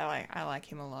I like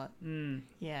him a lot.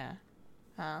 Yeah.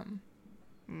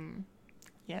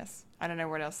 Yes. I don't know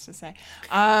what else to say.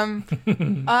 Well,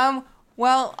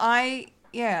 I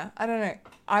don't know.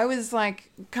 I was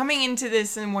like, coming into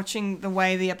this and watching the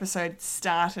way the episode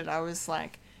started, I was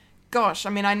like, gosh, I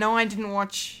mean, I know I didn't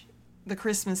watch the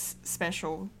Christmas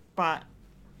special, but,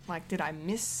 like, did I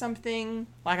miss something?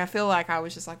 Like, I feel like I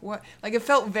was just like, what? Like, it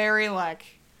felt very like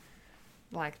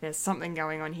there's something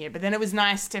going on here. But then it was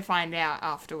nice to find out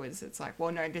afterwards. It's like,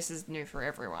 well, no, this is new for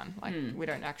everyone. Like, we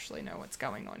don't actually know what's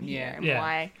going on here.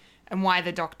 And why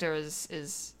the Doctor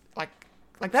is like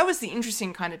that was the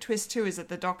interesting kind of twist too, is that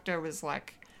the Doctor was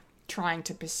like trying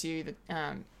to pursue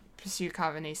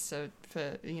Carvanista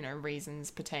for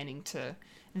reasons pertaining to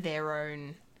their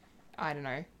own, I don't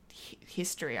know,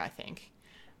 history. I think,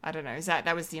 I don't know.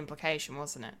 That was the implication,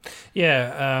 wasn't it?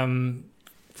 Yeah.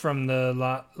 From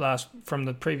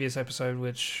the previous episode,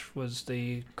 which was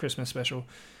the Christmas special,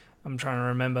 I'm trying to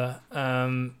remember.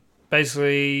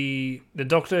 Basically, the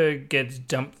Doctor gets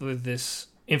dumped with this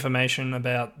information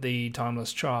about the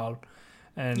timeless child,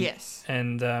 and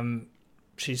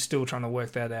she's still trying to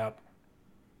work that out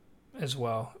as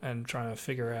well, and trying to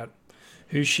figure out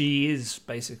who she is,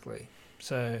 basically.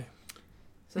 So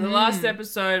the last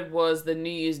episode was the New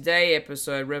Year's Day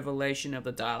episode, Revelation of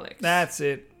the Daleks. That's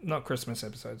it. Not Christmas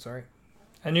episode, sorry.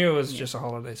 I knew it was just a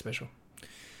holiday special.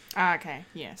 Okay,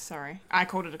 yeah, sorry. I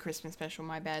called it a Christmas special,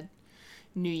 my bad.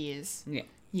 New Year's. Yeah.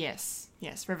 Yes,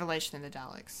 Revelation of the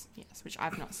Daleks. Yes, which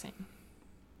I've not seen.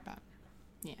 But,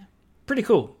 yeah. Pretty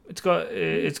cool. It's got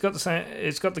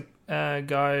the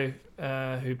guy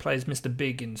who plays Mr.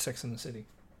 Big in Sex and the City.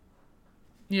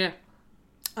 Yeah.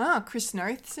 Oh, Chris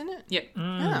Noth's in it? Yep.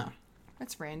 Oh,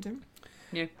 that's random.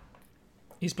 Yeah.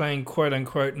 He's playing quote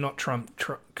unquote not Trump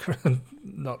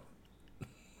not.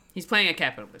 He's playing a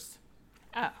capitalist.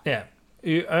 Oh. Yeah.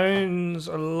 Who owns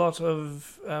a lot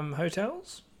of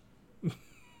hotels.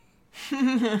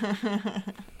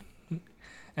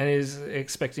 And is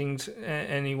expecting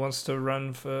and he wants to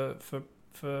run for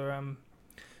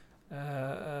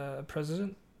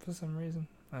president for some reason.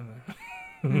 I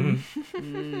don't know.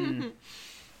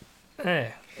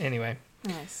 Yeah. Anyway.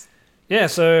 Nice. Yeah.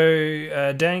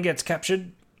 So Dan gets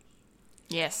captured.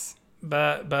 Yes.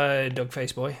 By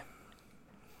Dogface Boy.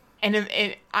 And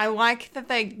I like that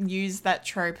they use that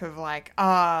trope of like,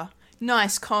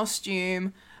 nice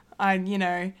costume.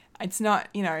 It's not,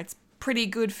 it's pretty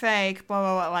good fake, blah,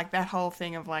 blah, blah. Like that whole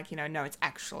thing of like, no, it's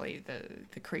actually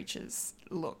the creature's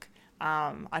look.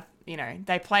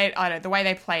 They played, the way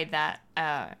they played that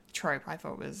trope, I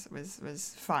thought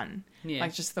was fun. Yeah.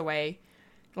 Like just the way,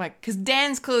 like, because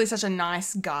Dan's clearly such a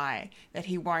nice guy that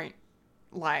he won't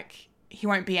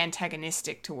be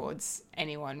antagonistic towards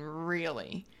anyone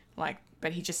really. Like,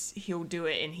 but he'll do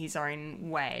it in his own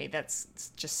way.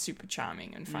 That's just super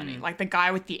charming and funny. Like the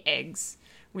guy with the eggs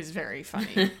was very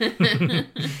funny.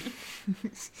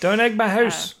 Don't egg my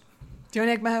house. Don't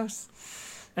egg my house.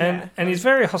 And he's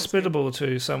very hospitable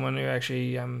to someone who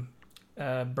actually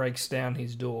breaks down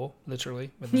his door, literally,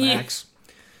 with an axe.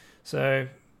 So...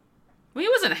 Well, he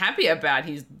wasn't happy about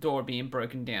his door being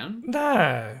broken down.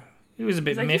 No. He was a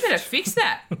bit miffed. You better fix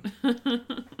that.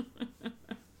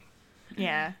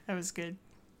 Yeah, that was good.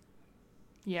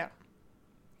 Yeah.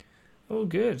 Oh,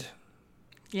 good.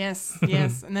 Yes.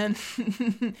 And then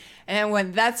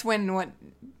that's when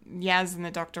Yaz and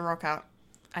the Doctor rock up,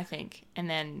 I think. And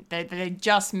then they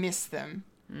just miss them.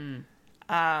 And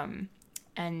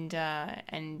then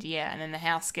the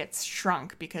house gets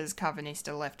shrunk because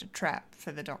Carvanista left a trap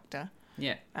for the Doctor.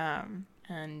 Yeah.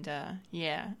 And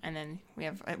then we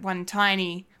have one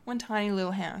tiny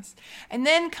little house. And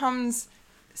then comes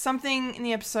something in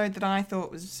the episode that I thought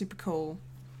was super cool,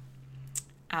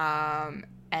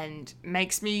 and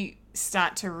makes me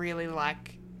start to really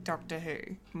like Doctor Who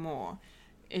more,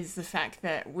 is the fact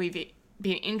that we've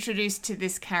been introduced to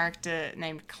this character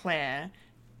named Claire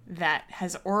that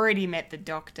has already met the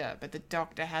Doctor, but the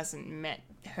Doctor hasn't met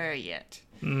her yet.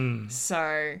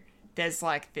 So there's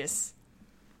like this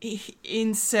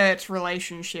insert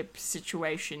relationship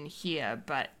situation here,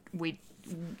 but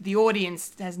the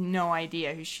audience has no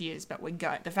idea who she is, but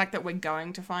the fact that we're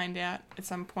going to find out at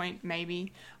some point,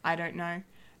 maybe, I don't know,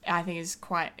 I think is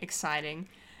quite exciting.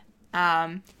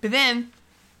 But then,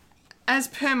 as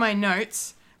per my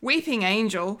notes, Weeping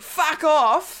Angel, fuck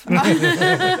off. No,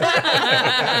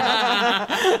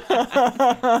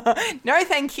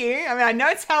 thank you. I mean, I know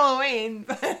it's Halloween,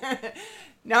 but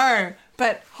no.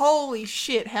 But holy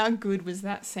shit, how good was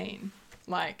that scene?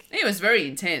 Like, it was very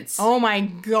intense. Oh my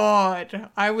god.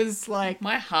 I was like...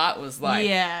 My heart was like...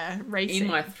 Yeah, racing. In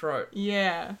my throat.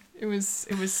 Yeah. It was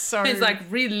so... It's like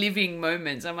reliving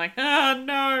moments. I'm like, oh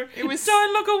no. It was...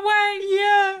 Don't look away.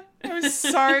 Yeah. It was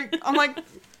so... I'm like,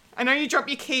 I know you dropped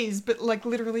your keys, but like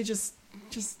literally just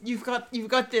you've got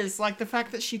this. Like the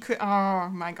fact that she could... Oh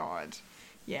my god.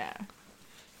 Yeah.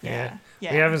 Yeah. We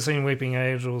haven't seen Weeping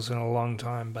Angels in a long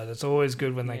time, but it's always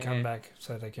good when they come back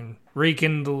so they can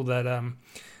rekindle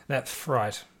that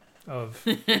fright of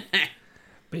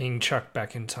being chucked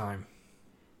back in time.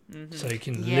 So you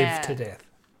can live to death.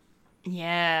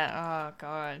 Yeah. Oh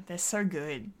god, they're so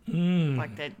good.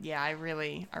 Like that. Yeah, I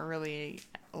really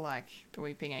like the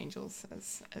Weeping Angels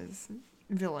as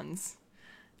villains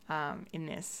in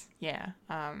this. Yeah.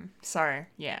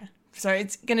 So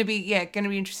it's gonna be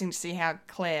interesting to see how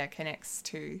Claire connects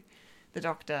to the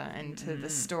Doctor and to the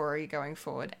story going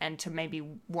forward, and to maybe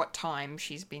what time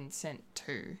she's been sent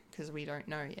to, because we don't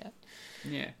know yet.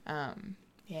 Yeah.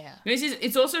 Yeah.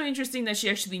 It's also interesting that she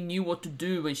actually knew what to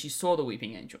do when she saw the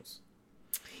Weeping Angels.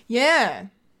 Yeah.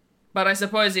 But I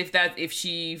suppose if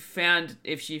she found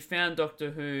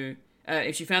Doctor Who,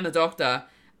 if she found the Doctor,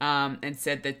 and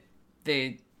said that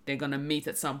they're gonna meet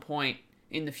at some point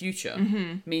in the future,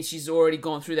 means she's already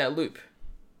gone through that loop,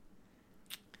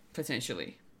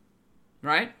 potentially,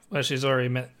 right? Well, she's already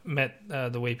met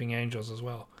the Weeping Angels as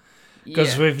well,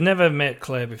 because we've never met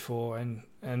Claire before, and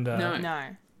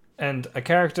No. And a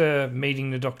character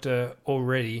meeting the Doctor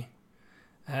already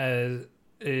it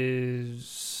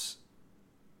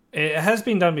has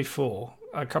been done before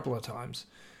a couple of times.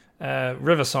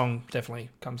 River Song definitely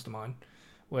comes to mind,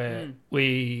 where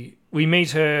we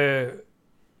meet her.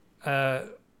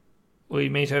 We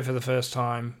meet her for the first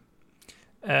time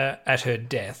at her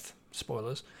death.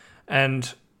 Spoilers,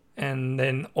 and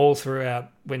then all throughout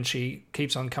when she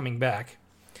keeps on coming back.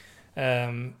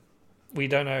 We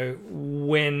don't know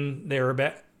when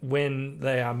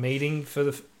they are meeting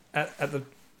for at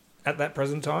that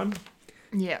present time.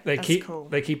 Yeah, that's cool.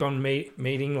 They keep on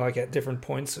meeting like at different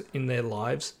points in their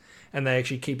lives, and they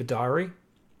actually keep a diary.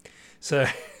 So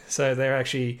they're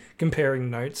actually comparing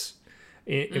notes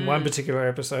in one particular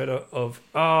episode of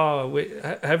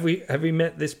have we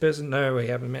met this person? No, we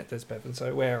haven't met this person.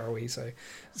 So where are we? So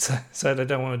they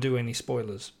don't want to do any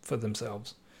spoilers for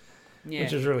themselves,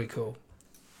 which is really cool.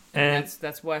 And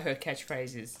that's why her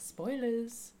catchphrase is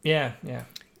spoilers. Yeah.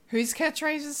 Whose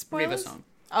catchphrase is spoilers? River Song.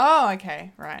 Oh,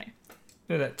 okay, right.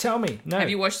 Do that. Tell me. No. Have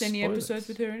you watched any spoilers. episodes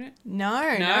with her in it? No,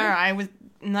 I was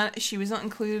not. She was not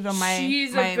included on my.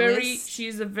 She's my list.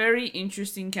 She's a very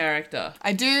interesting character.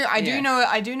 I do Yeah. know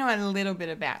a little bit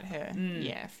about her.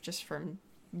 Yeah, just from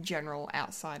general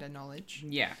outsider knowledge.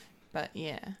 Yeah. But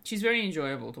yeah. She's very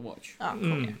enjoyable to watch. Oh,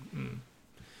 cool.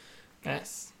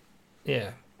 Yes.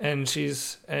 Yeah, and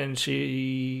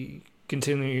she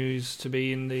continues to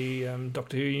be in the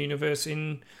Doctor Who universe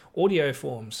in audio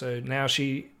form. So now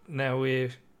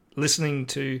we're listening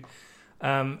to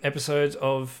episodes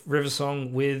of River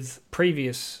Song with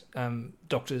previous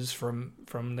Doctors from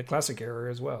the classic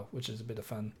era as well, which is a bit of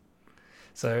fun.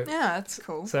 So yeah, that's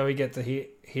cool. So we get to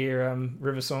hear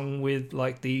River Song with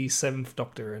like the 7th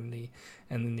Doctor and the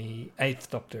 8th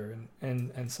Doctor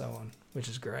and so on, which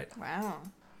is great. Wow.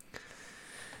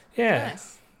 Yeah.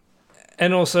 Nice.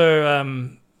 And also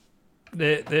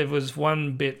there was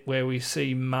one bit where we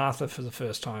see Martha for the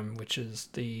first time, which is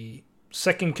the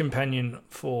second companion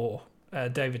for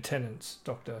David Tennant's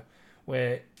Doctor,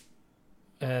 where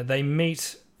they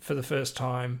meet for the first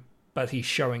time, but he's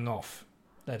showing off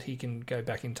that he can go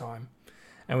back in time.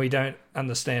 And we don't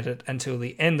understand it until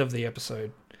the end of the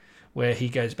episode, where he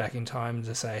goes back in time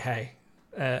to say, hey,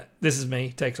 this is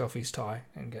me, takes off his tie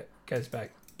and goes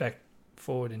back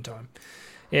forward in time.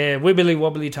 Yeah, wibbly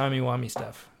wobbly timey wimey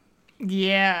stuff.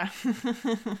 Yeah.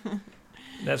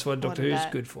 That's what Doctor Who's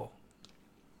good for.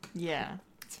 Yeah,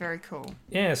 it's very cool.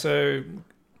 Yeah, so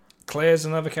Claire's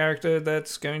another character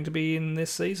that's going to be in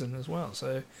this season as well.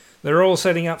 So they're all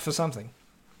setting up for something.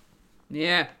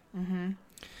 Yeah. Mm-hmm.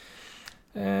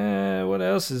 What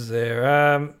else is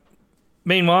there?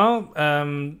 Meanwhile,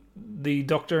 the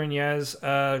Doctor and Yaz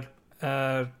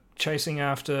are chasing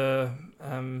after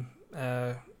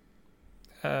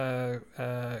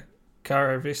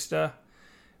Cara Vista,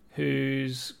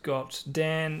 who's got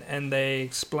Dan, and they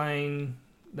explain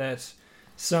that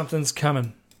something's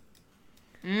coming.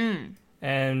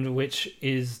 And which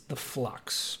is the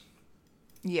Flux.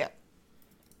 Yeah.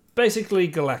 Basically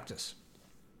Galactus.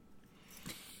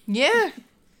 Yeah,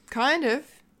 kind of.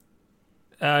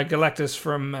 Galactus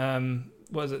from,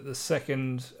 was it the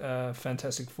second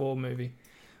Fantastic Four movie?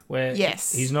 Where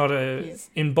he's not a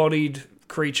embodied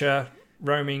creature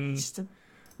roaming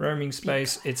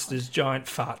space. It's this giant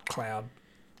fart cloud.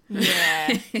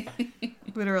 Yeah.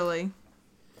 Literally.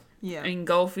 Yeah.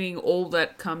 Engulfing all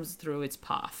that comes through its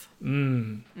path.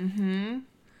 Mm-hmm.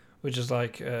 Which is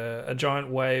like a giant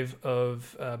wave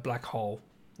of black hole,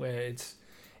 where it's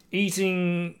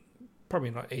eating,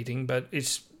 probably not eating, but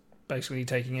it's basically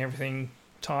taking everything,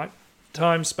 time,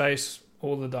 space,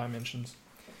 all the dimensions.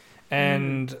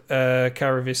 And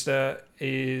Cara Vista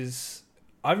is...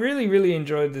 I really, really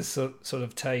enjoyed this sort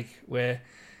of take where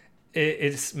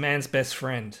it's man's best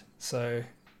friend. So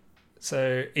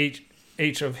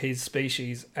each of his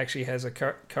species actually has a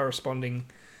corresponding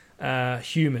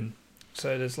human.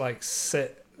 So there's like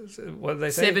what do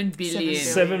they say? 7 billion.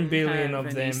 7 billion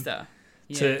of them.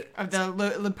 Yeah. Of the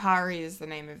Lipari is the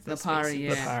name of the Lipari,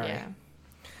 species. yeah. Yeah.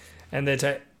 And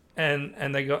they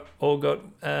and they got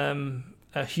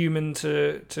a human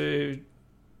to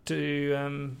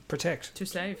protect, to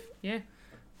save. Yeah.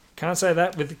 Can't say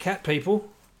that with the cat people.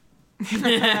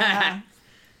 Yeah,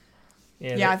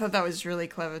 I thought that was really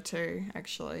clever too,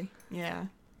 actually. Yeah.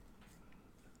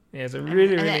 Yeah, it's a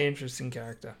really, really interesting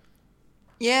character.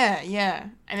 Yeah, yeah.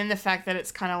 And then the fact that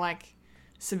it's kind of like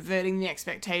subverting the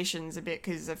expectations a bit,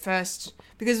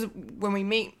 because when we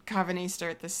meet Carvanista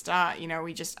at the start, you know,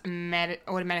 we just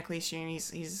automatically assume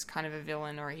he's kind of a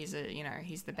villain, or he's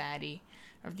the baddie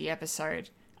of the episode.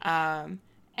 And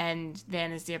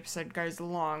then as the episode goes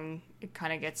along, it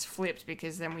kind of gets flipped,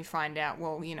 because then we find out,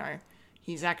 well, you know,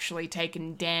 he's actually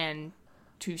taken Dan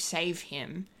to save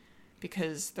him,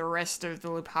 because the rest of the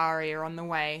Lipari are on the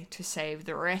way to save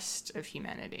the rest of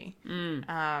humanity.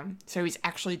 So he's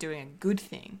actually doing a good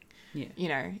thing. Yeah. You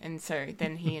know, and so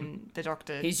then he and the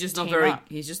Doctor he's just team not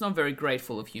up. very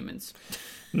grateful of humans.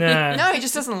 No. No, he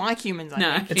just doesn't like humans, I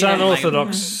think. It's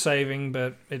unorthodox saving,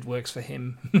 but it works for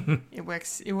him. It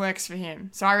works for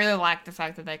him. So I really like the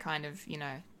fact that they kind of, you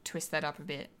know, twist that up a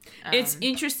bit. It's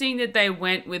interesting that they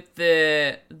went with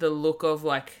the look of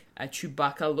like a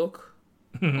Chewbacca look.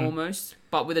 Almost,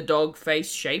 but with a dog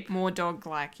face shape. More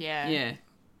dog-like, yeah. Yeah.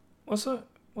 What sort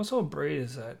of breed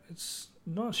is that? It's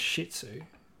not a Shih Tzu.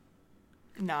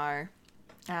 No.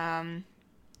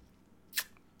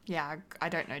 Yeah, I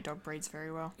don't know dog breeds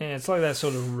very well. Yeah, it's like that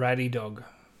sort of ratty dog.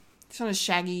 It's not a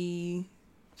shaggy,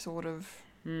 sort of.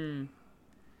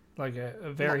 Like a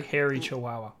very hairy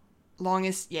Chihuahua. Long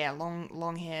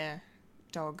hair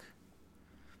dog.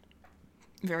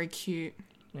 Very cute.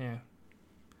 Yeah.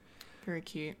 Very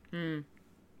cute. I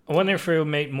wonder if we'll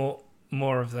meet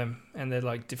more of them, and they're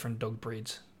like different dog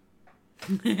breeds.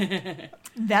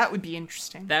 That would be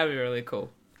interesting. That would be really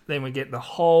cool. Then we get the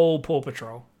whole Paw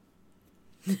Patrol.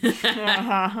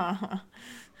 I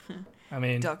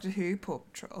mean, Doctor Who, Paw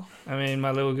Patrol. I mean,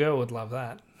 my little girl would love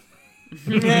that.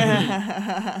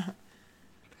 I'm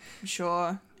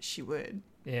sure she would.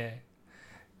 Yeah.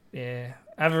 I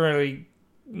haven't really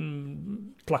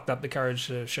plucked up the courage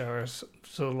to show her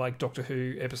sort of like Doctor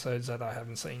Who episodes that I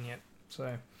haven't seen yet.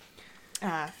 So,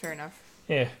 fair enough.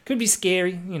 yeah, could be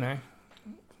scary, you know.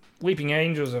 Weeping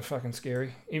Angels are fucking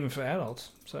scary, even for adults.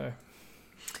 So,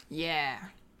 Yeah.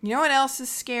 You know what else is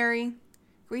scary?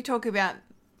 We talk about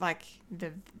like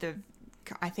the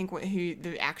I think who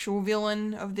the actual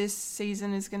villain of this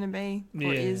season is going to be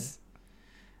or is,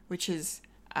 which is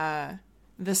the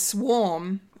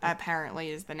Swarm. Apparently,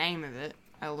 is the name of it.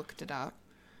 I looked it up,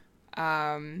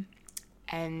 and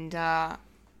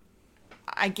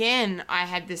again, I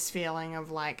had this feeling of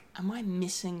like, am I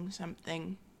missing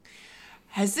something?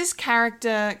 Has this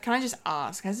character? Can I just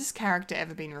ask? Has this character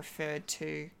ever been referred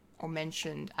to or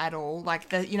mentioned at all?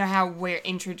 Like you know how we're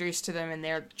introduced to them and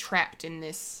they're trapped in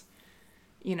this,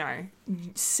 you know,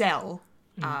 cell,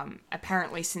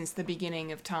 apparently since the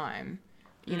beginning of time,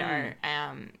 you know,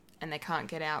 and they can't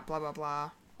get out, blah, blah,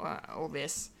 blah, all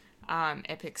this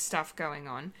epic stuff going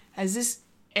on. Has this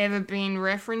ever been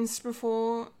referenced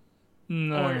before?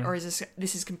 no. Or is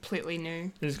this is completely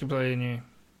new? This is completely new.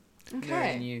 Okay.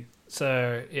 Very new.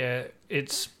 So, yeah,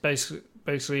 it's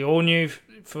basically all new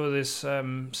for this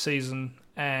season,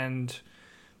 and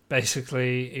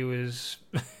basically it was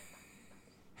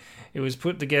it was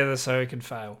put together so it could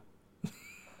fail.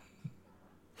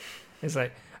 It's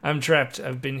like, I'm trapped.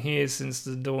 I've been here since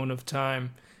the dawn of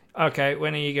time. Okay,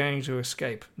 when are you going to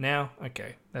escape? Now?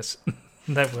 Okay,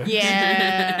 that works.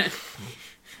 Yeah.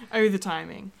 Oh, the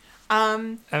timing.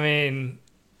 I mean,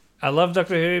 I love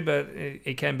Doctor Who, but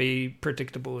it can be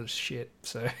predictable as shit,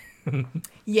 so...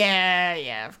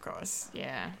 Yeah, of course.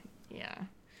 Yeah.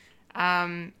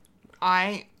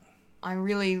 I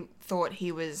really thought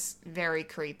he was very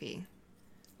creepy.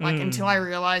 Like, until I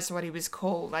realized what he was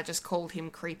called, I just called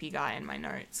him Creepy Guy in my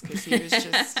notes, because he was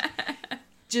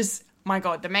just, my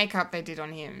God, the makeup they did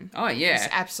on him. Oh, yeah. Was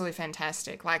absolutely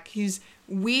fantastic. Like, he's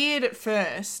weird at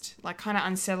first, like, kind of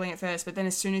unsettling at first, but then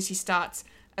as soon as he starts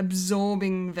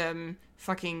absorbing them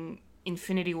fucking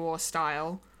Infinity War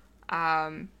style,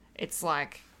 it's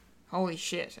like, holy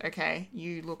shit, okay,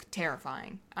 you look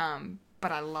terrifying.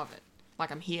 But I love it. Like,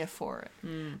 I'm here for it.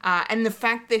 And the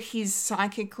fact that he's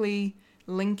psychically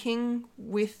linking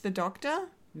with the Doctor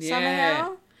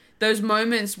somehow. Those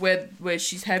moments where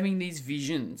she's having these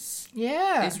visions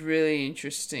is really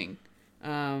interesting.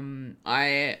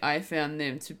 I found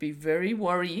them to be very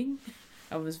worrying.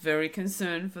 I was very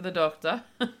concerned for the Doctor.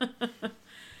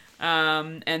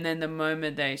 And then the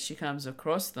moment that she comes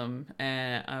across them,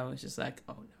 I was just like,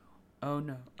 oh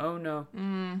no,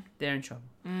 they're in trouble.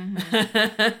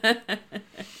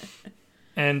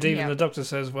 And even the Doctor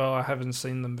says, well, I haven't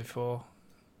seen them before.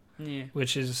 Yeah.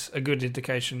 Which is a good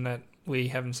indication that we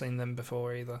haven't seen them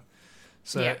before either.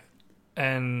 So,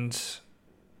 and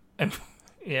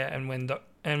when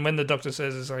the Doctor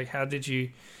says, it's like, how did you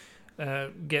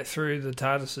get through the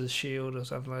TARDIS's shield or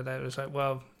something like that? It's like,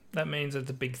 well, that means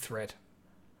it's a big threat.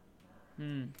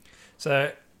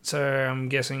 So I'm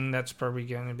guessing that's probably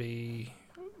going to be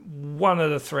one of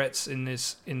the threats in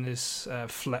this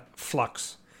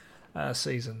Flux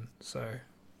season. So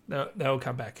they'll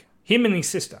come back. Him and his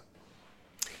sister.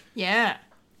 Yeah.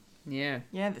 Yeah.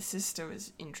 Yeah, the sister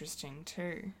was interesting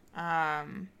too.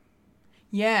 Yeah,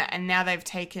 and now they've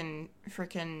taken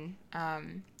frickin'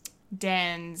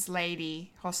 Dan's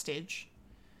lady hostage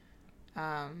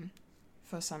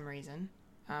for some reason.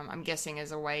 I'm guessing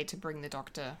as a way to bring the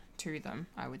Doctor to them,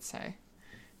 I would say.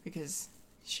 Because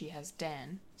she has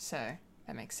Dan, so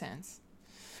that makes sense.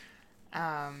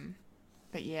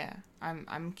 But yeah,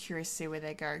 I'm curious to see where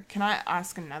they go. Can I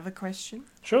ask another question?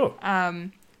 Sure.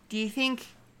 Do you think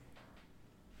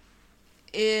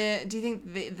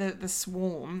the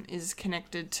Swarm is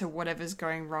connected to whatever's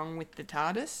going wrong with the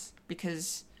TARDIS?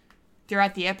 Because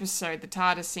throughout the episode, the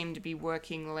TARDIS seemed to be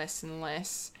working less and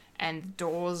less, and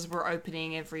doors were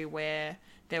opening everywhere.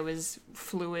 There was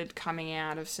fluid coming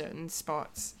out of certain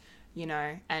spots, you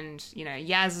know, and, you know,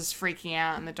 Yaz is freaking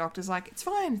out, and the Doctor's like, it's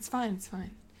fine.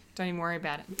 Don't even worry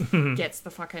about it. Gets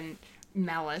the fucking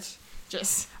mallet.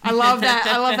 I love that.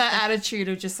 I love that attitude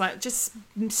of just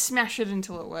smash it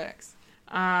until it works.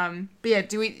 But yeah,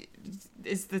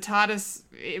 is the TARDIS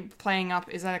playing up?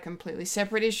 Is that a completely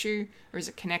separate issue, or is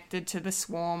it connected to the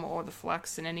Swarm or the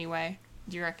Flux in any way?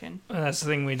 Do you reckon? That's the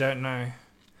thing we don't know.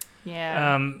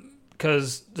 Yeah.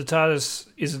 Because the TARDIS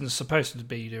isn't supposed to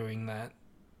be doing that.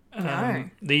 No.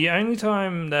 The only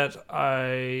time that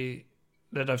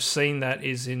I've seen that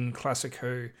is in Classic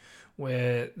Who,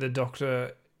 where the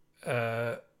Doctor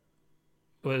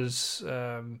was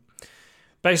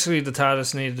basically the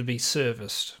TARDIS needed to be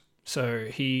serviced, so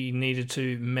he needed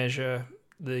to measure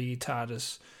the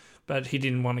TARDIS, but he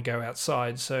didn't want to go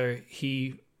outside, so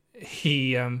he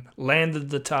landed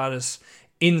the TARDIS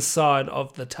inside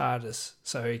of the TARDIS,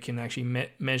 so he can actually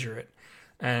measure it,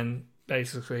 and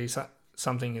basically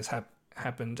something has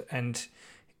happened, and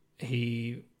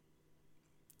he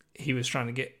was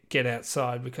trying to get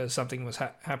outside because something was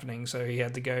happening, so he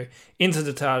had to go into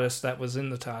the TARDIS that was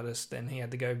in the TARDIS, then he had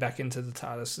to go back into the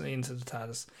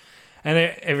TARDIS, and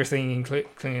everything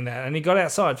including that, and he got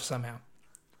outside somehow,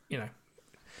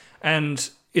 and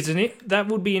that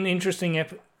would be an interesting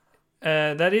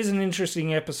that is an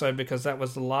interesting episode because that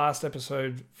was the last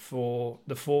episode for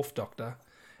the Fourth Doctor,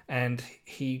 and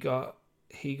he got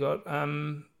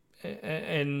and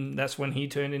that's when he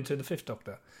turned into the Fifth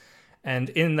Doctor. And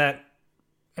in that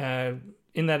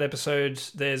episode,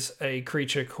 there's a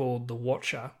creature called the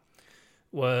Watcher,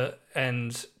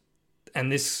 and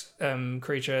this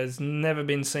creature has never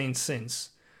been seen since.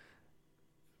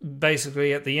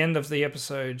 Basically, at the end of the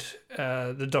episode,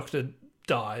 the Doctor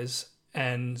dies,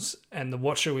 and the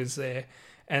Watcher was there,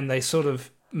 and they sort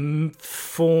of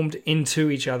formed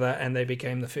into each other, and they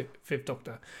became the Fifth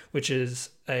Doctor, which is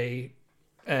a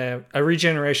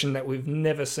regeneration that we've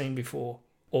never seen before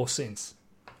or since.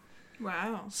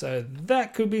 Wow. So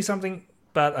that could be something,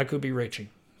 but I could be reaching.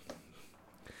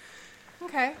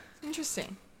 Okay,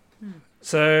 interesting.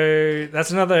 So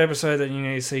that's another episode that you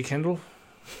need to see, Kendall.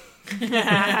 Maybe.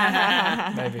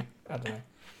 I don't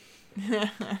know.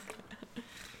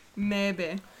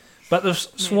 Maybe. But the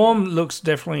swarm looks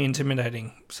definitely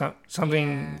intimidating.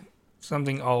 Something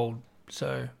old.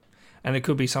 So, and it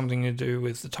could be something to do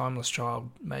with the Timeless Child,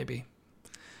 maybe,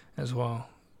 as well.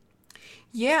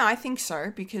 Yeah, I think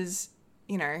so, because,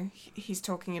 he's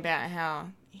talking about how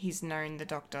he's known the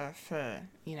Doctor for,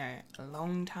 a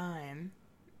long time.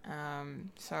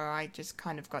 So I just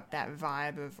kind of got that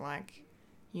vibe of like,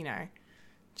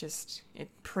 just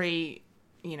it's pre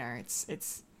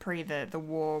the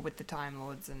war with the Time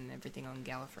Lords and everything on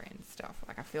Gallifrey and stuff.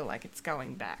 Like, I feel like it's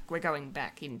going back. We're going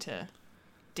back into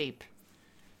deep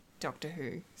Doctor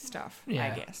Who stuff, I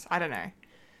guess. I don't know.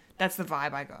 That's the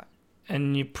vibe I got.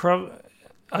 And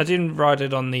I didn't write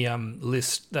it on the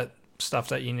list, that stuff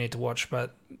that you need to watch,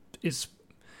 but it's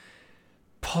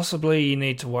possibly you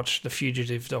need to watch The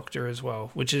Fugitive Doctor as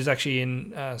well, which is actually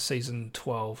in season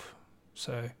 12.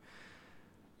 So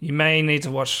you may need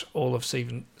to watch all of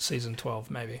season 12,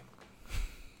 maybe.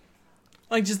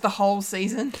 Like just the whole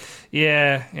season?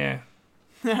 Yeah.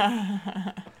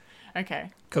 Okay.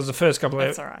 Because the first couple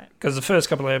That's all right. Because the first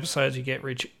couple of episodes you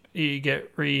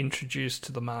get reintroduced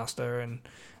to the Master and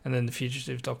then the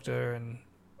Fugitive Doctor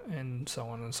and so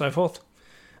on and so forth.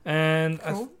 And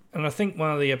cool. I think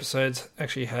one of the episodes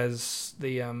actually has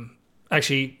the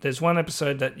actually there's one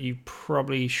episode that you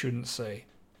probably shouldn't see.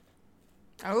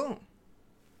 Oh.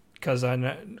 Because I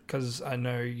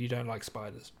know you don't like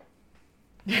spiders.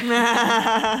 Oh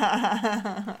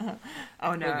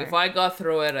no! Look, if I got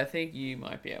through it, I think you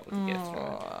might be able to get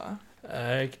through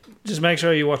it. Just make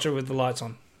sure you watch it with the lights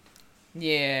on.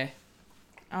 Yeah.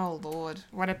 Oh Lord,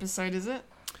 what episode is it?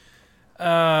 Do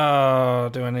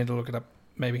I need to look it up?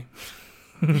 Maybe.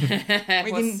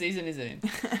 What season is it in?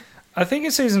 I think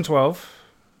it's season 12.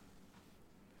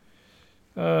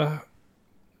 I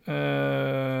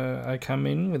come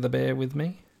in with a bear with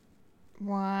me.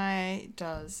 Why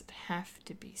does it have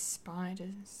to be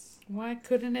spiders? Why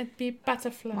couldn't it be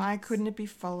butterflies? Why couldn't it be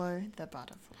follow the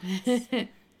butterflies?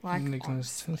 Like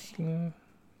Nicholas Tesla,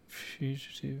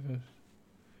 Fugitive.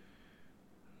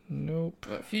 Nope.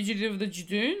 What, Fugitive of the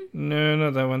Judoon? No,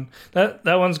 not that one.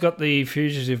 That one's got the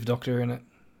Fugitive Doctor in it,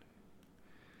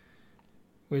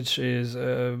 which is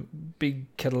a big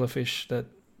kettle of fish that.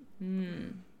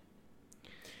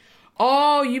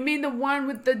 Oh, you mean the one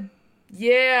with the?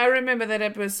 Yeah, I remember that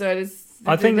episode. It's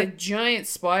I think the giant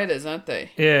spiders, aren't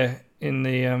they? Yeah, in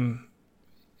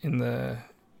the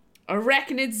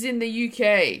Arachnids in the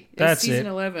UK. That's season it.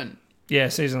 11. Yeah,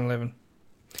 season 11.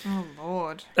 Oh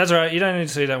Lord. That's all right. You don't need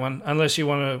to see that one unless you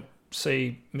want to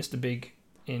see Mr. Big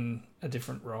in a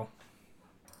different role.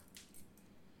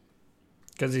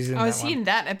 Because he's in that one. Oh, is he in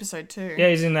that episode too? Yeah,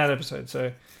 he's in that episode.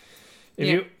 So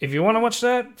if you want to watch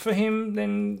that for him,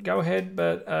 then go ahead.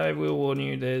 But I will warn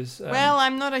you, there's well,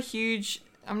 I'm not a huge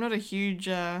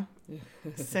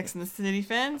Sex and the City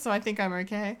fan, so I think I'm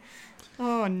okay.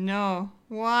 Oh no.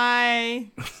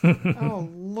 Why? Oh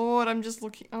Lord, I'm just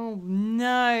looking. Oh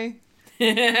no.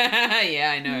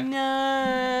 Yeah, I know. No.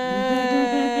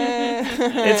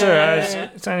 It's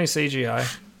alright. It's only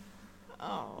CGI.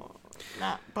 Oh,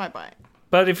 nah. Bye.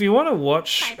 But if you want to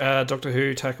watch Doctor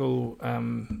Who tackle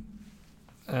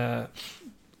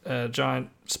giant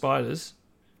spiders,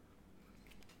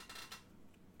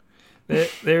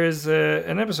 there is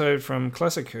an episode from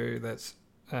Classic Who that's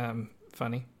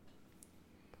funny.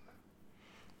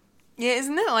 Yeah,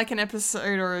 isn't there like an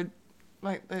episode or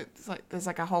there's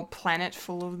like a whole planet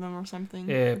full of them or something?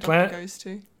 Yeah, the planet goes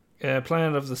to. Yeah,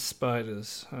 Planet of the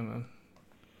Spiders. Hold on.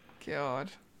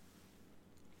 God.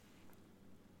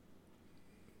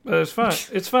 But it's fun.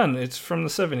 It's fun. It's from the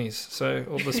 70s, so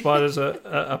all the spiders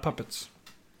are puppets.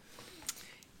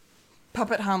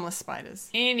 Puppet harmless spiders.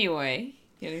 Anyway,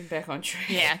 getting back on track.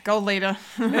 Yeah, gold leader.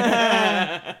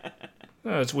 Oh,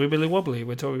 it's wibbly wobbly.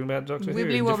 We're talking about Doctor Who.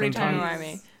 Wibbly wobbly, Different timey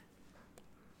times.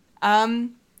 wimey.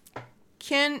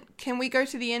 Can we go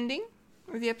to the ending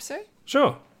of the episode?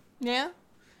 Sure. Yeah.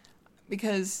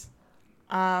 Because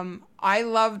I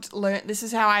loved this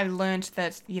is how I learnt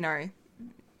that, you know,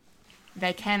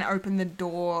 they can open the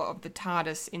door of the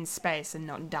TARDIS in space and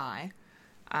not die.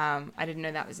 I didn't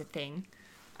know that was a thing.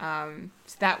 So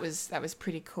that was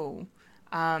pretty cool.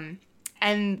 And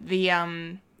the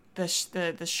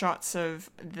shots of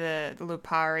the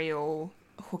Lupari all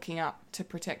hooking up to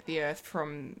protect the Earth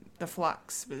from the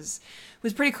flux was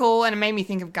pretty cool, and it made me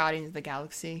think of Guardians of the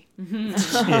Galaxy.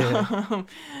 Yeah.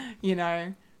 You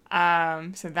know,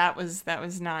 so that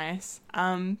was nice.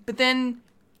 But then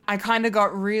I kind of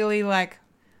got really like,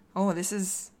 oh, this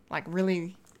is like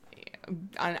really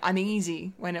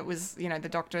uneasy when it was, you know, the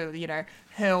Doctor, you know,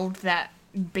 hurled that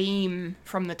beam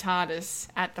from the TARDIS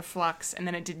at the flux, and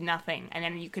then it did nothing, and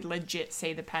then you could legit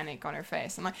see the panic on her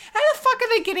face. I'm like, how the fuck are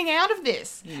they getting out of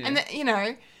this? Yeah. And you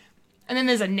know, and then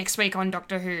there's a next week on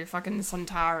Doctor Who, fucking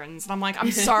Sontarans, and I'm like,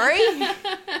 I'm sorry.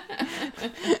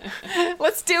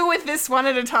 Let's deal with this one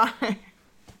at a time.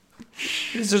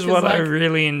 This is what I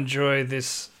really enjoy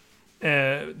this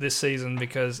season,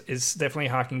 because it's definitely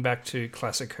harking back to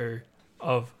Classic Who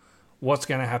of what's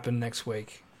going to happen next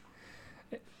week.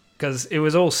 Because it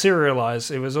was all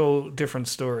serialized, it was all different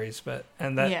stories,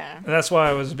 and that's why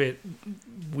I was a bit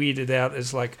weirded out.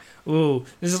 As like, ooh,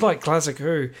 this is like Classic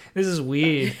Who. This is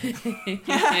weird.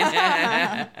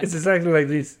 It's exactly like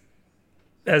this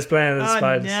as Planet of the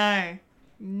Spiders.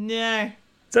 No.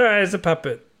 It's alright. It's a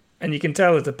puppet, and you can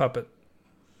tell it's a puppet.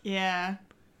 Yeah.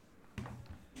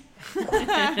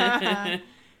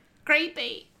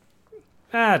 Creepy.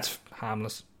 It's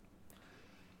harmless.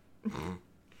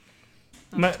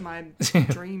 Not to my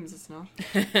dreams, it's not.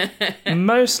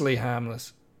 Mostly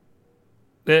harmless.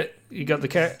 You got the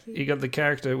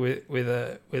character with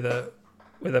a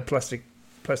plastic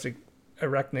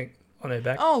arachnid on her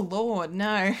back. Oh Lord,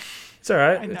 no. It's all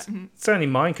right. It's only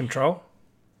mind control.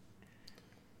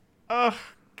 Oh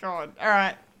God! All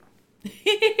right.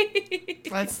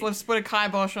 Let's put a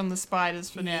kibosh on the spiders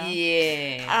for now.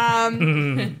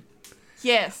 Yeah.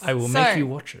 Yes. I will make you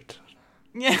watch it.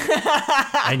 Yeah.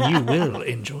 And you will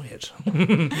enjoy it.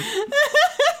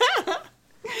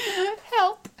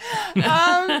 Help.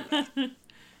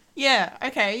 Yeah.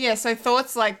 Okay. Yeah. So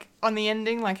thoughts like on the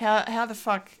ending, like how the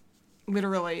fuck,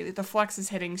 literally, the flux is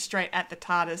heading straight at the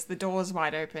TARDIS. The door's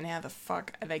wide open. How the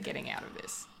fuck are they getting out of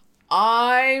this?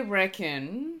 I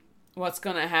reckon what's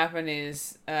gonna happen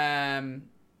is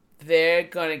they're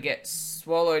gonna get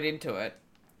swallowed into it,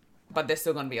 but they're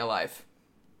still gonna be alive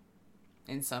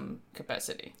in some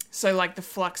capacity. So like the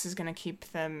flux is gonna keep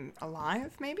them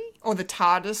alive, maybe, or the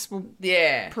TARDIS will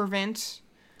prevent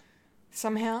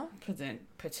somehow.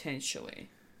 Potentially.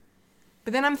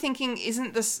 But then I'm thinking,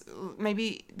 isn't this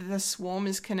maybe the swarm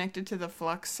is connected to the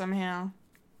flux somehow?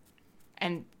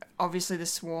 And obviously the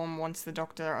swarm wants the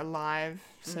Doctor alive,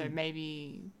 so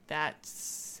maybe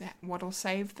that's what'll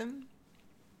save them.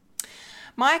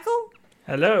 Michael?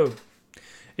 Hello.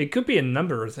 It could be a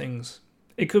number of things.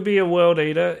 It could be a world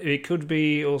eater. It could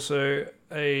be also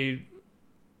a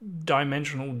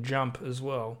dimensional jump as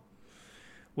well,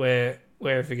 where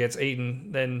if it gets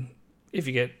eaten, then if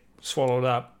you get swallowed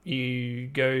up, you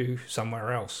go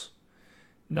somewhere else.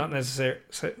 Not necessarily,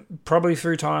 probably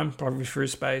through time, probably through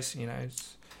space. You know.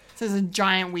 So there's a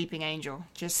giant weeping angel,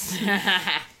 just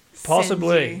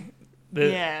possibly.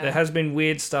 There has been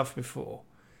weird stuff before,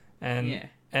 and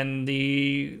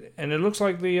it looks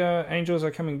like the angels are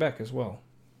coming back as well.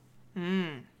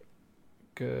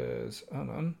 Because hold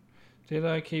on, did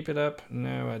I keep it up?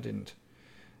 No, I didn't.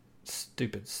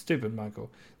 Stupid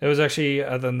Michael. There was actually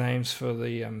other names for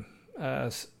the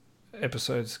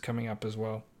episodes coming up as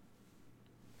well,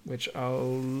 which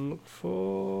I'll look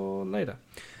for later.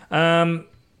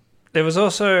 There was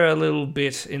also a little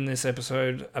bit in this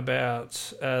episode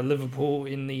about Liverpool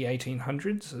in the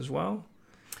 1800s as well.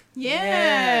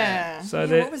 Yeah. So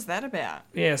what was that about?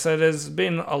 Yeah, so there's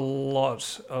been a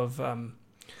lot of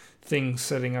things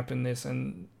setting up in this,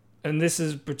 and this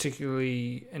is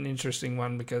particularly an interesting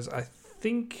one because I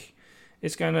think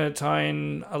it's going to tie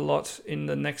in a lot in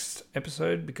the next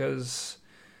episode because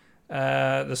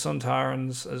the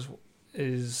Sontarans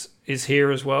is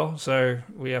here as well, so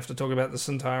we have to talk about the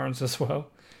Sontarans as well.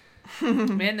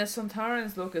 Man, the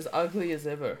Sontarans look as ugly as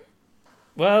ever.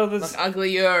 Well, like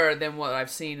uglier than what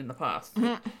I've seen in the past.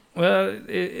 Well,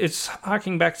 it's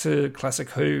harking back to classic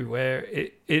Who, where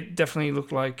it definitely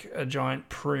looked like a giant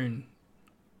prune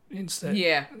instead.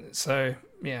 Yeah. So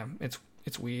yeah, it's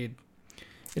weird.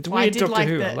 It's weird Doctor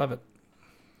Who. I love it.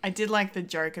 I did like the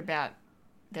joke about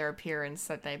their appearance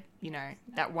that they,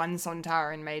 that one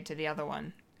Sontaran made to the other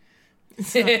one.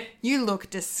 So, you look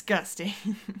disgusting.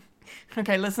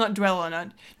 Okay, let's not dwell on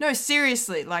it. No,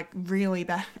 seriously, like really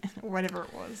bad, whatever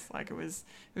it was. Like it was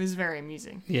very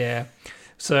amusing. Yeah.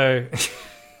 So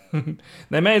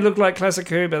they may look like classic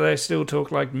Who, but they still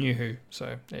talk like new Who.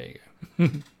 So there you go.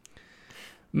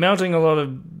 Melting a lot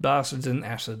of bastards in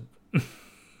acid.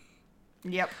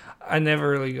 Yep. I never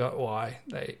really got why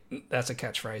that's a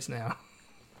catchphrase now.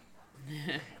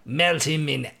 Melt him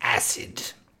in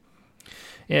acid.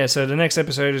 Yeah, so the next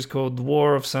episode is called The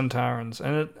War of Sontarans,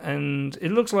 and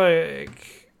it looks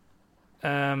like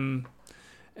a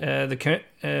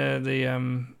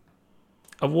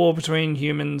war between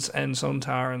humans and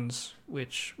Sontarans,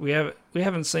 which we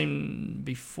haven't seen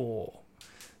before.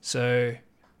 So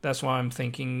that's why I'm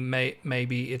thinking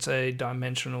maybe it's a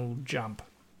dimensional jump.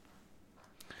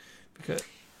 Because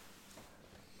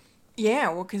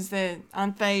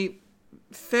aren't they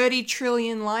 30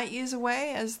 trillion light years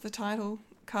away, as the title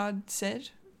card said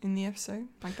in the episode?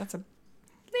 Like, that's a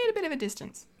little bit of a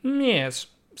distance. Yes.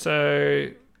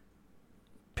 So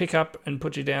pick up and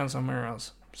put you down somewhere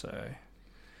else. So,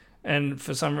 and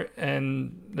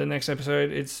the next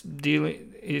episode it's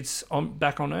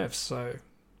back on Earth. So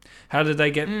how did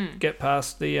they get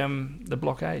past the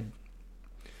blockade?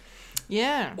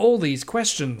 Yeah. All these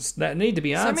questions that need to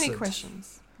be answered. So many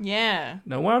questions. Yeah.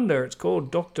 No wonder it's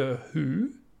called Doctor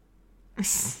Who.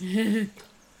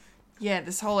 Yeah,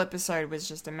 this whole episode was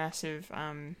just a massive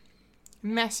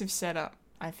setup,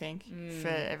 I think, for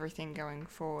everything going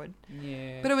forward.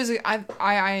 Yeah. But it was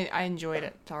I enjoyed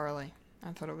it thoroughly.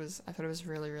 I thought it was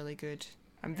really, really good.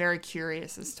 I'm very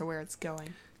curious as to where it's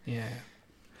going. Yeah.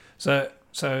 So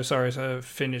sorry. So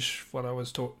finish what I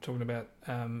was talking about.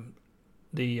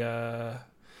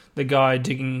 The guy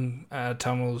digging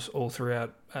tunnels all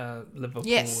throughout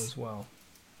Liverpool as well.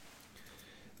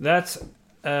 That's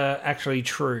actually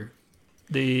true.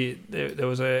 There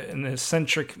was an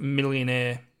eccentric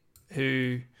millionaire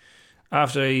who,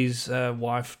 after his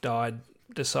wife died,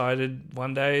 decided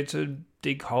one day to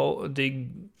dig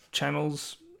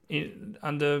channels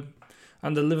under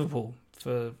Liverpool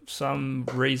for some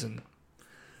reason,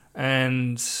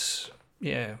 and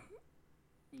yeah.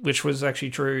 Which was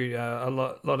actually true. A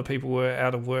lot of people were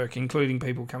out of work, including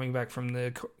people coming back from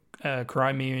the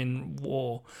Crimean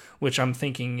War, which I'm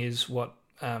thinking is what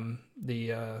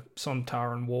the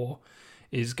Sontaran War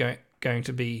is going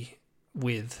to be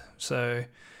with. So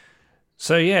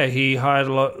yeah, he hired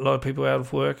a lot of people out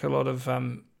of work, a lot of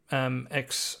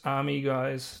ex-army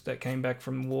guys that came back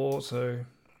from war. So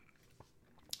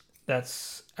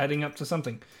that's adding up to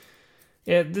something.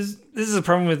 Yeah, this is a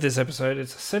problem with this episode.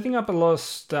 It's setting up a lot of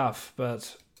stuff,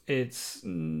 but there's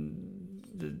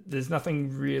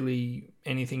nothing really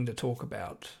anything to talk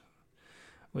about,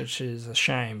 which is a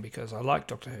shame because I like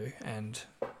Doctor Who and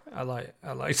I like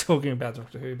talking about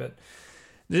Doctor Who, but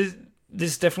this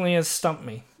definitely has stumped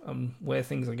me on where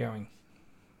things are going.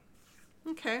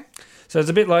 Okay. So it's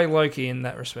a bit like Loki in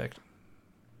that respect.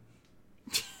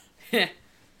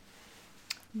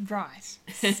 Right.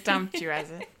 Stumped you, has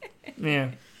it?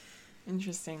 Yeah.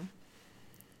 Interesting.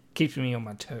 Keeps me on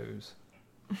my toes.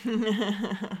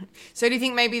 So do you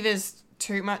think maybe there's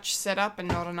too much setup and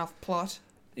not enough plot?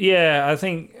 Yeah, I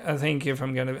think if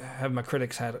I'm going to have my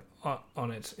critics hat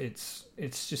on it, it's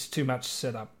just too much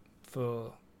setup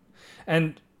for,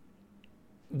 and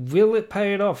will it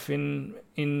pay it off in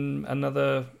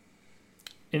another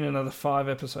 5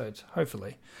 episodes?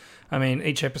 Hopefully. I mean,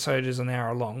 each episode is an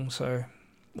hour long, so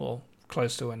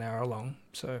close to an hour long.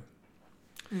 So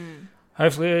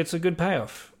hopefully it's a good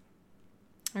payoff.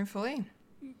 Hopefully.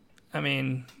 I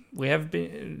mean, we have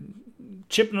been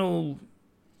Chibnall.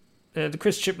 The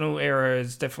Chris Chibnall era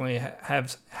is definitely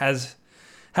has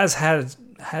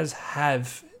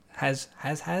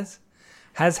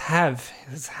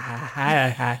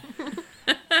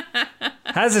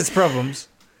its problems,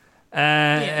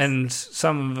 and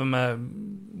some of them are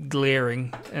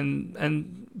glaring,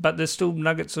 but there's still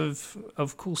nuggets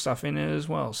of cool stuff in it as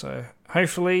well. So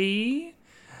hopefully,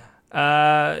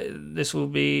 this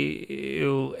will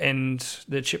it'll end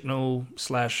the Chibnall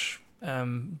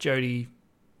 / Jodie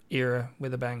era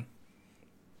with a bang.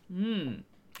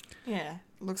 Yeah,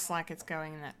 looks like it's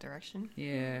going in that direction.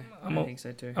 Yeah, I think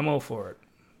so too. I'm all for it.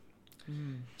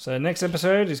 So next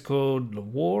episode is called The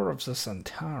War of the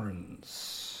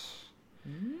Santarans.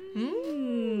 And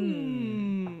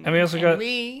we also got...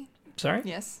 Sorry?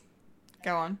 Yes.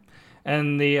 Go on.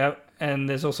 And and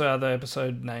there's also other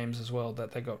episode names as well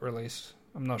that they got released.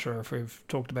 I'm not sure if we've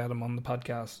talked about them on the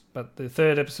podcast. But the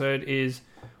third episode is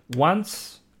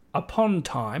Once Upon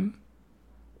Time.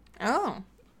 Oh.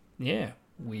 Yeah,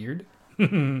 weird.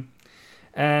 And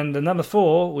the number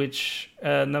 4,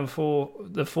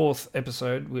 the fourth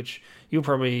episode, which you'll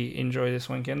probably enjoy this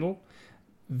one, Kendall.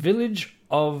 Village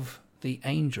of the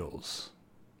Angels.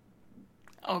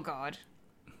 Oh, God.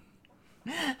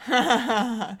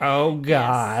 Oh,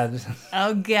 God. Yes.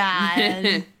 Oh,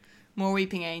 God. More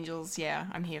Weeping Angels. Yeah,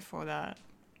 I'm here for that.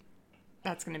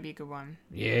 That's going to be a good one.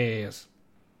 Yes.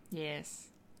 Yes.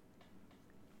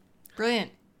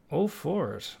 Brilliant. All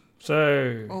for it.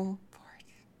 So... All for it.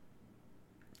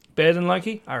 Better than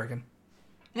Loki? I reckon.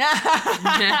 No.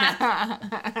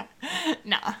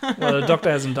 Well, the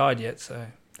Doctor hasn't died yet, so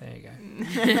there you go.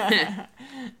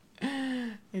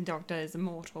 The Doctor is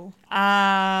immortal.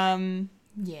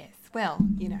 Yes. Well,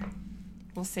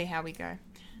 we'll see how we go.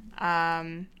 All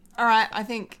right. I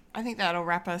think that'll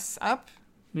wrap us up.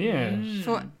 Yeah.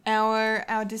 For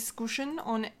our discussion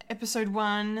on episode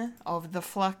 1 of The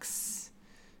Flux,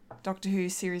 Doctor Who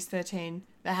Series 13,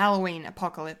 The Halloween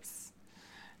Apocalypse.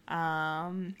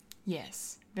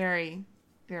 Yes, very,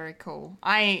 very cool.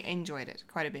 I enjoyed it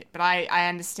quite a bit, but I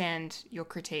understand your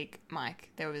critique, Mike.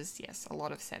 There was, a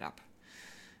lot of setup.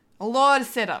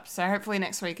 So hopefully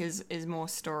next week is more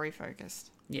story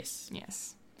focused. Yes.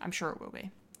 Yes, I'm sure it will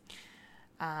be.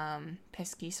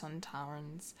 Pesky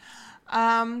Sontarans.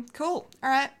 Cool. All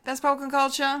right, that's Pulp and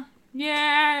Culture.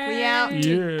 Yay! We out.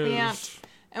 Yes. We out.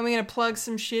 And we're going to plug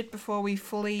some shit before we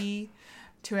flee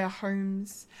to our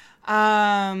homes.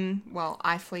 Well,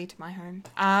 I flee to my home.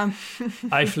 I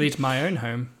flee to my own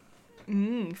home.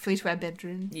 Flee to our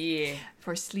bedroom. Yeah.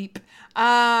 For sleep.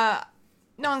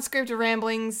 Non-scripted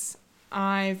ramblings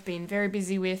I've been very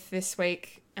busy with this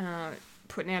week,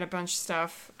 putting out a bunch of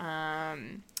stuff. I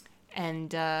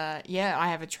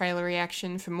have a trailer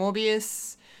reaction for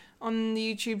Morbius on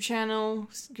the YouTube channel.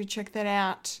 Go check that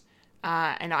out.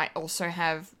 And I also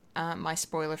have my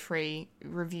spoiler-free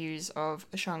reviews of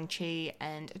Shang-Chi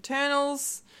and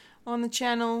Eternals on the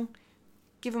channel.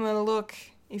 Give them a look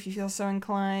if you feel so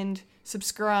inclined.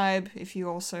 Subscribe if you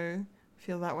also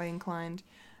feel that way inclined.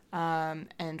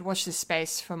 And watch this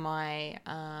space for my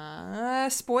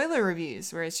spoiler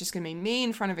reviews, where it's just going to be me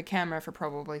in front of a camera for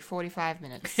probably 45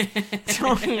 minutes.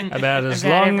 Talking about as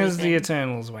long as the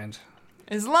Eternals went.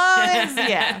 As long as,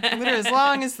 literally as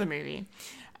long as the movie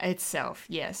itself,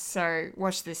 yes. So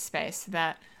watch this space for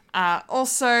that.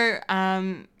 Also,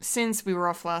 since we were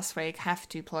off last week, have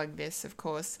to plug this, of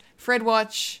course. Fred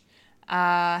Watch,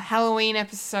 Halloween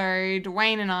episode.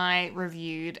 Wayne and I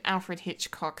reviewed Alfred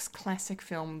Hitchcock's classic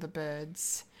film, The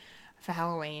Birds, for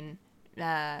Halloween.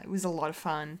 It was a lot of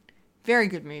fun. Very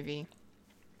good movie.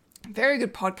 Very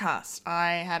good podcast.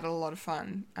 I had a lot of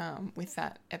fun with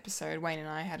that episode. Wayne and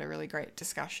I had a really great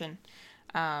discussion.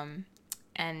 And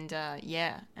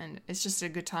it's just a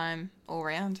good time all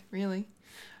around, really.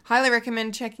 Highly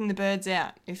recommend checking The Birds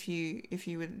out if you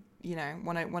would,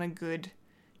 want a good,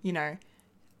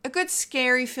 a good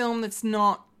scary film that's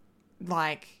not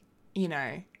like,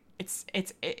 it's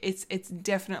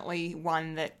definitely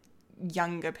one that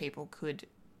younger people could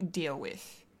deal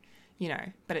with,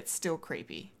 but it's still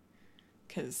creepy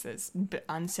because there's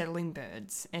unsettling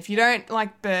birds. And if you don't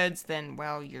like birds, then,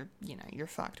 well, you're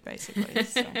fucked, basically.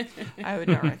 So I would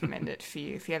not recommend it for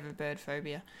you if you have a bird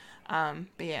phobia. But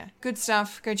yeah, good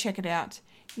stuff. Go check it out.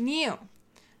 Neil.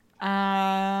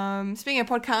 Speaking of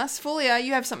podcasts, Fulia,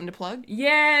 you have something to plug.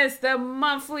 Yes, the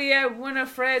monthly at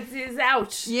Winifred's is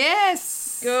out.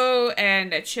 Yes. Go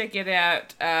and check it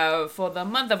out for the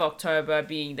month of October,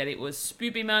 being that it was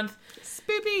Spoopy month.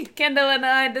 Spoopy. Kendall and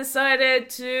I decided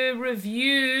to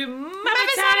review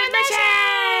Muppets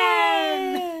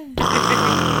Animation.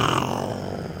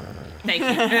 Thank you.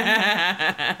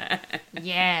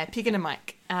 Yeah, picking a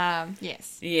mic.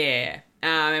 Yes. Yeah.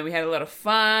 And we had a lot of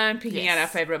fun picking out our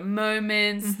favourite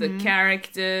moments, the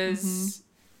characters.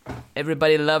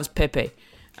 Everybody loves Pepe.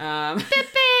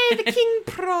 Pepe, the king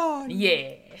prawn.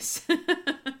 Yes.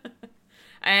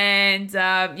 And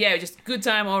just good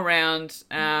time all around.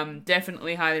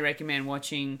 Definitely highly recommend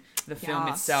watching the film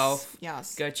itself.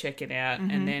 Yes. Go check it out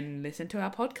and then listen to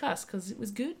our podcast because it was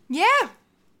good. Yeah.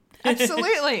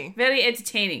 Absolutely. Very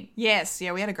entertaining. Yes.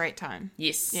 Yeah, we had a great time.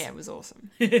 Yes. Yeah, it was awesome.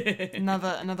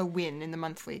 Another win in the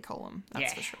monthly column.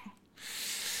 That's for sure.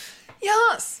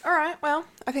 Yes. All right. Well,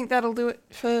 I think that'll do it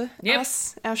for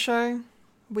us. Our show.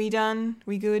 We done.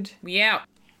 We good. We out.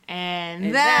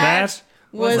 And that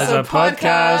was a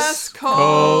podcast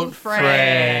called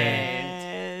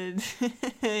Fred.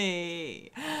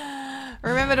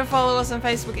 Remember to follow us on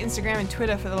Facebook, Instagram, and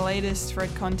Twitter for the latest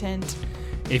Fred content.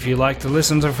 If you like to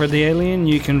listen to Fred the Alien,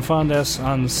 you can find us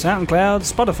on SoundCloud,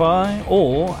 Spotify,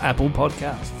 or Apple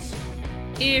Podcasts.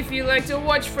 If you like to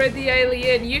watch Fred the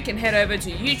Alien, you can head over to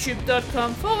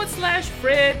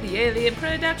youtube.com/Fred the Alien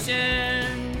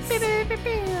Productions.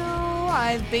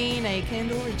 I've been a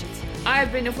Kendall Richardson.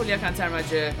 I've been a Fulia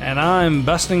Kantarmaja. And I'm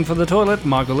busting for the toilet,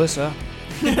 Margalissa.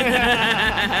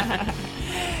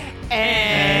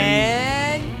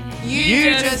 And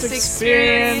you just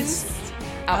experienced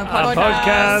a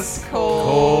podcast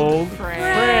called Fred.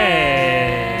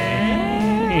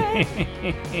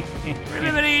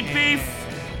 Remember to eat beef.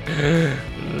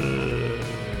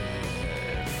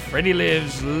 Freddy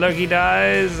lives, Loki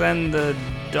dies, and the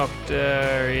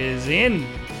Doctor is in.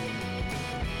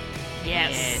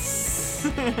 Yes.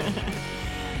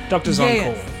 Doctor's on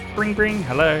call. Bring, bring,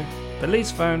 hello.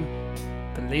 Police phone.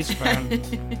 Police phone.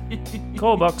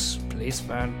 Call box. Police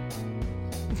phone.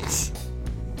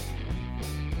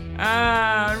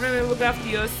 Remember to look after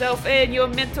yourself and your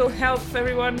mental health,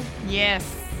 everyone. Yes.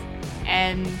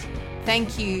 And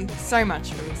thank you so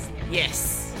much for listening.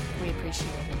 Yes. We appreciate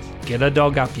it. Get a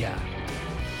dog up, yeah.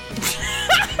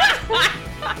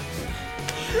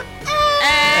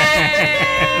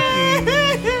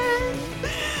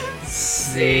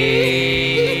 See.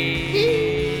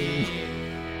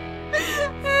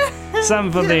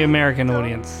 Some for the American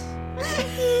audience.